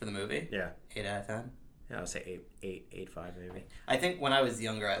 For the movie? Yeah. 8 out of 10? Yeah, I would say 8.5 maybe. I think when I was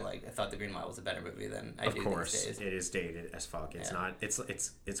younger, I thought The Green Mile was a better movie than I do these days. Of course, it is dated as fuck. It's not.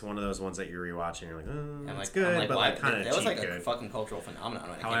 It's one of those ones that you rewatch and you're like, oh, it's good, but like kind of cheap. That was like good. a fucking cultural phenomenon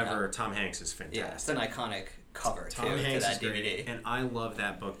when it came However, out. Tom Hanks is fantastic. Yeah, it's an iconic cover Tom too Hanks to that is DVD. great, and I love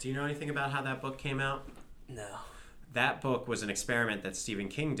that book. Do you know anything about how that book came out? No. That book was an experiment that Stephen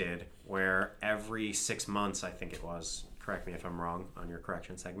King did, where every 6 months, I think it was. Correct me if I'm wrong on your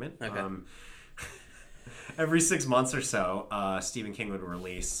correction segment. Okay. Every 6 months or so, Stephen King would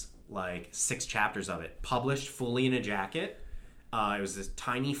release like 6 chapters of it, published fully in a jacket. It was this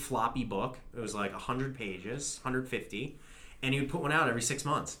tiny floppy book. It was like 100 pages, 150, and he would put one out every 6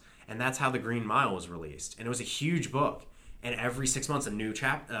 months. And that's how The Green Mile was released. And it was a huge book. And every 6 months, a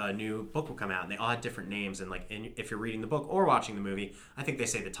new book will come out, and they all had different names. And like, if you're reading the book or watching the movie, I think they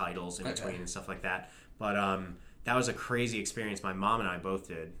say the titles in between and stuff like that. But that was a crazy experience. My mom and I both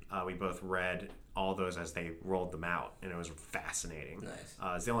did. We both read all those as they rolled them out, and it was fascinating. Nice.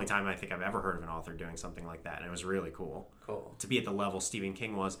 It's the only time I think I've ever heard of an author doing something like that, and it was really cool. Cool. To be at the level Stephen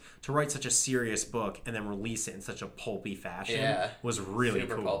King was, to write such a serious book and then release it in such a pulpy fashion was really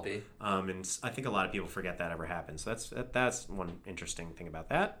super cool. Pulpy. And I think a lot of people forget that ever happened. So that's one interesting thing about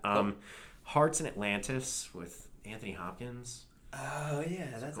that. Cool. Hearts in Atlantis with Anthony Hopkins. Oh yeah,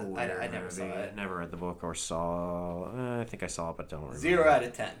 that's I never saw it. Never read the book or saw. I think I saw it, but don't remember. 0 out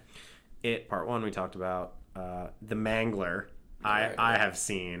of 10. It Part 1 we talked about. The Mangler I have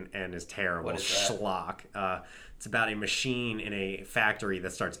seen and is terrible. What is that? Schlock. It's about a machine in a factory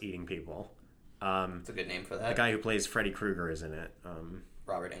that starts eating people. It's a good name for that. The guy who plays Freddy Krueger is in it.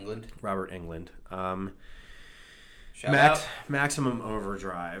 Robert Englund. Robert Englund. Shout out. Maximum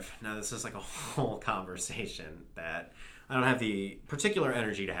Overdrive. Now this is like a whole conversation that I don't have the particular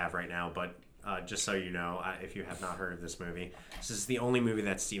energy to have right now, but just so you know, if you have not heard of this movie, this is the only movie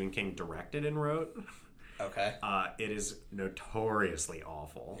that Stephen King directed and wrote. Okay. It is notoriously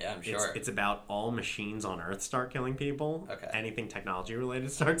awful. Yeah, I'm sure. It's about all machines on Earth start killing people. Okay. Anything technology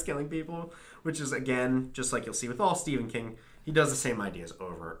related starts killing people, which is, again, just like you'll see with all Stephen King, he does the same ideas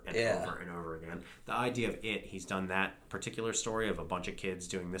over and over and over again. The idea of It, he's done that particular story of a bunch of kids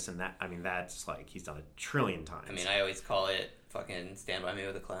doing this and that. I mean, that's like, he's done it a trillion times. I mean, I always call it fucking Stand By Me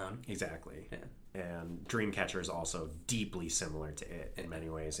with a Clown. Exactly. Yeah. And Dreamcatcher is also deeply similar to It in many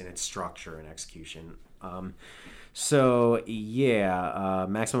ways in its structure and execution.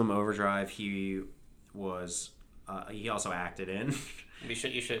 Maximum Overdrive. He was. He also acted in. We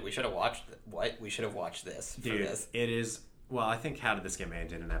should have watched We should have watched this. Dude, for this. it is. Well, I think How Did This Get Made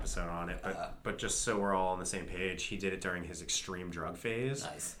did an episode on it, but just so we're all on the same page, he did it during his extreme drug phase.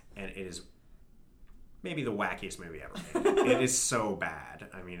 Nice. And it is maybe the wackiest movie ever made. It is so bad.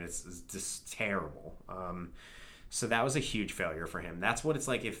 I mean, it's just terrible. So that was a huge failure for him. That's what it's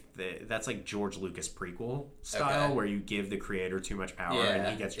like that's like George Lucas prequel style, where you give the creator too much power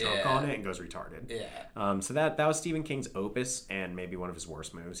and he gets drunk on it and goes retarded. Yeah. So that was Stephen King's opus and maybe one of his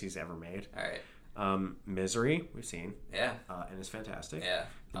worst moves he's ever made. All right. Misery, we've seen. Yeah. And it's fantastic. Yeah.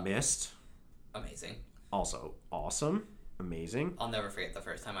 The Mist. Amazing. Also awesome. Amazing. I'll never forget the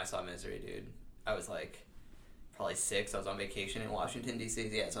first time I saw Misery, dude. I was like probably 6. I was on vacation in Washington, D.C.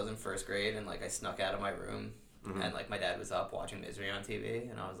 Yeah, so I was in first grade, and like I snuck out of my room, and like my dad was up watching Misery on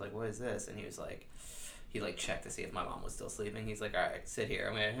TV, and I was like, what is this? And he was like, he like checked to see if my mom was still sleeping. He's like, all right, sit here.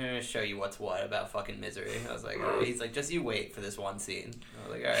 I'm gonna show you what's what about fucking Misery. I was like, all right. He's like, just you wait for this one scene. I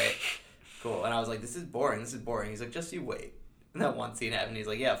was like, all right, cool. And I was like, this is boring. He's like, just you wait. And that one scene happened. He's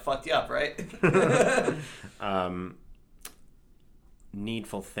like, yeah, fucked you up, right?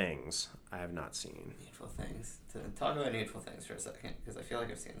 Needful Things. I have not seen. Needful Things. Talk about Needful Things for a second, because I feel like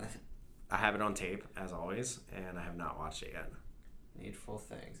I've seen that. I have it on tape, as always, and I have not watched it yet. Needful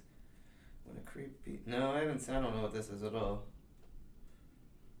Things. What a creepy... No, I haven't seen... I don't know what this is at all.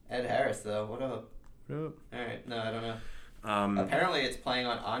 Ed Harris, though. What up? Alright, no, I don't know. Apparently it's playing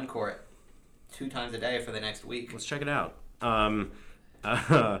on Encore 2 times a day for the next week. Let's check it out.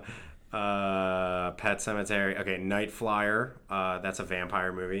 Pet Cemetery. Okay, Night Flyer. That's a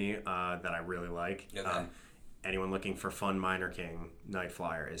vampire movie that I really like. Okay. Anyone looking for fun Minor King, Night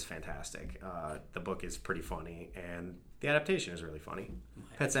Flyer is fantastic. The book is pretty funny, and the adaptation is really funny.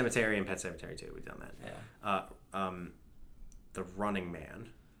 Pet Cemetery and Pet Sematary 2, we've done that. Yeah. The Running Man,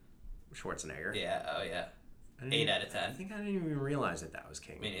 Schwarzenegger. Yeah, oh yeah. 8 out of 10. I think I didn't even realize that was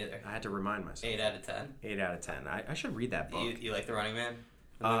King. Me neither. I had to remind myself. 8 out of 10. 8 out of 10. I should read that book. You like The Running Man?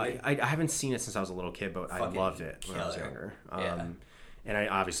 I haven't seen it since I was a little kid, but I loved it when I was younger. And I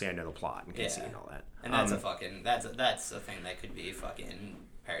know the plot and can see and all that. And that's that's a thing that could be fucking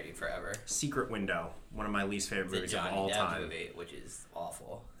parodied forever. Secret Window, one of my least favorite It's a movies of Johnny all Depp time. movie, which is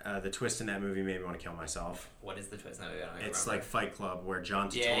awful. The twist in that movie made me want to kill myself. What is the twist in that movie? I don't even It's remember. like Fight Club, where John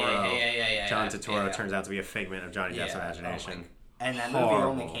Turturro, Yeah. turns out to be a figment of Johnny Depp's imagination. And that movie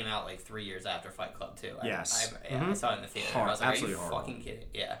Horrible. only came out like 3 years after Fight Club too. Yes. I saw it in the theater. I was like, Absolutely are you horrible. fucking kidding?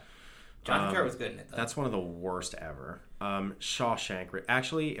 Yeah. John Turturro was good in it though. That's one of the worst ever. Shawshank.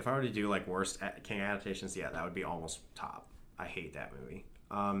 Actually, if I were to do like worst King adaptations, yeah, that would be almost top. I hate that movie.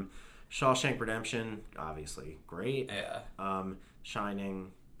 Shawshank Redemption, obviously great. Yeah.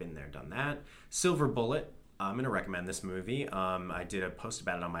 Shining, been there, done that. Silver Bullet. I'm going to recommend this movie. I did a post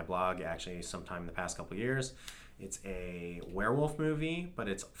about it on my blog actually sometime in the past couple of years. It's a werewolf movie, but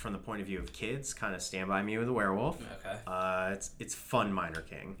it's from the point of view of kids, kind of Stand By Me with a Werewolf. Okay. It's fun, Minor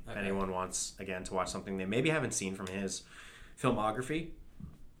King. If anyone wants, again, to watch something they maybe haven't seen from his filmography,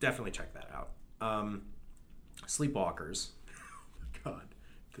 definitely check that out. Sleepwalkers. Oh my God,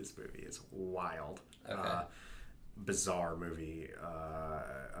 this movie is wild. Okay. Bizarre movie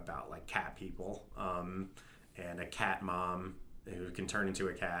about like cat people and a cat mom who can turn into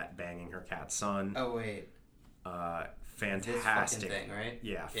a cat banging her cat's son. Oh wait. Fantastic This fucking thing, right?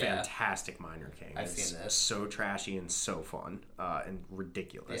 Yeah, fantastic Minor King. I've It's seen this. so trashy and so fun and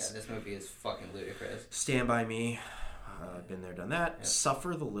ridiculous. Yeah, this movie is fucking ludicrous. Stand By Me. Been there, done that. Yep.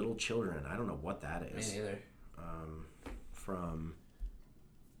 Suffer the Little Children. I don't know what that is. Me neither. From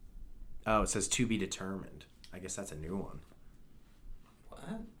it says To Be Determined. I guess that's a new one.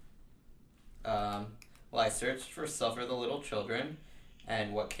 What? Well, I searched for Suffer the Little Children,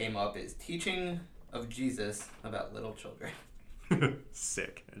 and what came up is Teaching of Jesus about Little Children.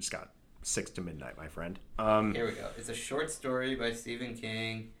 Sick. I just got 6 to midnight, my friend. Here we go. It's a short story by Stephen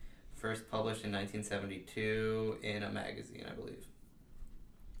King, first published in 1972 in a magazine, I believe.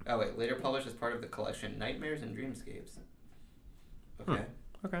 Oh, wait. Later published as part of the collection Nightmares and Dreamscapes. Okay.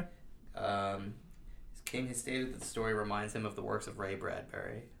 Okay. King has stated that the story reminds him of the works of Ray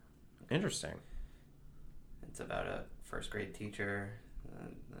Bradbury. Interesting. It's about a first grade teacher.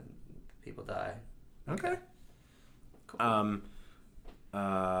 People die. Okay. Cool.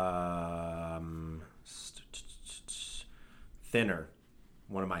 Thinner.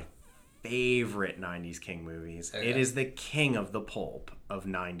 One of my favorite 90s King movies. Okay. It is the king of the pulp of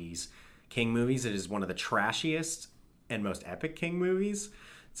 90s King movies. It is one of the trashiest and most epic King movies.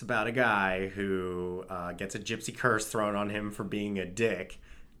 It's about a guy who gets a gypsy curse thrown on him for being a dick,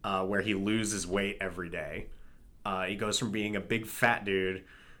 where he loses weight every day. He goes from being a big fat dude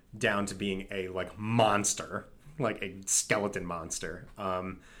down to being a monster, like a skeleton monster.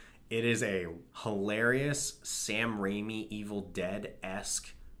 It is a hilarious Sam Raimi Evil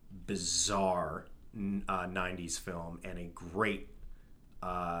Dead-esque, bizarre 90s film, and a great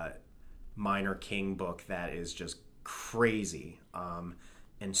Minor King book that is just crazy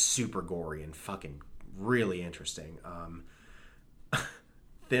and super gory and fucking really interesting.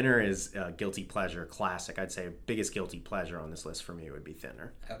 Thinner is a guilty pleasure classic. I'd say biggest guilty pleasure on this list for me would be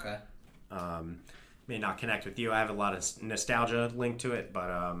Thinner. Okay. May not connect with you. I have a lot of nostalgia linked to it,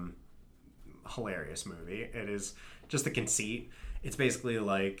 but hilarious movie. It is just the conceit. It's basically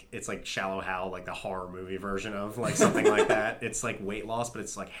it's like Shallow Hal, like the horror movie version of like something like that. It's like weight loss, but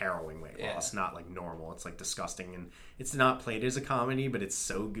it's like harrowing weight loss, not like normal. It's like disgusting, and it's not played as a comedy, but it's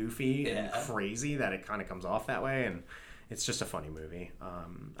so goofy and crazy that it kind of comes off that way, and it's just a funny movie.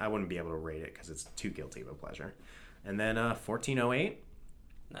 I wouldn't be able to rate it because it's too guilty of a pleasure. And then 1408,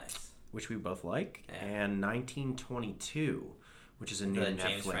 Nice. which we both like, and 1922, which is a new The Netflix.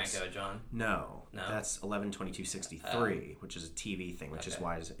 James Franco, John? No, that's 11/22/63, which is a TV thing, which is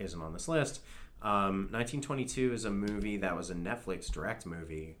why it isn't on this list. 1922 is a movie that was a Netflix direct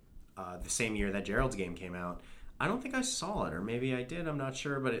movie the same year that Gerald's Game came out. I don't think I saw it, or maybe I did. I'm not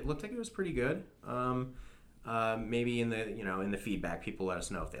sure, but it looked like it was pretty good. Maybe in the feedback, people let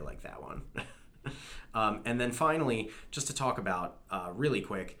us know if they like that one. And then finally, just to talk about really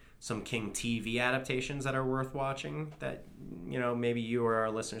quick, some King TV adaptations that are worth watching that maybe you or our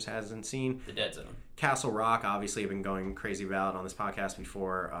listeners hasn't seen. The Dead Zone. Castle Rock, obviously, I've been going crazy about on this podcast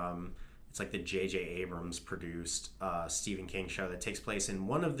before. It's like the J.J. Abrams produced Stephen King show that takes place in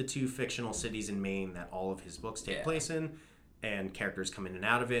one of the 2 fictional cities in Maine that all of his books take place in, and characters come in and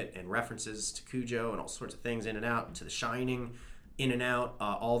out of it, and references to Cujo and all sorts of things in and out, to The Shining, in and out.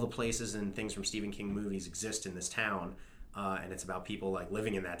 All the places and things from Stephen King movies exist in this town. And it's about people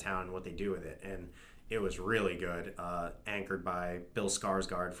living in that town and what they do with it, and it was really good. Anchored by Bill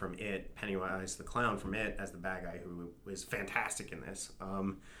Skarsgård from It, Pennywise the Clown from It as the bad guy, who was fantastic in this.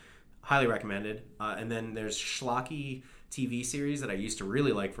 Highly recommended. And then there's schlocky TV series that I used to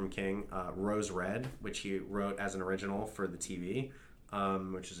really like from King, Rose Red, which he wrote as an original for the TV.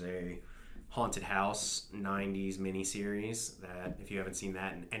 which is a haunted house 90s miniseries that, if you haven't seen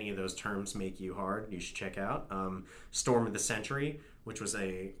that and any of those terms make you hard, you should check out. Storm of the Century, which was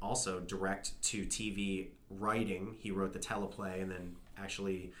also direct-to-TV writing. He wrote the teleplay and then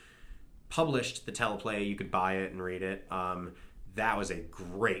actually published the teleplay. You could buy it and read it. That was a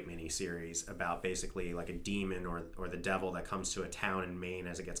great miniseries about basically like a demon or the devil that comes to a town in Maine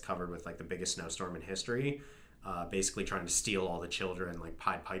as it gets covered with like the biggest snowstorm in history. Basically trying to steal all the children, like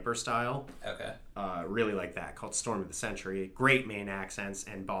Pied Piper style. Okay. Really like that, called Storm of the Century. Great Maine accents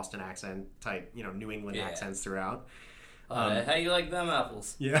and Boston accent type, New England accents throughout. How you like them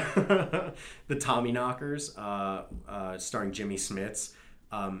apples? Yeah. The Tommyknockers, starring Jimmy Smits.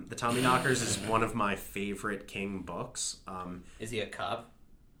 The Tommyknockers is one of my favorite King books. Is he a cop?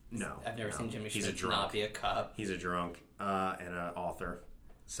 No. I've never seen Jimmy He's a Smits drunk. not be a cop. He's a drunk and an author.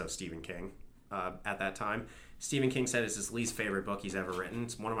 So Stephen King at that time. Stephen King said it's his least favorite book he's ever written.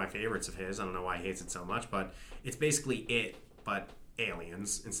 It's one of my favorites of his. I don't know why he hates it so much, but it's basically it, but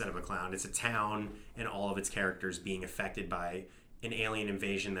aliens instead of a clown. It's a town and all of its characters being affected by an alien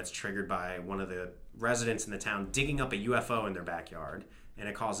invasion that's triggered by one of the residents in the town digging up a UFO in their backyard, and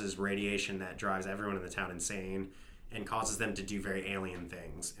it causes radiation that drives everyone in the town insane and causes them to do very alien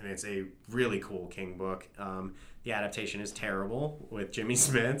things. And it's a really cool King book. The adaptation is terrible with Jimmy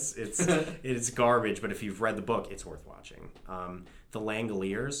Smits. It's garbage, but if you've read the book, it's worth watching. The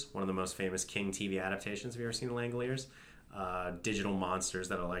Langoliers, one of the most famous King TV adaptations. Have you ever seen The Langoliers? Digital monsters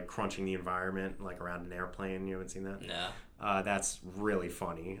that are like crunching the environment, like around an airplane. You haven't seen that? No. That's really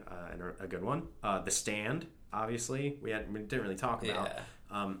funny and a good one. The Stand, obviously, we didn't really talk about.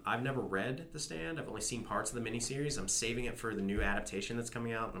 Yeah. I've never read The Stand. I've only seen parts of the miniseries. I'm saving it for the new adaptation that's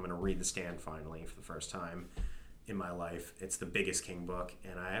coming out, and I'm going to read The Stand finally for the first time in my life. It's the biggest King book,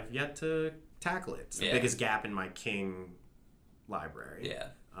 and I have yet to tackle it. It's the biggest gap in my King library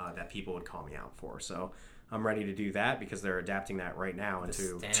that people would call me out for. So I'm ready to do that because they're adapting that right now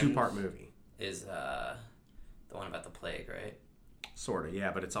into a 2-part movie. Is the one about the plague, right? Sort of,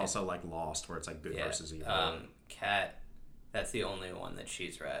 yeah, but it's also like Lost, where it's like good versus evil. Kat, that's the only one that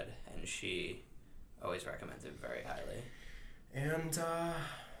she's read, and she always recommends it very highly. And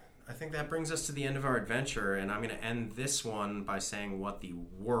I think that brings us to the end of our adventure, and I'm going to end this one by saying what the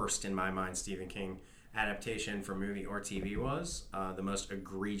worst, in my mind, Stephen King adaptation for movie or TV was. The most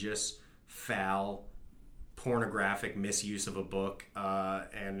egregious, foul, pornographic misuse of a book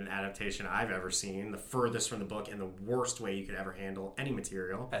and an adaptation I've ever seen. The furthest from the book and the worst way you could ever handle any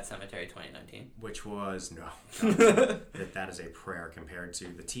material. Pet Sematary 2019. Which was, that is a prayer compared to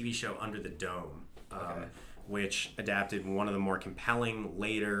the TV show Under the Dome. Which adapted one of the more compelling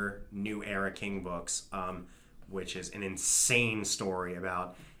later New Era King books, which is an insane story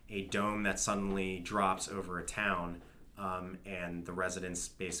about a dome that suddenly drops over a town, and the residents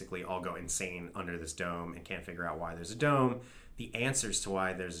basically all go insane under this dome and can't figure out why there's a dome. The answers to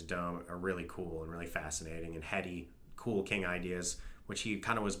why there's a dome are really cool and really fascinating and heady, cool King ideas, which he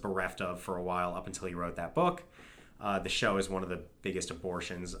kind of was bereft of for a while up until he wrote that book. The show is one of the biggest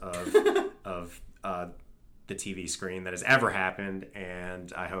abortions of the TV screen that has ever happened,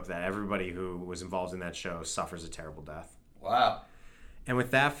 and I hope that everybody who was involved in that show suffers a terrible death. Wow. And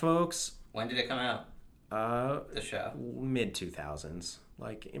with that, folks... When did it come out? The show? Mid-2000s.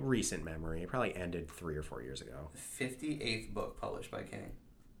 Like, in recent memory. It probably ended 3 or 4 years ago. 58th book published by King.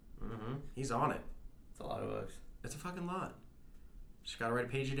 Mm-hmm. He's on it. It's a lot of books. It's a fucking lot. Just gotta write a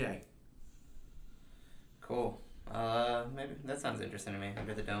page a day. Cool. Maybe that sounds interesting to me.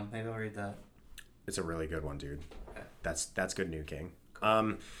 Under the Dome. Maybe I'll read that. It's a really good one, dude. Okay. That's good new, King.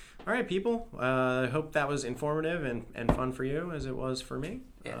 All right, people. I hope that was informative and fun for you as it was for me.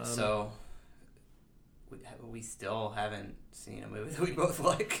 Yeah, so we still haven't seen a movie that we both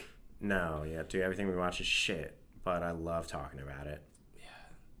like. No, yeah, dude, everything we watch is shit, but I love talking about it. Yeah.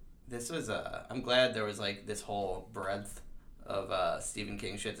 This was, I'm glad there was, like, this whole breadth of Stephen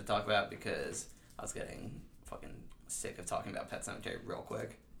King shit to talk about because I was getting fucking sick of talking about Pet Sematary real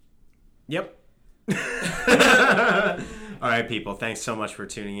quick. Yep. All right, people, thanks so much for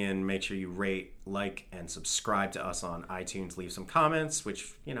tuning in. Make sure you rate, like, and subscribe to us on iTunes. Leave some comments,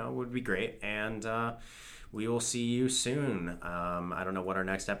 which would be great, and we will see you soon. I don't know what our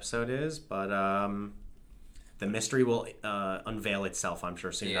next episode is, but the mystery will unveil itself, I'm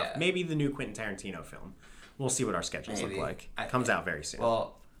sure, soon enough. Maybe the new Quentin Tarantino film. We'll see what our schedules look like. It comes out very soon.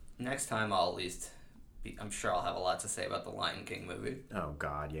 Well, next time I'll at least I'm sure I'll have a lot to say about the Lion King movie. Oh,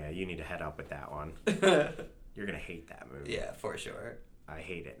 God, yeah. You need to head up with that one. You're going to hate that movie. Yeah, for sure. I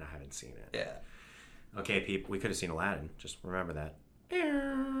hate it, and I haven't seen it. Yeah. Okay, people, we could have seen Aladdin. Just remember that.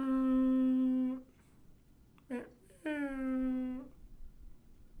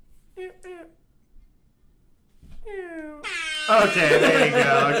 Okay, there you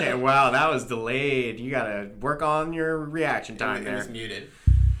go. Okay, wow, that was delayed. You gotta work on your reaction time there. It was muted.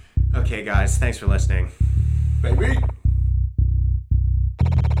 Okay, guys, thanks for listening. Baby.